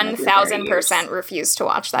 I in front of your very 1000% ears. refuse to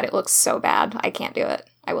watch that. It looks so bad. I can't do it.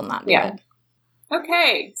 I will not do Yeah. it.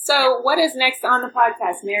 Okay, so what is next on the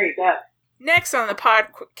podcast, Mary? Go. Next on the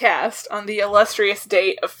podcast, on the illustrious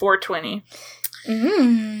date of 420.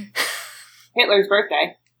 Hitler's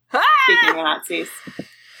birthday. Speaking of Nazis.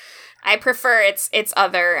 I prefer its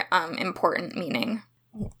other important meaning.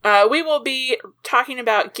 We will be talking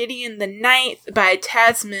about Gideon the Ninth by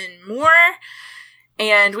Tasman Moore,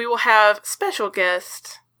 and we will have special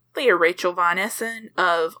guest Leah Rachel Von Essen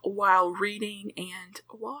of While Reading and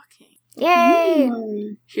Walking.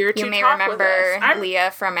 Yay! Here to You may talk remember with us.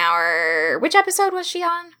 Leah from our... Which episode was she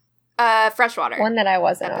on? Freshwater. One that I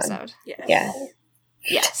wasn't on. episode. Yes. Yeah.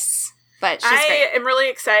 Yes. But she's I great. am really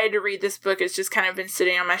excited to read this book. It's just kind of been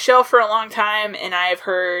sitting on my shelf for a long time, and I've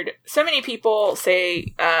heard so many people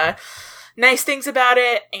say nice things about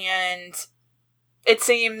it, and it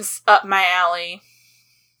seems up my alley.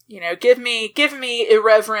 Give me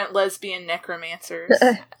irreverent lesbian necromancers.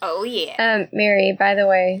 Oh yeah. Mary, by the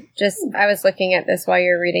way, I was looking at this while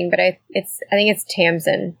you're reading, but I think it's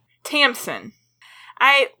Tamsin. Tamsin.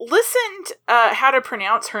 I listened how to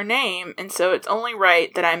pronounce her name, and so it's only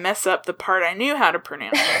right that I mess up the part I knew how to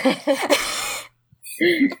pronounce.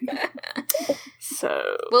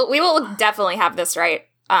 So, well, we will definitely have this right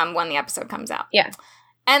when the episode comes out. Yeah.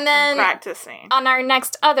 And then I'm practicing. On our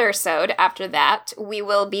next Othersode after that, we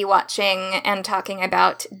will be watching and talking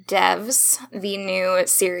about Devs, the new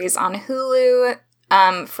series on Hulu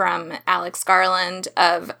from Alex Garland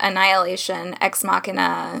of Annihilation, Ex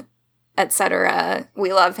Machina, etc.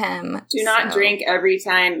 We love him. Do not drink every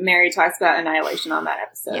time Mary talks about Annihilation on that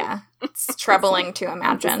episode. Yeah, it's troubling to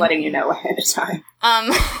imagine. Just letting you know ahead of time.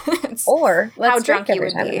 Or let's how drunk you every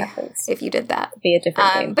would time be it happens. if you did that. It'd be a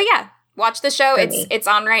different game. But yeah, watch the show. For It's me. it's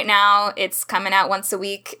on right now. It's coming out once a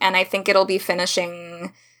week, and I think it'll be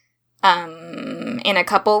finishing in a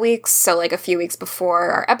couple weeks, so like a few weeks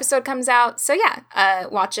before our episode comes out. So yeah,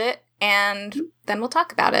 watch it, and then we'll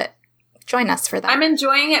talk about it. Join us for that. I'm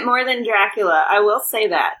enjoying it more than Dracula. I will say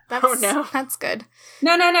that. That's good.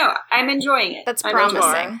 No. I'm enjoying it. That's I'm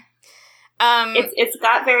promising. It's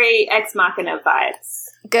got very Ex Machina vibes.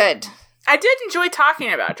 Good. I did enjoy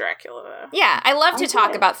talking about Dracula, though. Yeah, I love to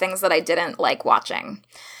talk about things that I didn't like watching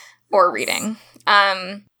or reading.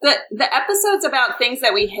 The episodes about things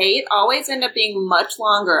that we hate always end up being much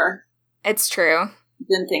longer It's true.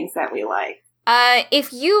 than things that we like.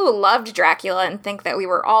 If you loved Dracula and think that we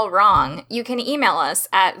were all wrong, you can email us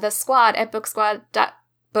at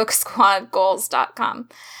thesquad@booksquadgoals.com.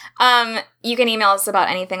 You can email us about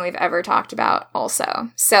anything we've ever talked about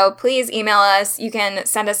also. So please email us. You can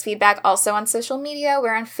send us feedback also on social media.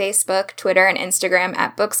 We're on Facebook, Twitter, and Instagram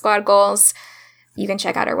at BookSquadGoals. You can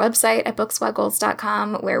check out our website at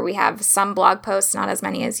booksquadgoals.com, where we have some blog posts, not as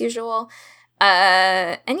many as usual.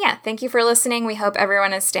 And yeah, thank you for listening. We hope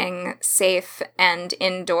everyone is staying safe and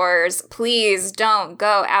indoors. Please don't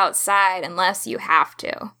go outside unless you have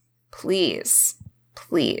to. Please.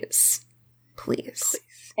 Please. Please.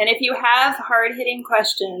 And if you have hard-hitting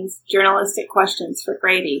questions, journalistic questions for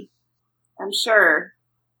Grady, I'm sure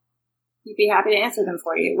he'd be happy to answer them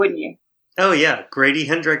for you, wouldn't you? Oh, yeah.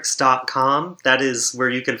 GradyHendrix.com. That is where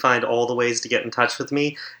you can find all the ways to get in touch with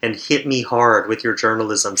me and hit me hard with your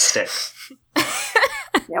journalism stick.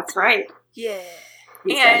 That's right. Yeah.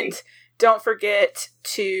 He's And ready. don't forget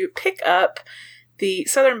to pick up the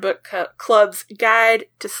Southern Book Club's Guide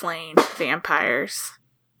to Slaying Vampires.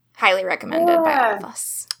 Highly recommended by all of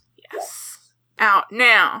us. Yes. Out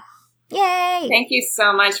now. Yay! Thank you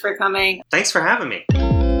so much for coming. Thanks for having me.